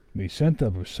 He sent it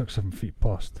about 6-7 feet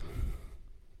past.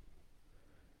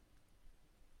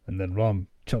 And then Rahm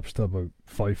chips to about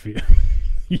 5 feet.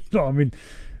 You know what I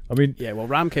mean? Yeah, well,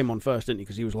 Rahm came on first, didn't he?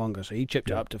 Because he was longer, so he chipped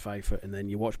it up to 5 foot, and then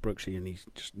you watch Brooksy, and he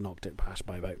just knocked it past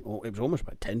by about... Oh, it was almost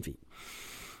about 10 feet.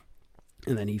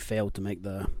 And then he failed to make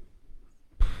the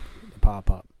par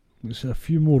putt. It's a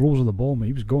few more rolls of the ball, mate.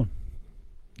 He was gone.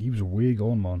 He was way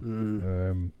gone,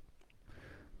 man.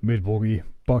 Made bogey,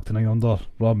 back to 9 under.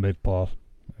 Rahm made par.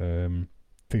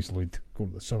 takes the lead,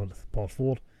 going to the 7th, par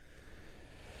 4.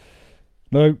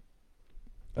 Now,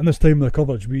 in this time of the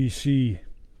coverage, we see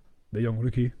the young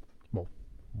rookie, well,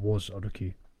 was a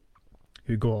rookie,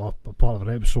 who got up a part of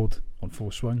an episode on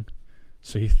Full Swing,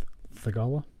 Sahith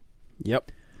Theegala.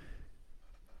 Yep.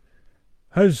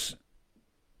 His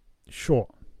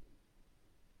shot.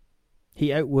 He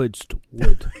outwoodsed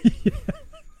Wood.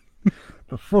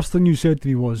 The first thing you said to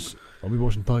me was, are we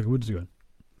watching Tiger Woods again?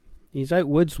 He's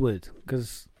outwoods Wood,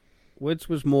 because Woods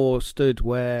was more stood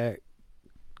where...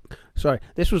 Sorry,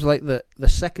 this was like the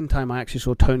second time I actually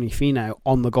saw Tony Finau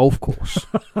on the golf course.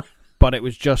 But it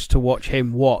was just to watch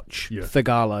him watch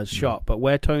Theegala's shot. But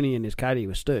where Tony and his caddy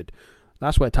were stood,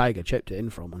 that's where Tiger chipped it in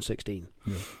from on 16.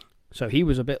 Yeah. So he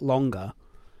was a bit longer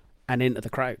and into the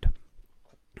crowd.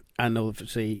 And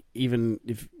obviously, even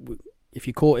if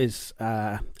you caught his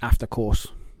after course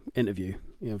interview,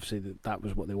 obviously that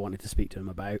was what they wanted to speak to him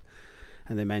about.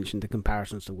 And they mentioned the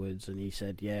comparisons to Woods, and he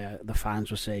said, yeah, the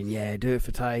fans were saying, yeah, do it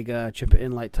for Tiger, chip it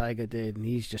in like Tiger did. And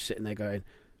he's just sitting there going,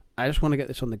 I just want to get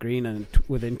this on the green and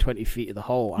within 20 feet of the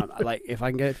hole. I'm like, if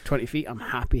I can get it to 20 feet, I'm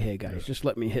happy here, guys. Just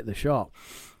let me hit the shot.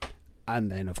 And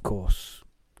then, of course,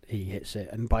 he hits it.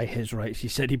 And by his rights, he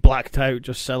said he blacked out,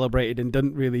 just celebrated, and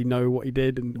didn't really know what he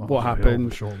did and what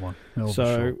happened. Shot, man.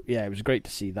 Yeah, it was great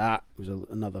to see that. It was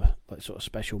another sort of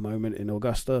special moment in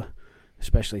Augusta,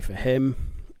 especially for him.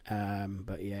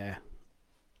 But yeah,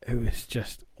 it was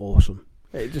just awesome.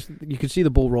 You could see the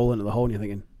ball rolling at the hole, and you're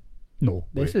thinking, no,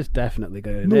 this is definitely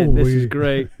going no in. This way. is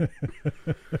great.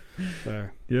 So,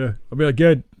 yeah, I mean,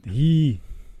 again, the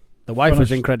wife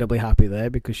was incredibly happy there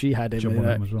because she had him.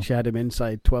 As well. She had him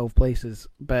inside 12 places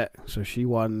bet, so she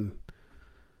won.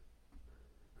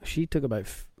 She took I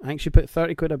think she put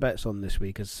 30 quid of bets on this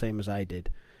week, as same as I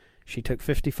did. She took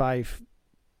 55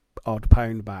 odd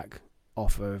pound back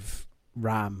off of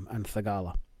Rahm and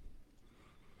Theegala.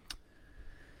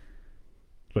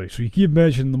 Right, so you keep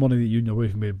mentioning the money that you and your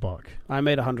wife made back. I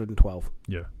made 112.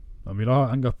 Yeah, I mean,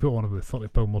 I think I put on about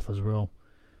 £30 worth as well,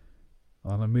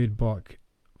 and I made back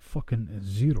fucking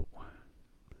 0.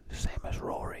 Same as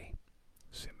Rory.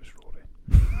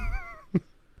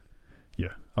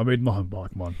 Yeah, I made nothing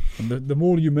back, man. And the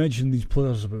more you mention these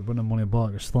players about winning money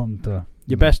back, it's starting to...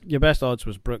 Your best odds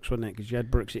was Brooks, wasn't it? Because you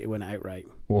had Brooksy to win it outright.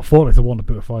 Well, 40 to 1 to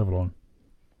put a fiver on.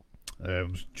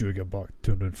 It was due to get back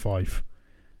 205.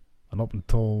 And up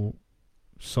until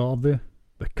Saturday,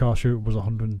 the cash out was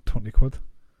 120 quid.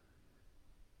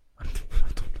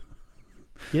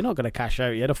 You're not going to cash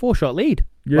out. You had a 4-shot lead.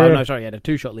 Yeah. Well, no, sorry, you had a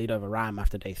 2-shot lead over Rahm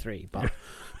after day 3. But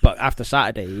after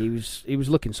Saturday, he was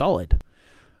looking solid.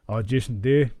 Jason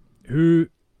Day, who...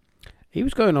 He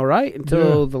was going all right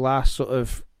until the last sort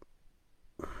of...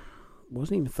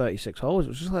 wasn't even 36 holes. It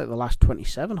was just like the last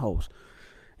 27 holes.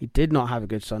 He did not have a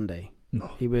good Sunday.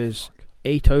 No. He was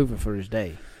 8 over for his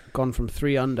day. Gone from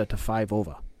 3 under to 5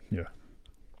 over. Yeah.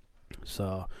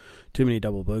 So, too many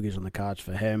double bogeys on the cards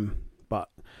for him. But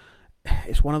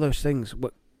it's one of those things.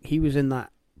 He was in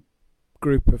that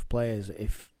group of players.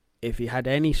 If he had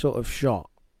any sort of shot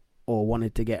or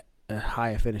wanted to get a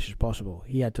higher finish as possible,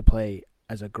 he had to play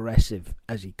as aggressive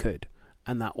as he could.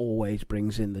 And that always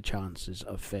brings in the chances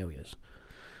of failures.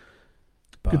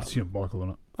 But, good to see him back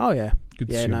on it. Oh, yeah. Good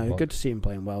to see him back. Good to see him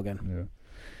playing well again. Yeah.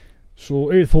 So,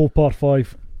 8th hole, par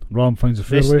 5. Rahm finds a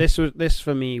fairway. This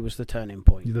for me was the turning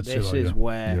point. You did this say that, is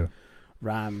where yeah.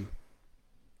 Rahm,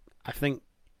 I think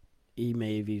he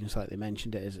may have even slightly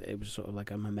mentioned it as it was sort of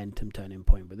like a momentum turning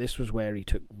point, but this was where he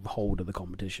took hold of the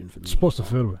competition for me. Splits the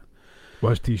fairway.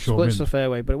 Well, his tee shot Splits the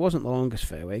fairway, but it wasn't the longest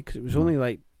fairway because it was only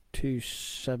like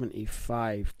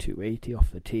 275, 280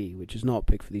 off the tee, which is not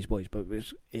big for these boys, but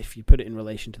if you put it in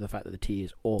relation to the fact that the tee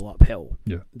is all uphill,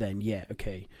 then yeah,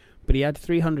 okay. But he had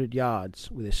 300 yards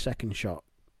with his second shot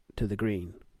to the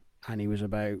green, and he was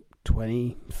about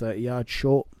 20, 30 yards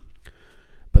short.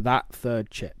 But that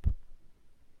third chip,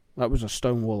 that was a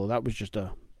stonewaller. That was just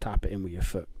a tap it in with your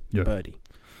foot birdie.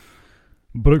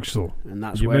 Brooks, though, and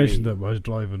that's you where mentioned it with his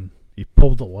driving. He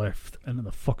pulled it left into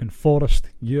the fucking forest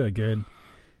yet again.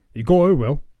 He got out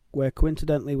well. Where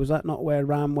coincidentally, was that not where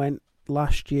Rahm went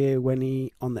last year when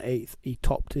he, on the 8th, he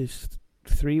topped his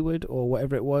 3-wood or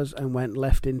whatever it was and went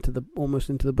left almost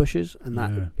into the bushes, and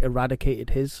that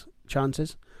eradicated his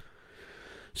chances.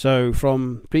 So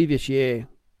from previous year,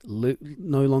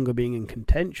 no longer being in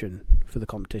contention for the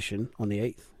competition on the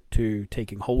 8th to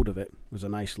taking hold of it was a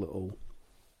nice little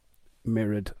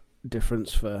mirrored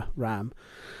difference for Rahm.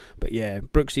 But yeah,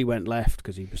 Brooksy went left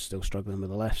because he was still struggling with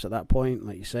the lefts at that point,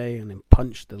 like you say, and then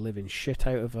punched the living shit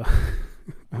out of a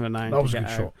 9. That was a good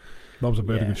shot. That was a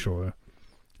very good shot.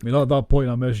 I mean, at that point,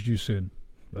 I messaged you saying,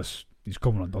 he's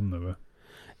coming undone now.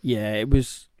 Yeah,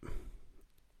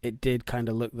 it did kind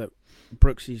of look that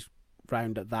Brooksy's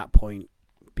round at that point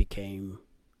became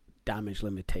damage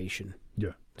limitation.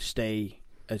 Yeah. Stay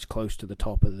as close to the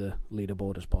top of the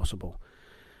leaderboard as possible.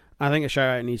 I think a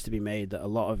shout out needs to be made that a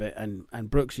lot of it, and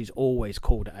Brooksy's always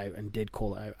called it out and did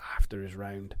call it out after his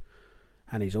round,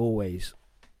 and he's always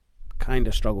kind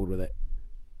of struggled with it,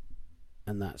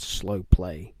 and that's slow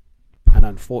play. And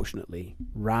unfortunately,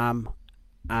 Rahm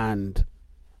and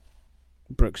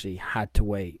Brooksy had to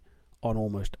wait on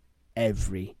almost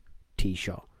every tee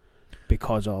shot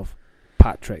because of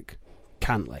Patrick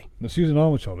Cantlay. The season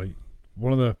amateur, right?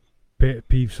 One of the pet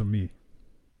peeves for me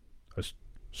is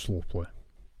slow play.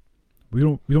 We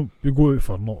go out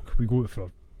for a knock. We go out for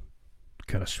a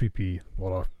kind of sweepy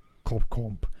or a club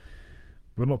comp.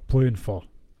 We're not playing for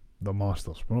the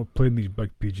Masters. We're not playing these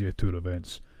big PGA Tour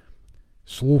events.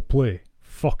 Slow play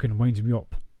fucking winds me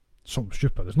up. Something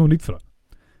stupid. There's no need for it.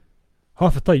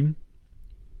 Half the time,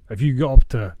 if you get up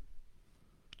to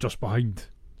just behind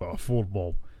like a 4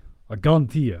 ball, I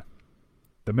guarantee you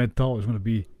the mentality is going to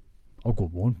be, I'll go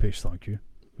one pace, thank you.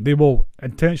 They will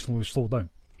intentionally slow down.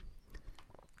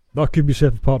 That could be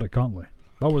said for Patrick Cantlay.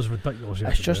 That was ridiculous.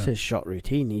 It's just his shot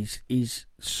routine. He's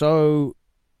so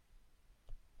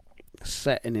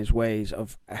set in his ways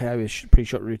of how his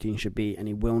pre-shot routine should be, and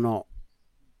he will not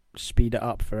speed it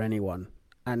up for anyone.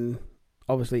 And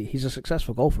obviously, he's a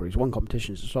successful golfer. He's won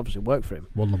competitions. It's obviously worked for him.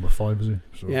 World number 5, is he?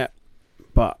 So. Yeah,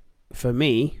 but for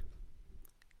me,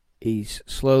 he's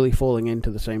slowly falling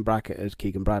into the same bracket as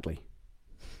Keegan Bradley.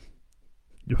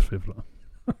 Your favourite.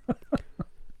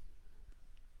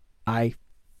 I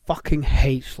fucking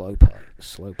hate slow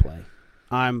play.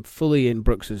 I'm fully in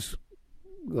Brooks's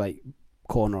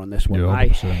corner on this one. Yeah, I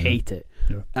hate it.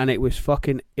 Yeah. And it was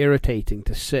fucking irritating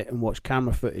to sit and watch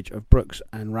camera footage of Brooks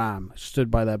and Rahm stood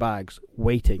by their bags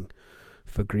waiting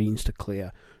for greens to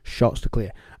clear, shots to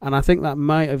clear. And I think that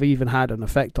might have even had an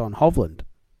effect on Hovland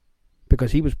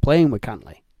because he was playing with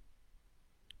Cantlay.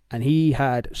 And he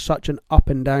had such an up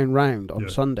and down round on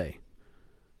Sunday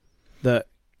that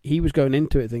he was going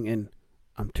into it thinking,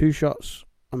 I'm 2 shots,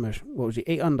 what was he,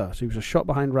 8 under? So he was a shot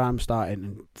behind Rahm starting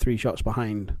and 3 shots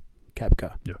behind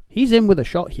Koepka. Yeah. He's in with a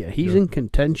shot here. He's in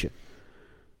contention.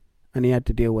 And he had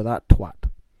to deal with that twat.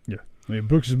 Yeah. I mean,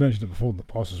 Brooks has mentioned it before in the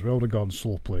past as well regarding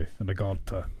slow play in regard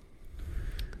to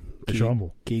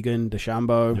DeChambeau. Keegan,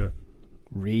 DeChambeau. Yeah.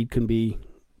 Reed can be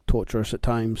torturous at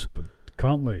times. But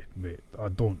Cantlay, mate, I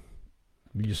don't.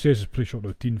 I mean, you say it's a pretty short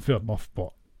routine, fair enough,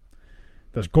 but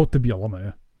there's got to be a limit,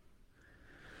 yeah?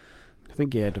 I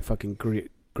think he had a fucking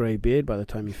grey beard by the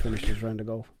time he finished his round of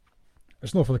golf.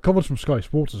 It's not for the coverage from Sky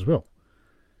Sports as well.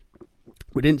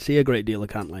 We didn't see a great deal of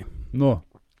Cantlay. No.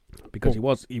 Because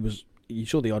you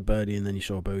saw the odd birdie and then you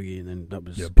saw a bogey and then that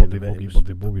was... Yeah, birdie,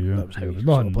 bogey, yeah. That was how he he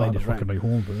not played a his fucking round. night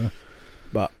home, but yeah.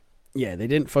 But, yeah, they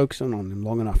didn't focus on him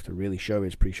long enough to really show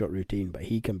his pre-shot routine, but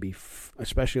he can be,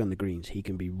 especially on the greens, he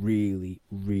can be really,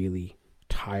 really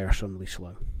tiresomely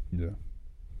slow. Yeah.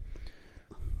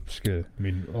 Scary. I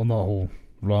mean, on that whole,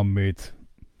 Rahm made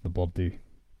the birdie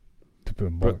to put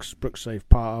him back. Brooks saved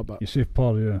par, but... He saved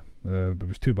par, yeah. But he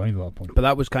was 2 behind at that point. But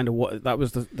that was kind of that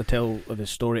was the tale of his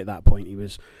story at that point. He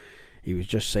was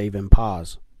just saving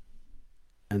pars,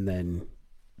 and then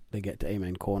they get to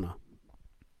Amen Corner.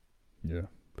 Yeah.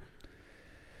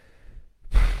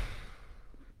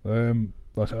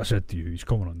 Like I said to you, he's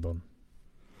coming undone.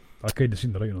 I kind of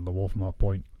seen the writing on the wall from that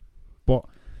point. But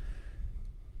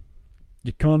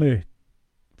you can't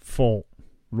fault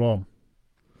Rahm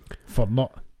for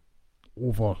not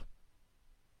over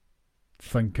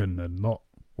thinking and not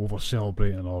over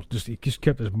celebrating, or he just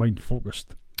kept his mind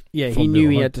focused. Yeah, he knew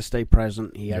he had to stay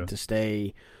present. He had to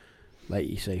stay, like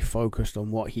you say, focused on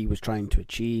what he was trying to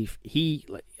achieve. He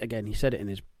said it in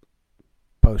his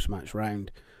post-match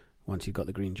round once he got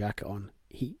the green jacket on.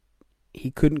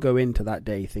 He couldn't go into that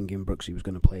day thinking Brooksy was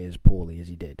going to play as poorly as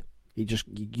he did.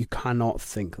 You cannot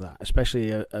think that,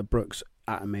 especially a Brooks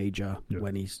at a major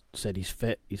when he's said he's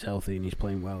fit, he's healthy, and he's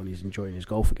playing well, and he's enjoying his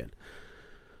golf again.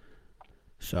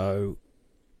 So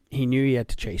he knew he had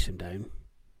to chase him down,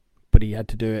 but he had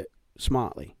to do it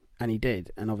smartly, and he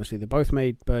did. And obviously, they both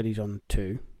made birdies on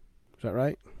 2. Is that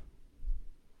right?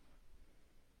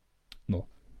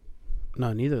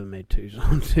 No, neither of them made 2s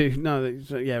on 2. No,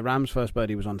 Rahm's first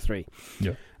birdie was on 3.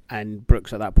 Yeah. And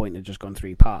Brooks at that point had just gone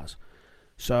 3 pars.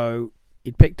 So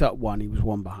he'd picked up 1. He was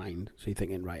 1 behind. So you're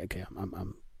thinking, right, okay,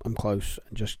 I'm close,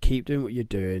 and just keep doing what you're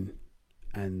doing,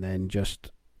 and then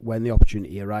just when the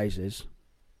opportunity arises,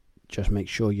 just make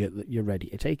sure you're ready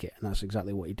to take it. And that's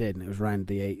exactly what he did. And it was round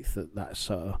the 8th that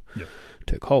sort of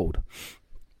took hold.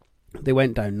 They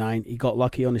went down 9. He got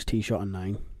lucky on his tee shot on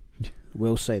 9.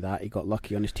 Will say that he got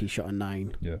lucky on his tee shot on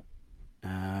 9. Yeah.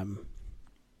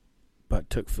 But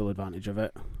took full advantage of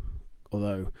it.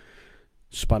 Although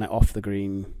spun it off the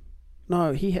green.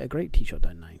 No, he hit a great tee shot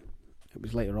down 9. It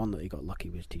was later on that he got lucky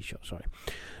with his tee shot. Sorry,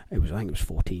 I think it was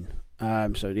 14.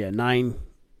 So yeah, 9,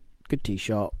 good tee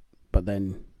shot, but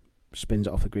then spins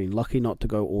it off the green. Lucky not to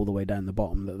go all the way down the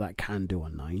bottom. That can do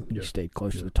on 9. Yeah. He stayed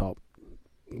close to the top.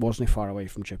 Wasn't far away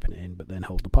from chipping it in, but then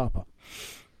held the par putt.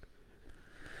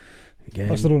 Again,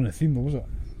 That's the only theme, though, was it?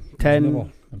 10.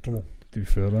 Never in trouble. To be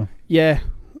fair, though. Yeah,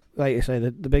 like I say,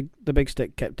 the big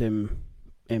stick kept him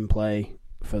in play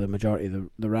for the majority of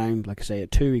the round. Like I say,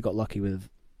 at 2 he got lucky with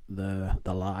the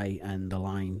lie and the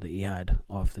line that he had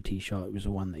off the tee shot. It was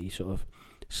the one that he sort of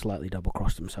slightly double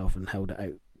crossed himself and held it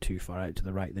out too far out to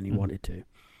the right than he wanted to.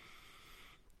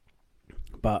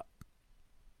 But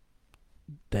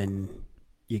then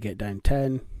you get down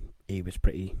 10, he was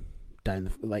pretty down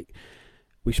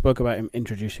we spoke about him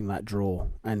introducing that draw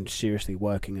and seriously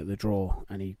working at the draw,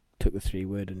 and he took the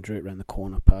 3-wood and drew it around the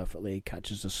corner perfectly,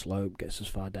 catches the slope, gets as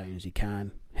far down as he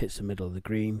can, hits the middle of the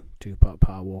green, 2-putt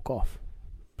par, walk off.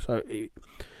 So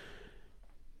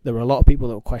there were a lot of people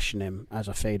that would question him as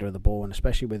a fader of the ball, and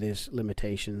especially with his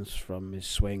limitations from his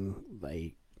swing,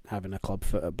 having a club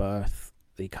foot at birth,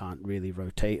 he can't really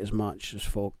rotate as much as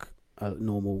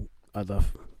normal other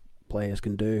players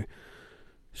can do.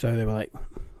 So they were like,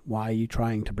 why are you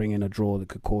trying to bring in a draw that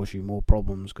could cause you more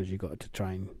problems, because you've got to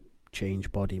try and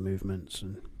change body movements?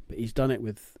 But he's done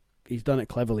it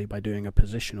cleverly by doing a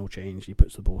positional change. He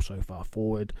puts the ball so far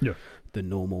forward than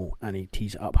normal, and he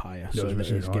tees it up higher, so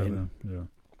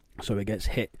it gets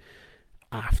hit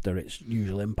after its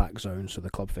usual impact zone, so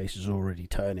the club face is already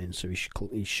turning, so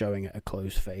he's showing it a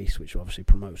closed face, which obviously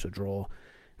promotes a draw,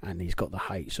 and he's got the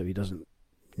height so he doesn't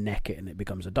neck it and it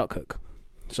becomes a duck hook.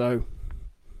 So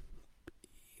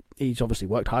he's obviously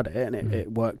worked hard at it, and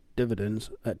it worked dividends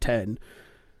at 10.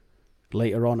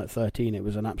 Later on at 13, it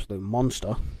was an absolute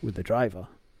monster with the driver.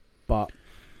 But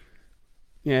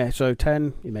yeah, so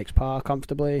 10, he makes par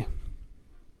comfortably.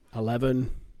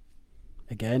 11,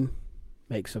 again,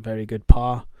 makes a very good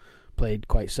par. Played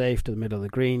quite safe to the middle of the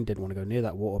green. Didn't want to go near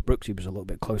that water. Brooksy was a little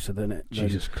bit closer than it.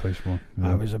 Jesus Christ, man.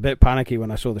 Yeah. I was a bit panicky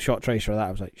when I saw the shot tracer of that.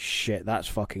 I was like, shit, that's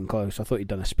fucking close. I thought he'd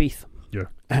done a Spieth. Yeah.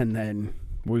 And then...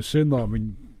 Well, he's saying that, I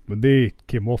mean, when they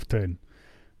came off 10,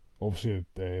 obviously,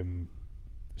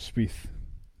 Spieth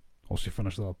obviously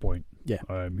finished at that point.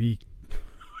 Yeah.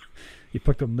 He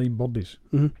picked up 9 birdies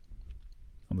on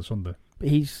the Sunday. But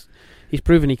he's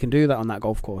proven he can do that on that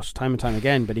golf course time and time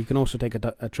again, but he can also take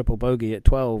a triple bogey at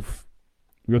 12.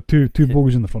 We got two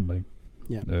bogeys in the front line.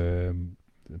 Yeah.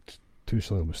 It's 2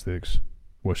 silly mistakes,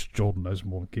 which Jordan is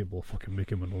more than capable of fucking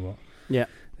making and all that. Yeah.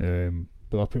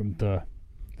 But I put him to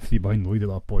 3 behind the lead at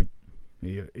that point.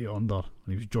 8 under, and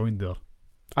he was joined there.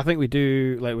 I think we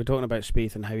do, like we're talking about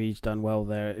Spieth and how he's done well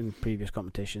there in previous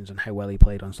competitions and how well he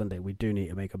played on Sunday. We do need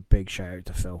to make a big shout out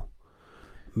to Phil.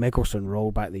 Mickelson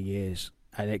rolled back the years,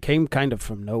 and it came kind of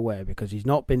from nowhere because he's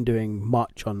not been doing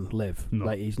much on live. No.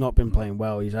 Like he's not been playing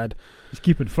well. He's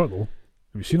keeping fit though.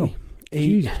 Have you seen him?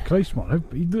 Jesus Christ, man,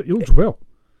 he looks well.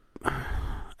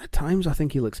 At times, I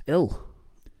think he looks ill.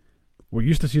 We're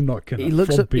used to seeing that kind of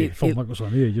frumpy Phil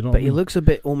Mickelson here, you know. But he looks a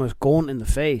bit almost gaunt in the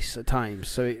face at times.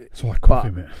 So I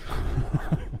coffee, mate.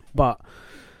 But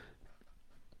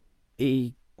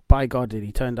by God, did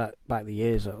he turn back the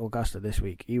years at Augusta this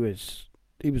week? He was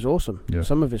awesome. Yeah.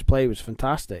 Some of his play was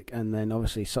fantastic, and then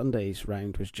obviously Sunday's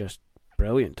round was just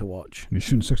brilliant to watch. He's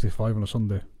shooting 65 on a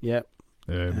Sunday. Yep.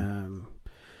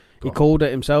 He called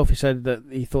it himself. He said that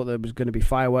he thought there was going to be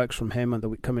fireworks from him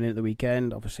coming into the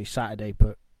weekend. Obviously Saturday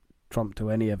put trump to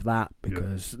any of that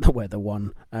because the weather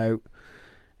won out.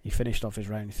 He finished off his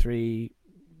round 3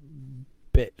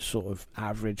 bit sort of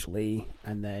averagely,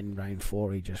 and then round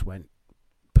 4 he just went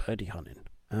birdie hunting,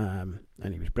 and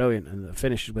he was brilliant, and the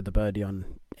finishes with the birdie on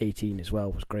 18 as well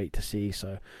was great to see.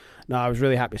 So no, I was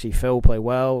really happy to see Phil play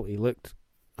well. I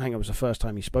think it was the first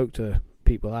time he spoke to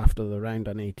people after the round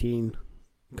on 18,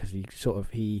 because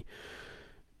he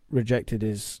rejected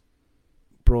his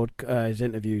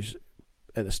interviews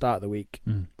at the start of the week.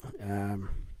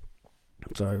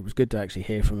 So it was good to actually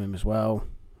hear from him as well.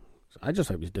 So I just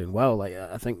hope he's doing well. Like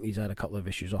I think he's had a couple of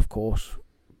issues off course,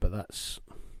 but that's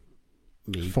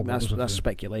me. That's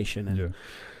speculation, and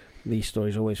these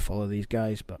stories always follow these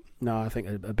guys. But no, I think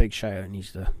a big shout out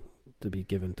needs to be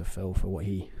given to Phil for what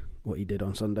he did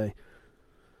on Sunday.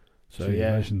 So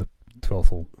imagine the 12th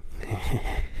hole,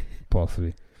 par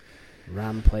 3.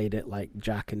 Rahm played it like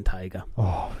Jack and Tiger.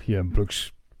 Oh yeah, and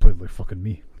Brooks played like fucking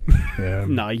me.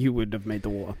 No, you wouldn't have made the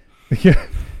water. Yeah.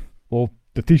 Well,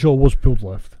 the tee shot was pulled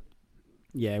left.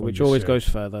 Yeah, Like which you always said. goes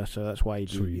further, so that's why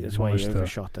So you you that's why you managed to-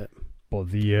 overshot it. But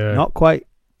the Not quite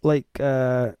like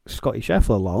Scotty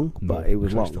Scheffler long, no, but it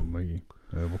was Christ long. almighty.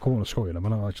 We'll come on to Scotty in a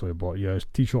minute actually, but yeah, his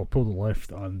tee shot pulled it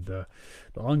left, and the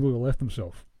angle he left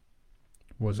himself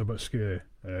was a bit scary.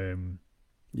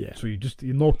 Yeah, So he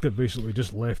knocked it basically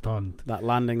just left hand. that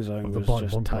landing zone Of the was back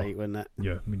just bunker. tight, wasn't it?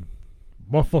 Yeah, I mean,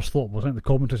 my first thought was, I think the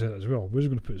commentary said it as well. Where's he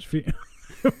going to put his feet?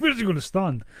 Where's he going to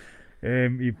stand? Oh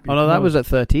no, that was at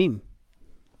 13.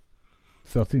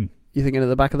 13. You thinking at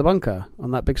the back of the bunker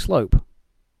on that big slope?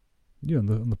 Yeah,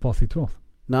 on the par 3 12th.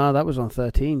 No, that was on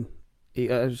 13. It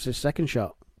was his second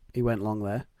shot. He went long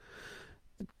there.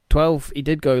 12, he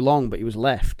did go long, but he was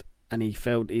left, and he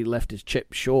left his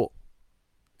chip short,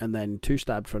 and then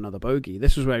two-stabbed for another bogey.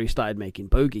 This was where he started making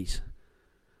bogeys.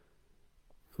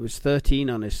 It was 13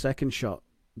 on his second shot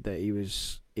that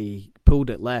he pulled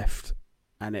it left,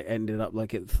 and it ended up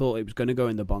like it thought it was going to go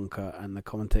in the bunker, and the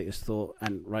commentators thought,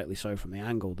 and rightly so from the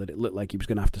angle, that it looked like he was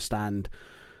going to have to stand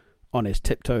on his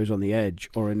tiptoes on the edge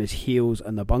or in his heels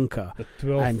and the bunker. The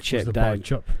 12th And was chip the down. bad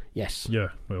chip. Yes. Yeah,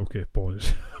 right, okay,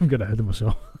 apologies. I'm getting ahead of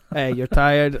myself. Hey, you're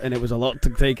tired, and it was a lot to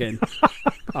take in.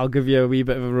 I'll give you a wee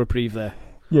bit of a reprieve there.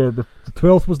 Yeah, the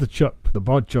 12th was the chip, the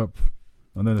bad chip,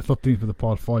 and then the 13th for the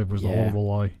par 5 was the Yeah. horrible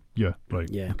lie. Yeah, right.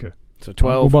 Yeah. Okay. So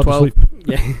Go 12. back to 12 sleep.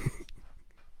 Yeah.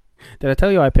 Did I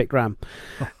tell you I picked Ram?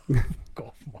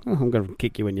 God, Oh, I'm going to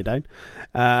kick you when you're down.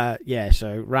 Yeah,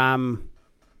 so Ram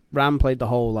played the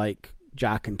whole, like,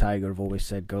 Jack and Tiger have always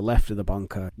said, go left of the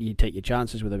bunker. You take your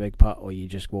chances with a big putt, or you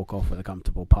just walk off with a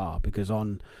comfortable par. Because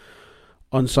on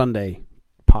Sunday,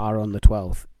 par on the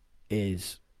 12th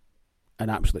is an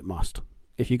absolute must.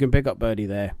 If you can pick up birdie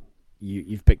there,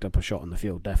 you've picked up a shot on the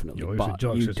field, definitely. Yeah, but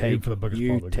Jack you says aim take for the biggest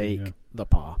part of the game, yeah. the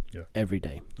par Yeah. every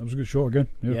day. That was a good shot again.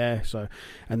 Yeah. Yeah, so,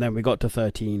 and then we got to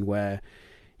 13 where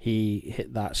he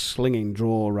hit that slinging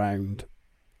draw round,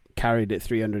 carried it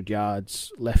 300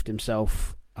 yards, left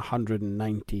himself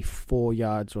 194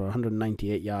 yards or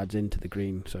 198 yards into the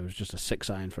green, so it was just a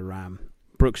 6-iron for Ram.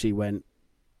 Brooksy went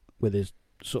with his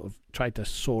sort of, tried to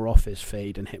saw off his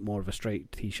fade and hit more of a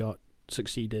straight tee shot,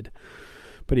 succeeded,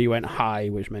 but he went high,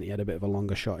 which meant he had a bit of a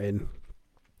longer shot in,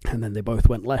 and then they both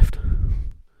went left.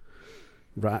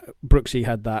 Brooksy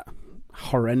had that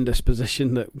horrendous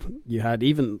position that you had,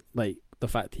 even like the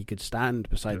fact he could stand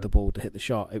beside the ball to hit the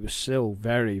shot. It was still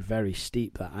very, very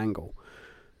steep, that angle,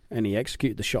 and he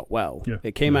executed the shot well. Yeah.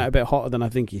 It came out a bit hotter than I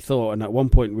think he thought, and at one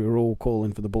point we were all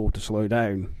calling for the ball to slow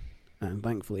down, and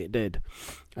thankfully it did.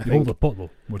 I He think held the putt though,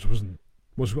 which was a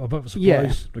bit of a surprise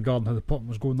Yeah. regarding how the putt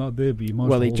was going that day. But he managed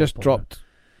well, to he hold just the putt, dropped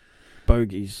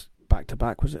bogeys back to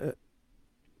back. Was it at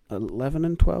 11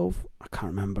 and 12? I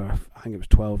can't remember. I think it was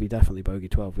 12. He definitely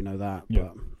bogeyed 12. We know that. Yeah.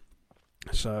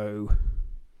 But so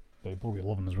Yeah, he bogeyed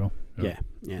 11 as well. yeah.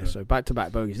 So back to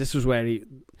back bogeys. This was where he,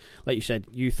 like you said,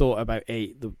 you thought about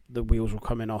 8. The wheels were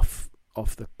coming off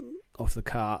the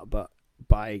cart, but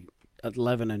by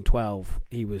 11 and 12,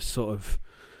 he was sort of,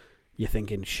 you're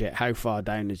thinking, shit, how far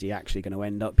down is he actually going to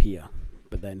end up here?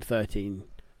 But then 13,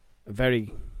 a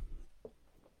very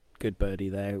good birdie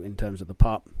there in terms of the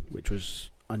putt, which was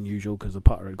unusual because the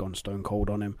putter had gone stone cold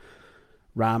on him.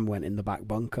 Ram went in the back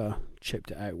bunker,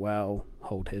 chipped it out well,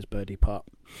 hold his birdie putt.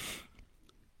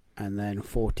 And then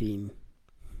 14,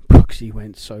 Brooksy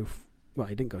went well,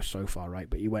 he didn't go so far right,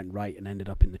 but he went right and ended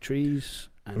up in the trees.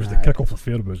 And It was the kick off the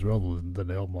fairway as well, than the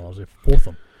Elmar, as if both of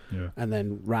them. Yeah. And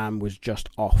then Ram was just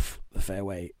off the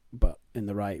fairway, but in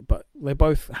the right. But they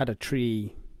both had a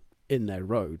tree in their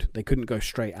road. They couldn't go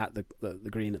straight at the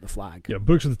green at the flag. Yeah,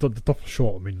 Brooks had the toughest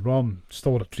shot. I mean, Ram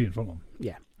still had a tree in front of him.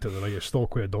 Yeah. To the right, it's still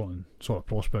quite a daunting sort of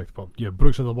prospect. But yeah,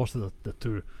 Brooks had the worst of the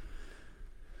two.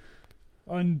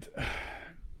 And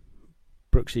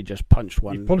Brooksy just punched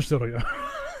one. he punched it right.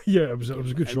 Yeah, it was a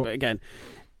good shot. But again,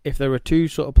 if there were two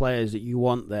sort of players that you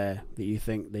want there, that you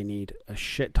think they need a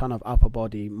shit ton of upper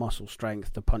body muscle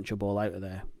strength to punch a ball out of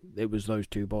there, it was those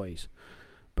two boys.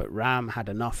 But Ram had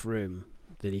enough room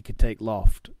that he could take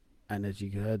loft, and as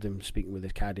you heard him speaking with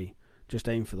his caddy, just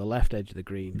aim for the left edge of the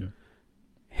green,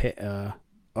 hit a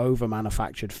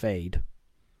over-manufactured fade,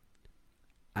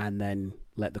 and then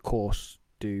let the course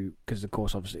do, because the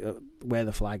course obviously, where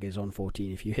the flag is on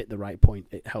 14, if you hit the right point,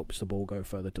 it helps the ball go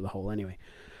further to the hole anyway.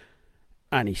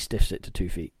 And he stiffs it to 2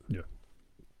 feet. Yeah.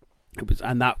 It was,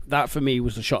 and that for me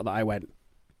was the shot that I went,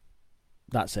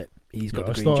 that's it. He's got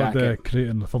the green I started jacket.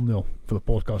 creating the thumbnail for the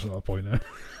podcast at that point.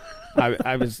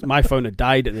 I was, my phone had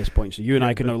died at this point, so you and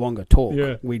I could no longer talk.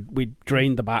 Yeah. We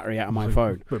drained the battery out of my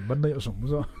phone. About midnight or something,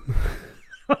 was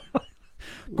that?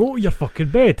 Go to your fucking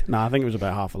bed. No, I think it was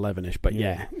about 11:30ish, but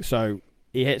Yeah. yeah. So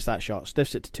he hits that shot,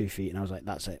 stiffs it to 2 feet, and I was like,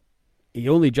 that's it. He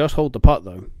only just hold the putt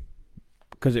though,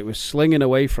 because it was slinging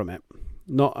away from it,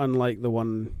 not unlike the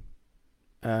one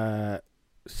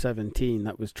 17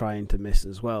 that was trying to miss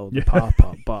as well, the par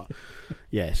putt. But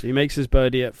yeah, so he makes his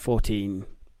birdie at 14.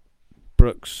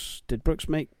 Did Brooks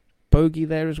make bogey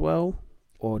there as well?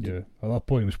 Or at that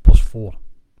point it was +4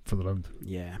 for the round.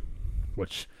 Yeah.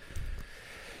 Which,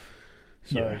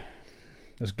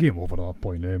 it's game over at that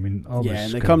point. I mean,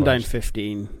 and they come down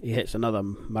 15. He hits another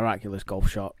miraculous golf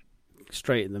shot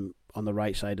straight in them on the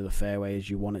right side of the fairway as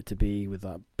you want it to be, with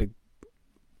that big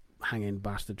hanging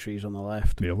bastard trees on the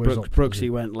left. Yeah, Brooksy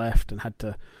went left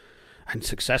and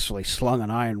successfully slung an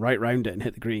iron right round it and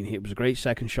hit the green. It was a great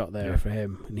second shot there for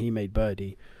him, and he made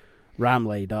birdie. Rahm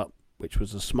laid up, which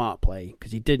was a smart play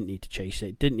because he didn't need to chase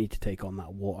it, didn't need to take on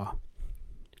that water.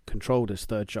 Controlled his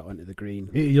third shot into the green.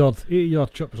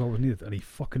 80-yard chip was always needed, and he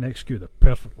fucking executed it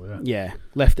perfectly. Yeah,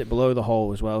 left it below the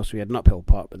hole as well, so he had an uphill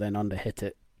putt, but then underhit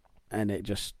it, and it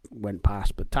just went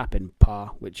past. But tap in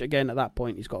par, which again at that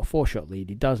point he's got a 4-shot lead.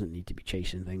 He doesn't need to be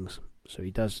chasing things, so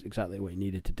he does exactly what he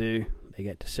needed to do. They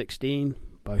get to 16,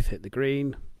 both hit the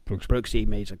green. Brooksy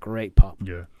makes a great putt.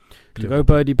 Yeah, to go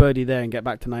birdie there and get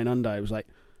back to 9 under. It was like,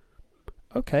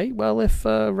 okay, well if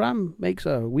Rahm makes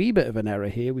a wee bit of an error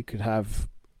here, we could have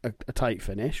a tight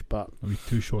finish. But maybe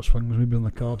 2 short swings maybe on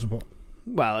the cards, but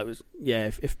it was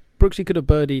if Brooksy could have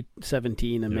birdied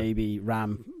 17 and maybe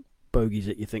Rahm bogeys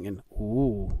it, you're thinking,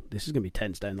 ooh, this is going to be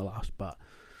tense down the last, but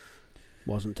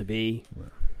wasn't to be.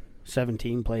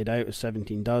 17 played out as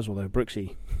 17 does, although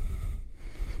Brooksy,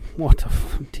 what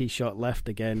a tee shot left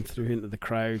again, threw into the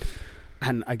crowd,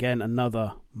 and again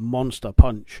another monster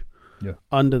punch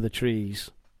under the trees,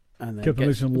 and then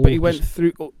but he went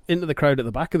through into the crowd at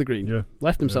the back of the green,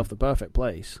 left himself the perfect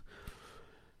place.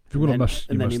 And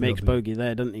then he makes bogey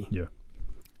there, doesn't he? Yeah.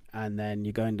 And then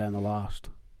you're going down the last.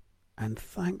 And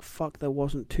thank fuck there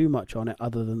wasn't too much on it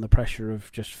other than the pressure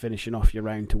of just finishing off your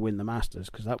round to win the Masters,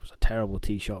 because that was a terrible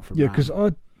tee shot from Rahm. Because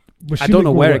I don't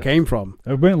know where it came from.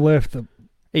 It went left.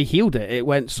 He heeled it. It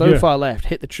went so far left,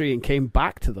 hit the tree, and came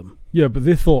back to them. Yeah, but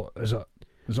they thought, is it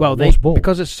a lost ball?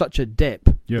 Because it's such a dip,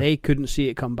 they couldn't see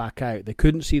it come back out. They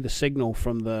couldn't see the signal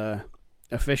from the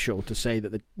official to say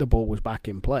that the ball was back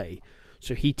in play.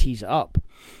 So he tees it up.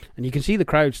 And you can see the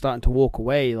crowd starting to walk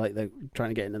away, like they're trying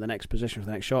to get into the next position for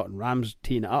the next shot. And Ram's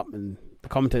teeing it up, and the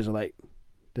commentators are like,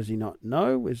 does he not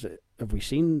know? Have we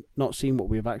not seen what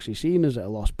we've actually seen? Is it a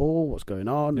lost ball? What's going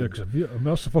on? Yeah, because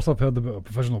that's the first I've heard about a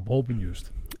professional ball being used.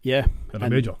 Yeah. In a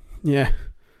major. Yeah.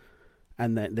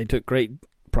 And then they took great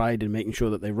pride in making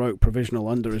sure that they wrote provisional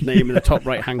under his name in the top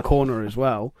right-hand corner as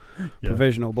well.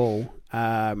 Provisional ball.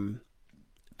 And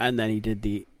then he did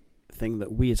the thing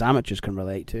that we as amateurs can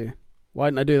relate to. Why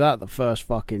didn't I do that the first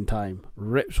fucking time?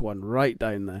 Rips one right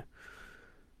down there.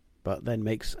 But then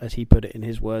makes, as he put it in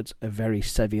his words, a very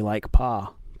Seve-like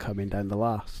par coming down the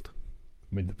last.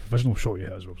 I mean, the provisional shot you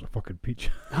had as well was a fucking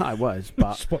peach. I was,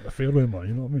 but... Spot the fairway, man,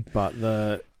 you know what I mean?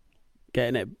 But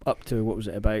getting it up to, what was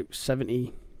it, about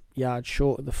 70 yards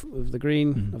short of the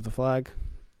green, of the flag.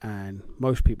 And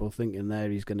most people thinking there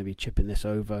he's going to be chipping this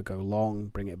over, go long,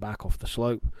 bring it back off the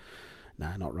slope.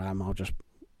 Nah, not Rahm. I'll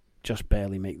just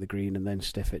barely make the green and then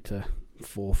stiff it to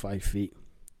 4 or 5 feet.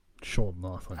 Short than that,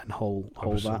 I think. And hold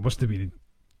that. It must have been...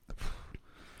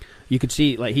 You could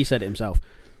see, like he said it himself,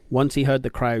 once he heard the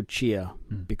crowd cheer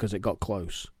because it got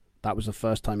close, that was the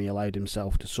first time he allowed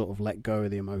himself to sort of let go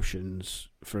of the emotions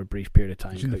for a brief period of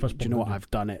time. Do you know what? I've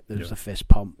done it. There was a fist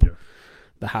pump,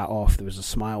 the hat off. There was the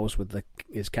smiles with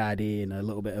his caddy and a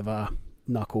little bit of a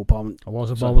knuckle pump. I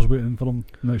was waiting for him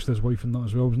next to his wife and that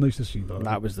as well. It was nice to see that.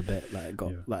 That was the bit that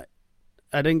got like.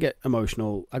 I didn't get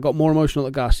emotional. I got more emotional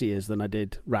at Garcia's than I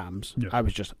did Ram's. Yeah. I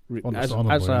was just as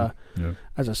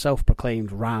a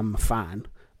self-proclaimed Rahm fan,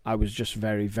 I was just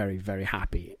very, very, very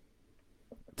happy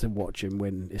to watch him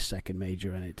win his second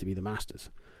major and it to be the Masters.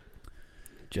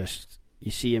 Just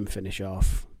you see him finish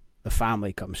off. The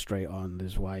family comes straight on.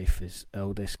 His wife, his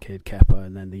eldest kid Kepa,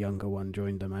 and then the younger one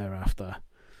joined him thereafter.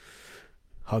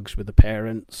 Hugs with the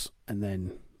parents, and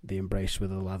then the embrace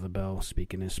with the Latherbell,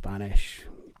 speaking in Spanish,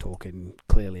 talking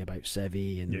clearly about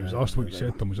Seve. And he was asked what he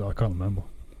said to him. I can't remember.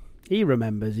 He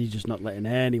remembers. He's just not letting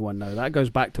anyone know. That goes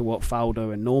back to what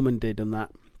Faldo and Norman did in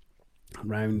that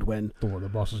round when... Don't let the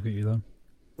bosses get you down.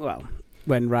 Well,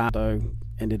 when Rado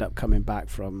ended up coming back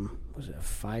from, was it a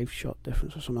 5-shot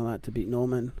difference or something like that to beat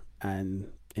Norman,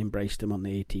 and embraced him on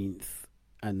the 18th,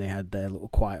 and they had their little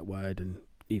quiet word, and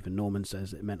even Norman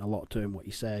says it meant a lot to him what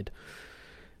he said,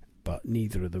 but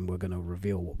neither of them were going to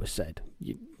reveal what was said.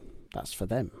 That's for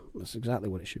them. That's exactly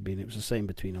what it should be. And it was the same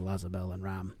between Elazabeth and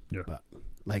Rahm. Yeah. But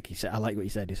like he said, I like what he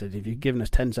said. He said, if you'd given us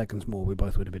 10 seconds more, we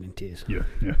both would have been in tears. Yeah,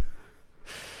 yeah.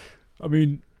 I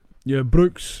mean, Yeah,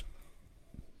 Brooks,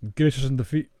 gracious in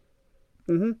defeat,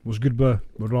 Mm-hmm. was good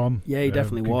with Rahm. Yeah, he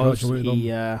definitely was. Congratulated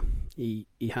him.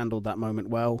 He handled that moment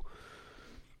well.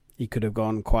 He could have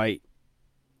gone quite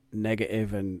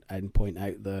negative and point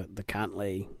out the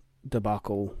Cantley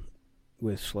debacle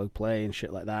with slow play and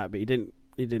shit like that, but he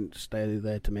didn't stay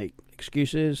there to make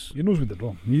excuses. He knows what did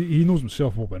wrong. He knows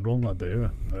himself what went wrong that day.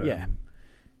 Yeah.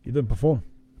 He didn't perform.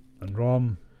 And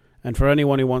Rahm... And for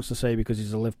anyone who wants to say because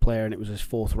he's a live player and it was his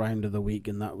 4th round of the week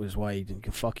and that was why he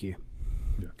didn't, fuck you.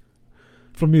 Yeah.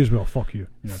 From me as well, fuck you.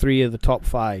 Yeah. 3 of the top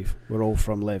 5 were all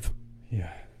from live.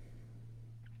 Yeah.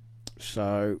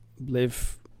 So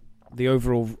live, the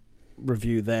overall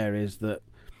review there is that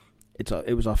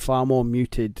it was a far more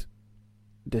muted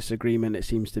disagreement, it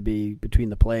seems to be,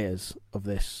 between the players of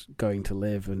this going to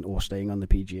live or staying on the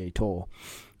PGA Tour.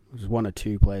 There's 1 or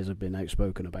 2 players have been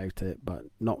outspoken about it, but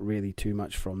not really too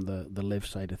much from the live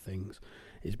side of things.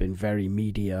 It's been very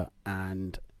media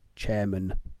and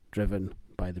chairman driven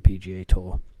by the PGA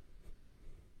Tour.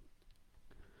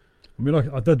 I mean,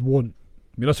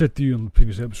 I said to you in the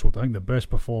previous episode, I think the best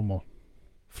performer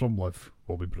from live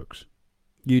will be Brooks.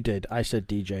 You did. I said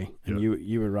DJ, and Yeah.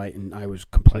 you were right, and I was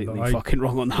completely fucking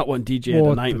wrong on that one. DJ had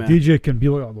a nightmare. DJ can be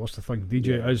like that, that's the thing.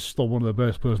 DJ is still one of the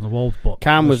best players in the world, but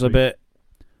Cam was a bit...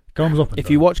 Cam's up and If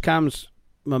down. you watch Cam's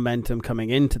momentum coming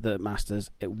into the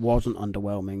Masters, it wasn't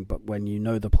underwhelming, but when you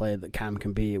know the player that Cam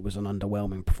can be, it was an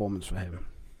underwhelming performance for him.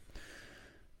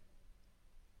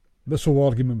 This whole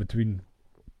argument between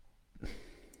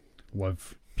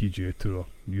live, PGA Tour,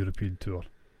 European Tour,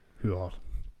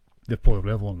 they're probably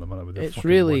relevant at the minute with their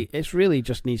It's really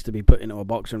just needs to be put into a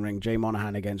boxing ring. Jay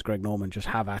Monahan against Greg Norman, just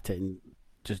have at it and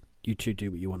just you two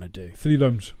do what you want to do. 3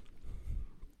 rounds.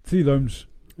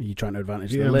 Are you trying to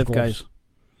advantage Yeah, the live of guys?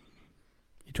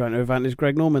 You trying to advantage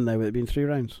Greg Norman there with it being 3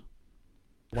 rounds?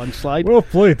 1 slide. Well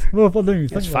played. Well, I didn't even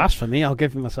think It's that. fast for me. I'll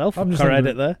give myself I'm just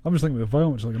credit there. I'm just thinking of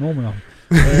violence like a normal.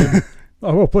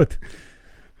 Well played.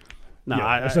 No,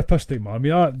 yeah, it's a piss take, man. I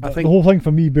mean, I think the whole thing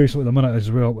for me basically at the minute as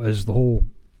well is all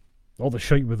the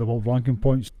shite with the world ranking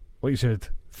points. Like you said,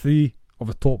 3 of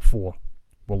the top 4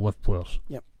 were live players.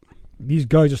 Yep. These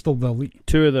guys are still the elite.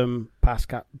 2 of them past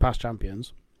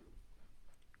champions.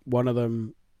 1 of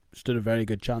them stood a very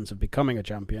good chance of becoming a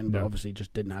champion, but obviously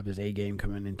just didn't have his A game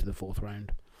coming into the 4th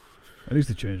round. It needs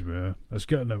to change, man. It's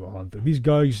getting out of hand. These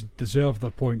guys deserve their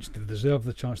points. They deserve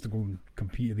the chance to go and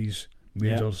compete at these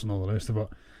majors and all the rest of it.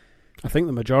 I think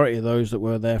the majority of those that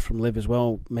were there from live as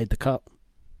well made the cut.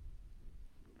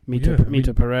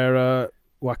 Mita Pereira,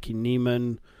 Joaquin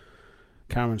Neiman,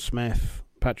 Cameron Smith,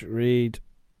 Patrick Reed,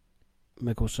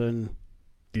 Mickelson,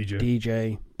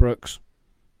 DJ, Brooks.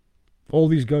 All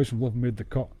these guys from live made the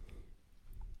cut.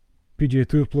 PGA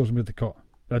Tour players made the cut.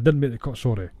 Didn't make the cut,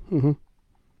 sorry. Mm-hmm.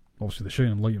 Obviously the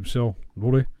shining light himself,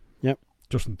 Rory. Yep.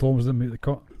 Justin Thomas didn't make the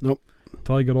cut. Nope.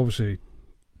 Tiger obviously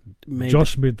made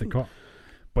the cut.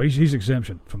 But he's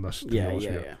exemption from this.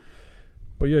 Yeah.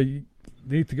 But yeah, you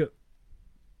need to get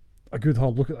a good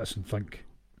hard look at this and think,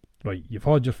 right, you've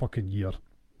had your fucking year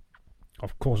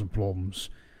of causing problems.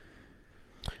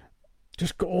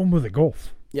 Just get on with the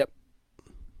golf. Yep.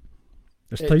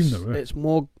 It's time now.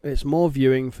 It's more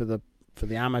viewing for the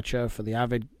amateur, for the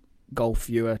avid golf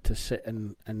viewer to sit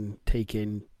and take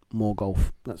in more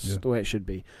golf. That's the way it should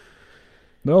be.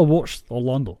 Now I watched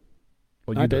Orlando.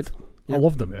 I did. I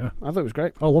loved it, yeah. I thought it was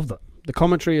great. I loved it. The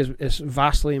commentary is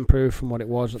vastly improved from what it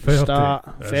was at the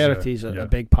start. Fairty's a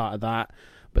big part of that.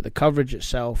 But the coverage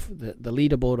itself, the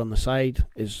leaderboard on the side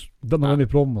is... Didn't have any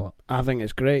problem with that. I think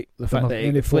it's great. The fact that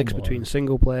it flicks between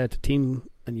single player to team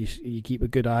and you keep a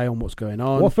good eye on what's going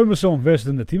on. Well, I found myself invested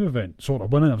in the team event, sort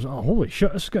of winning. I was like, oh, holy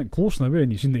shit, this is getting close now,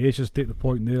 and you've seen the Aces take the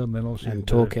point there, and then obviously... And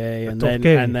Torquay, and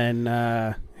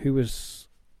then who was...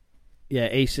 Yeah,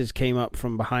 Aces came up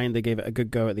from behind. They gave it a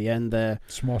good go at the end there.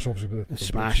 Smash, obviously, with the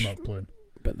smash.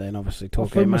 But then obviously I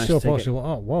Torquay found managed to myself take actually like,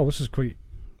 oh, wow, this is quite...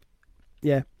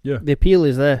 Yeah. Yeah. The appeal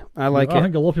is there. I like it. I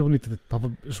think a lot of people need to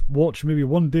just watch maybe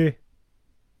one day.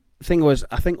 The thing was,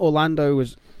 I think Orlando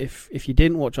was... If you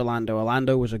didn't watch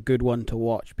Orlando was a good one to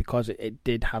watch because it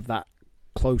did have that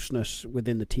closeness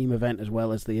within the team event as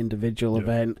well as the individual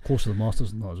event. Close to the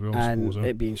Masters and that as well. And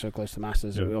it being so close to the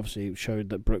Masters, it obviously showed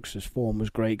that Brooks' form was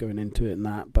great going into it and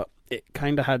that, but it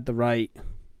kind of had the right...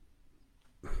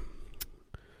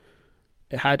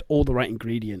 It had all the right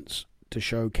ingredients to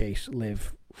showcase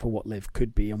Liv for what Liv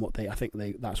could be and what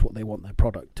that's what they want their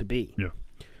product to be. Yeah.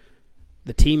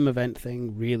 The team event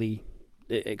thing really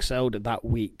excelled at that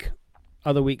week.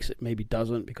 Other weeks it maybe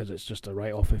doesn't because it's just a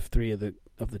write-off. If 3 of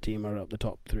the team are up the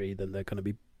top 3, then they're going to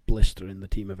be blistering the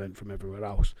team event from everywhere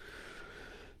else.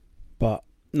 But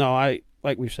No,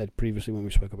 like we've said previously when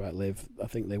we spoke about Liv, I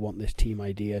think they want this team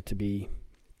idea to be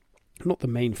not the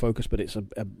main focus, but it's a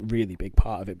really big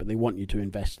part of it. But they want you to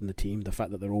invest in the team. The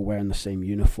fact that they're all wearing the same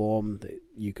uniform, that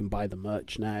you can buy the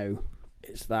merch now.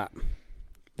 It's that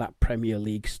Premier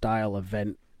League style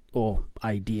event or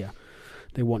idea.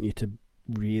 They want you to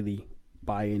really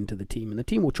buy into the team, and the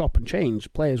team will chop and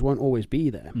change. Players won't always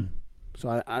be there.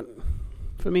 So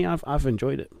for me, I've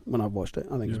enjoyed it when I've watched it.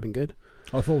 I think it's been good.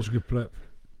 I thought it was a good prep,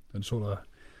 and sort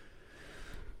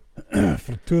of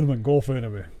for tournament golf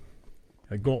anyway.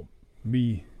 It got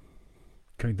me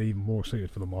kind of even more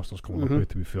excited for the Masters coming up.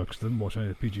 To be fair, because I didn't watch any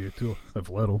of the PGA Tour at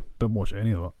Valero. Didn't watch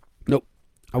any of that. Nope.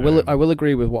 I will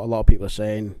agree with what a lot of people are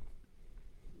saying.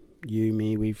 You,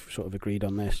 me, we've sort of agreed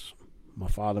on this. My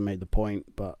father made the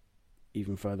point, but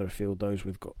even further afield, those who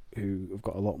have got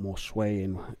a lot more sway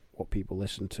in what people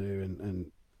listen to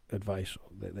and advice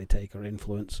that they take or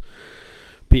influence.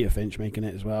 Peter Finch making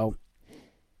it as well.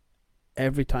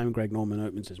 Every time Greg Norman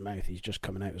opens his mouth, he's just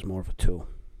coming out as more of a tool.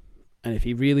 And if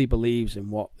he really believes in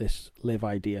what this Live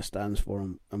idea stands for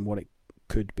and what it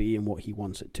could be and what he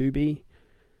wants it to be,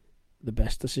 the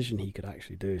best decision he could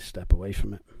actually do is step away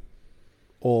from it.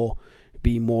 Or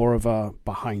be more of a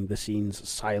behind-the-scenes,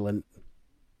 silent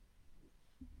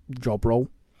job role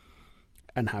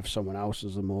and have someone else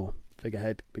as a more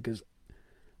figurehead. Because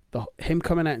him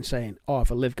coming out and saying,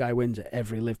 if a Live guy wins it,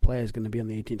 every Live player is going to be on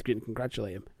the 18th green and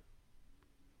congratulate him.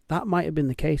 That might have been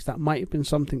the case. That might have been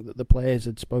something that the players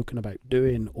had spoken about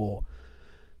doing, or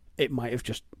it might have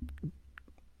just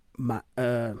not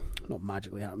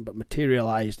magically happened, but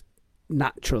materialized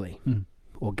naturally,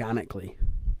 organically.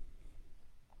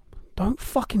 Don't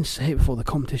fucking say it before the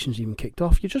competition's even kicked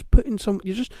off. You're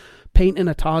just painting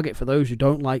a target for those who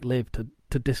don't like Live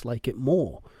to dislike it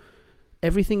more.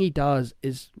 Everything he does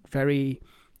is very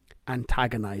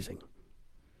antagonizing.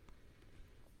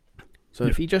 So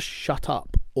if he just shut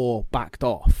up or backed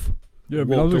off,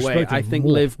 walked away, I think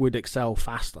Liv would excel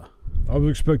faster. I was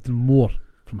expecting more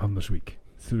from him this week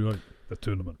throughout the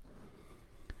tournament.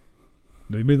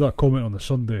 Now, he made that comment on the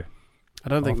Sunday. I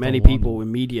don't think many people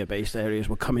in media-based areas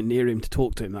were coming near him to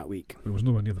talk to him that week. He was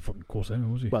nowhere near the fucking course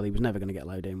anyway, was he? Well, he was never going to get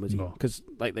allowed in, was he? No. Because,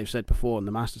 like they've said before, and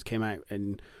the Masters came out,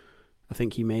 and I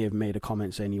think he may have made a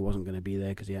comment saying he wasn't going to be there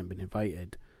because he hadn't been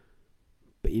invited.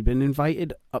 But he'd been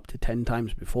invited up to 10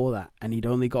 times before that, and he'd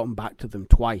only gotten back to them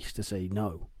twice to say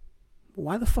no.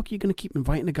 Why the fuck are you going to keep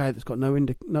inviting a guy that's got no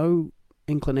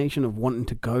inclination of wanting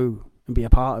to go and be a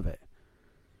part of it?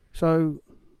 So,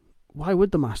 why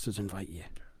would the Masters invite you?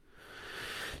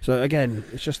 So again,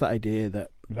 it's just that idea that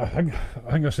I think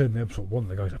I said in episode 1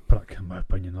 the guy's a prick in my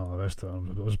opinion, all the rest of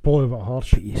it. It was probably a bit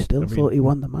harsh. But you still thought he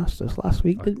won the Masters last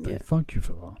week, didn't you? Thank you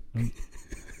for that.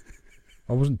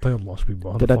 I wasn't tired last week,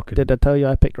 but did I tell you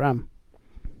I picked Rahm?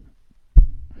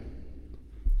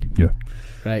 Yeah.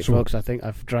 Right, so, folks, I think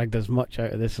I've dragged as much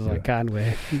out of this as I can with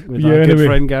our anyway, good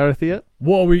friend Gareth here.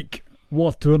 What a week,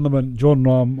 what a tournament. Jon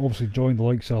Rahm obviously joined the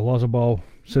likes of Lazabal,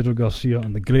 Cedric Garcia,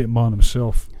 and the great man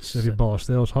himself, Seve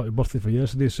Ballesteros. Happy birthday for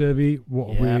yesterday, Seve.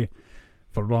 What a way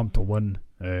for Rahm to win.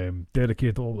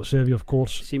 Dedicated all to Seve, of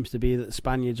course. Seems to be that the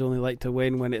Spaniards only like to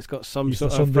win when it's got some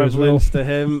sort of prevalence to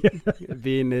him.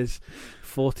 Being his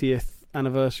 40th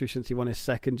anniversary since he won his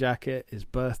second jacket, his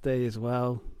birthday as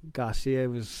well. Garcia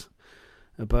was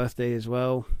a birthday as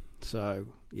well. So,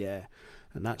 yeah.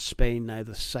 And that's Spain now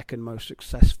the second most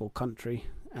successful country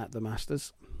at the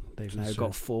Masters. They've now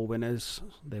got 4 winners.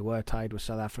 They were tied with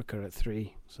South Africa at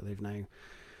 3. So they've now...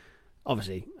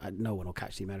 Obviously, no one will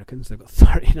catch the Americans. They've got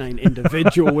 39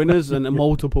 individual winners and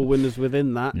multiple winners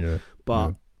within that. Yeah.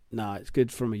 But, no, it's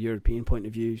good from a European point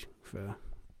of view for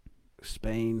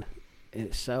Spain in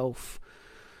itself.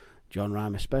 Jon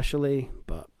Rahm especially.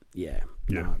 But,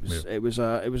 it was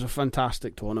a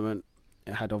fantastic tournament.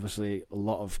 It had, obviously, a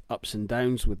lot of ups and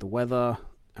downs with the weather.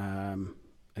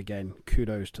 Again,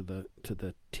 kudos to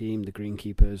the team, the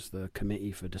greenkeepers, the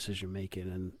committee for decision making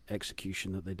and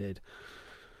execution that they did.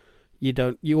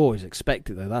 You always expect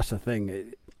it though. That's the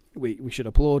thing. We should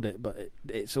applaud it, but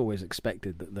it's always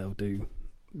expected that they'll do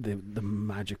the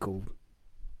magical,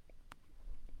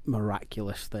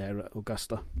 miraculous there at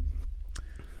Augusta.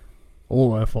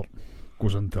 All the effort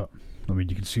goes into it. I mean,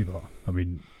 you can see that. I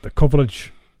mean, the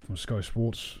coverage from Sky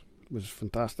Sports was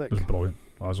fantastic. It was brilliant,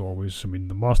 as always. I mean,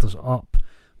 the Masters app,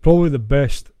 probably the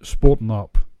best sporting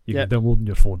app you can download on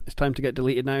your phone. It's time to get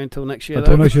deleted now until next year.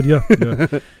 Until next year,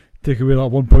 yeah. Take away that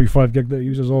 1.5 gig that he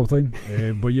uses all the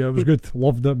time. But yeah, it was good.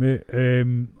 Loved it, mate.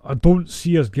 I don't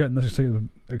see us getting this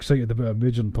excited about a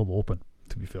major until the Open,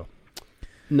 to be fair.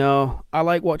 No, I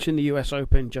like watching the US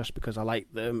Open just because I like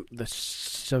the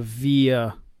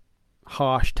severe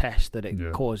harsh test that it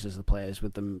Yeah. causes the players,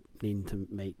 with them needing to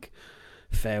make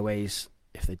fairways.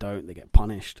 If they don't, they get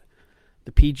punished.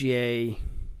 The PGA,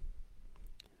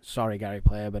 sorry Gary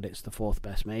Player, but it's the 4th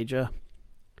best major.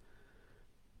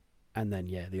 And then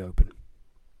the Open.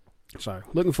 So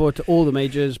looking forward to all the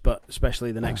majors, but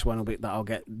especially the next one that I'll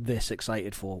get this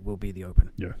excited for will be the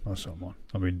Open. Yeah, that's it, man.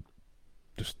 I mean,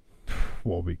 just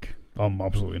what a week. I'm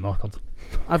absolutely knackered.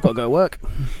 I've got to go to work.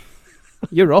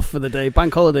 You're off for the day.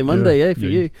 Bank holiday Monday, for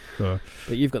you. But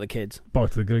you've got the kids. Back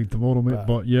to the grind tomorrow, mate.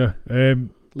 But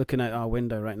looking out our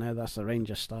window right now, that's the rain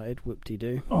just started.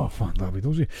 Whoop-de-doo. Oh, fuck, that'll be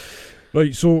dozy.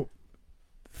 Right, so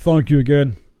thank you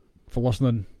again for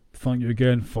listening. Thank you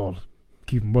again for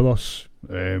keeping with us,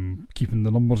 keeping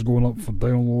the numbers going up for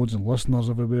downloads and listeners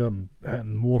everywhere, and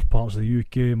hitting more parts of the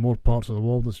UK, more parts of the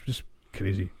world. It's just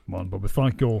crazy, man. But we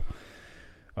thank you all.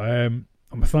 And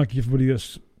we thank you everybody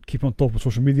that's keeping on top of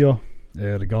social media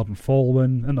regarding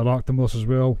following, interacting with us as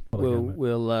well.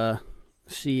 We'll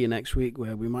see you next week,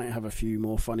 where we might have a few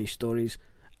more funny stories,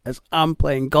 as I'm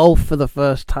playing golf for the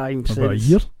first time since about a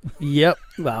year. Yep,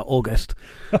 well, August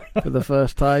for the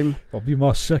first time. That'll be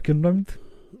my second round.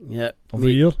 Yep, of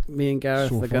the year. Me and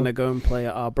Gareth are going to go and play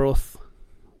at Arbroath.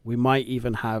 We might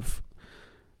even have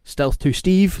Stealth 2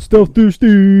 Steve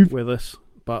with us,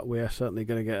 but we are certainly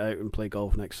going to get out and play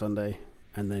golf next Sunday,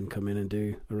 and then come in and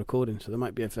do a recording. So there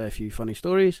might be a fair few funny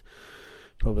stories,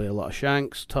 probably a lot of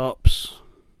shanks, tops,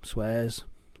 swears,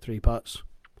 3-putts,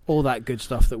 all that good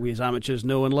stuff that we as amateurs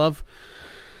know and love.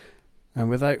 And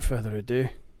without further ado,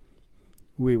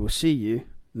 we will see you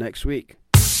next week.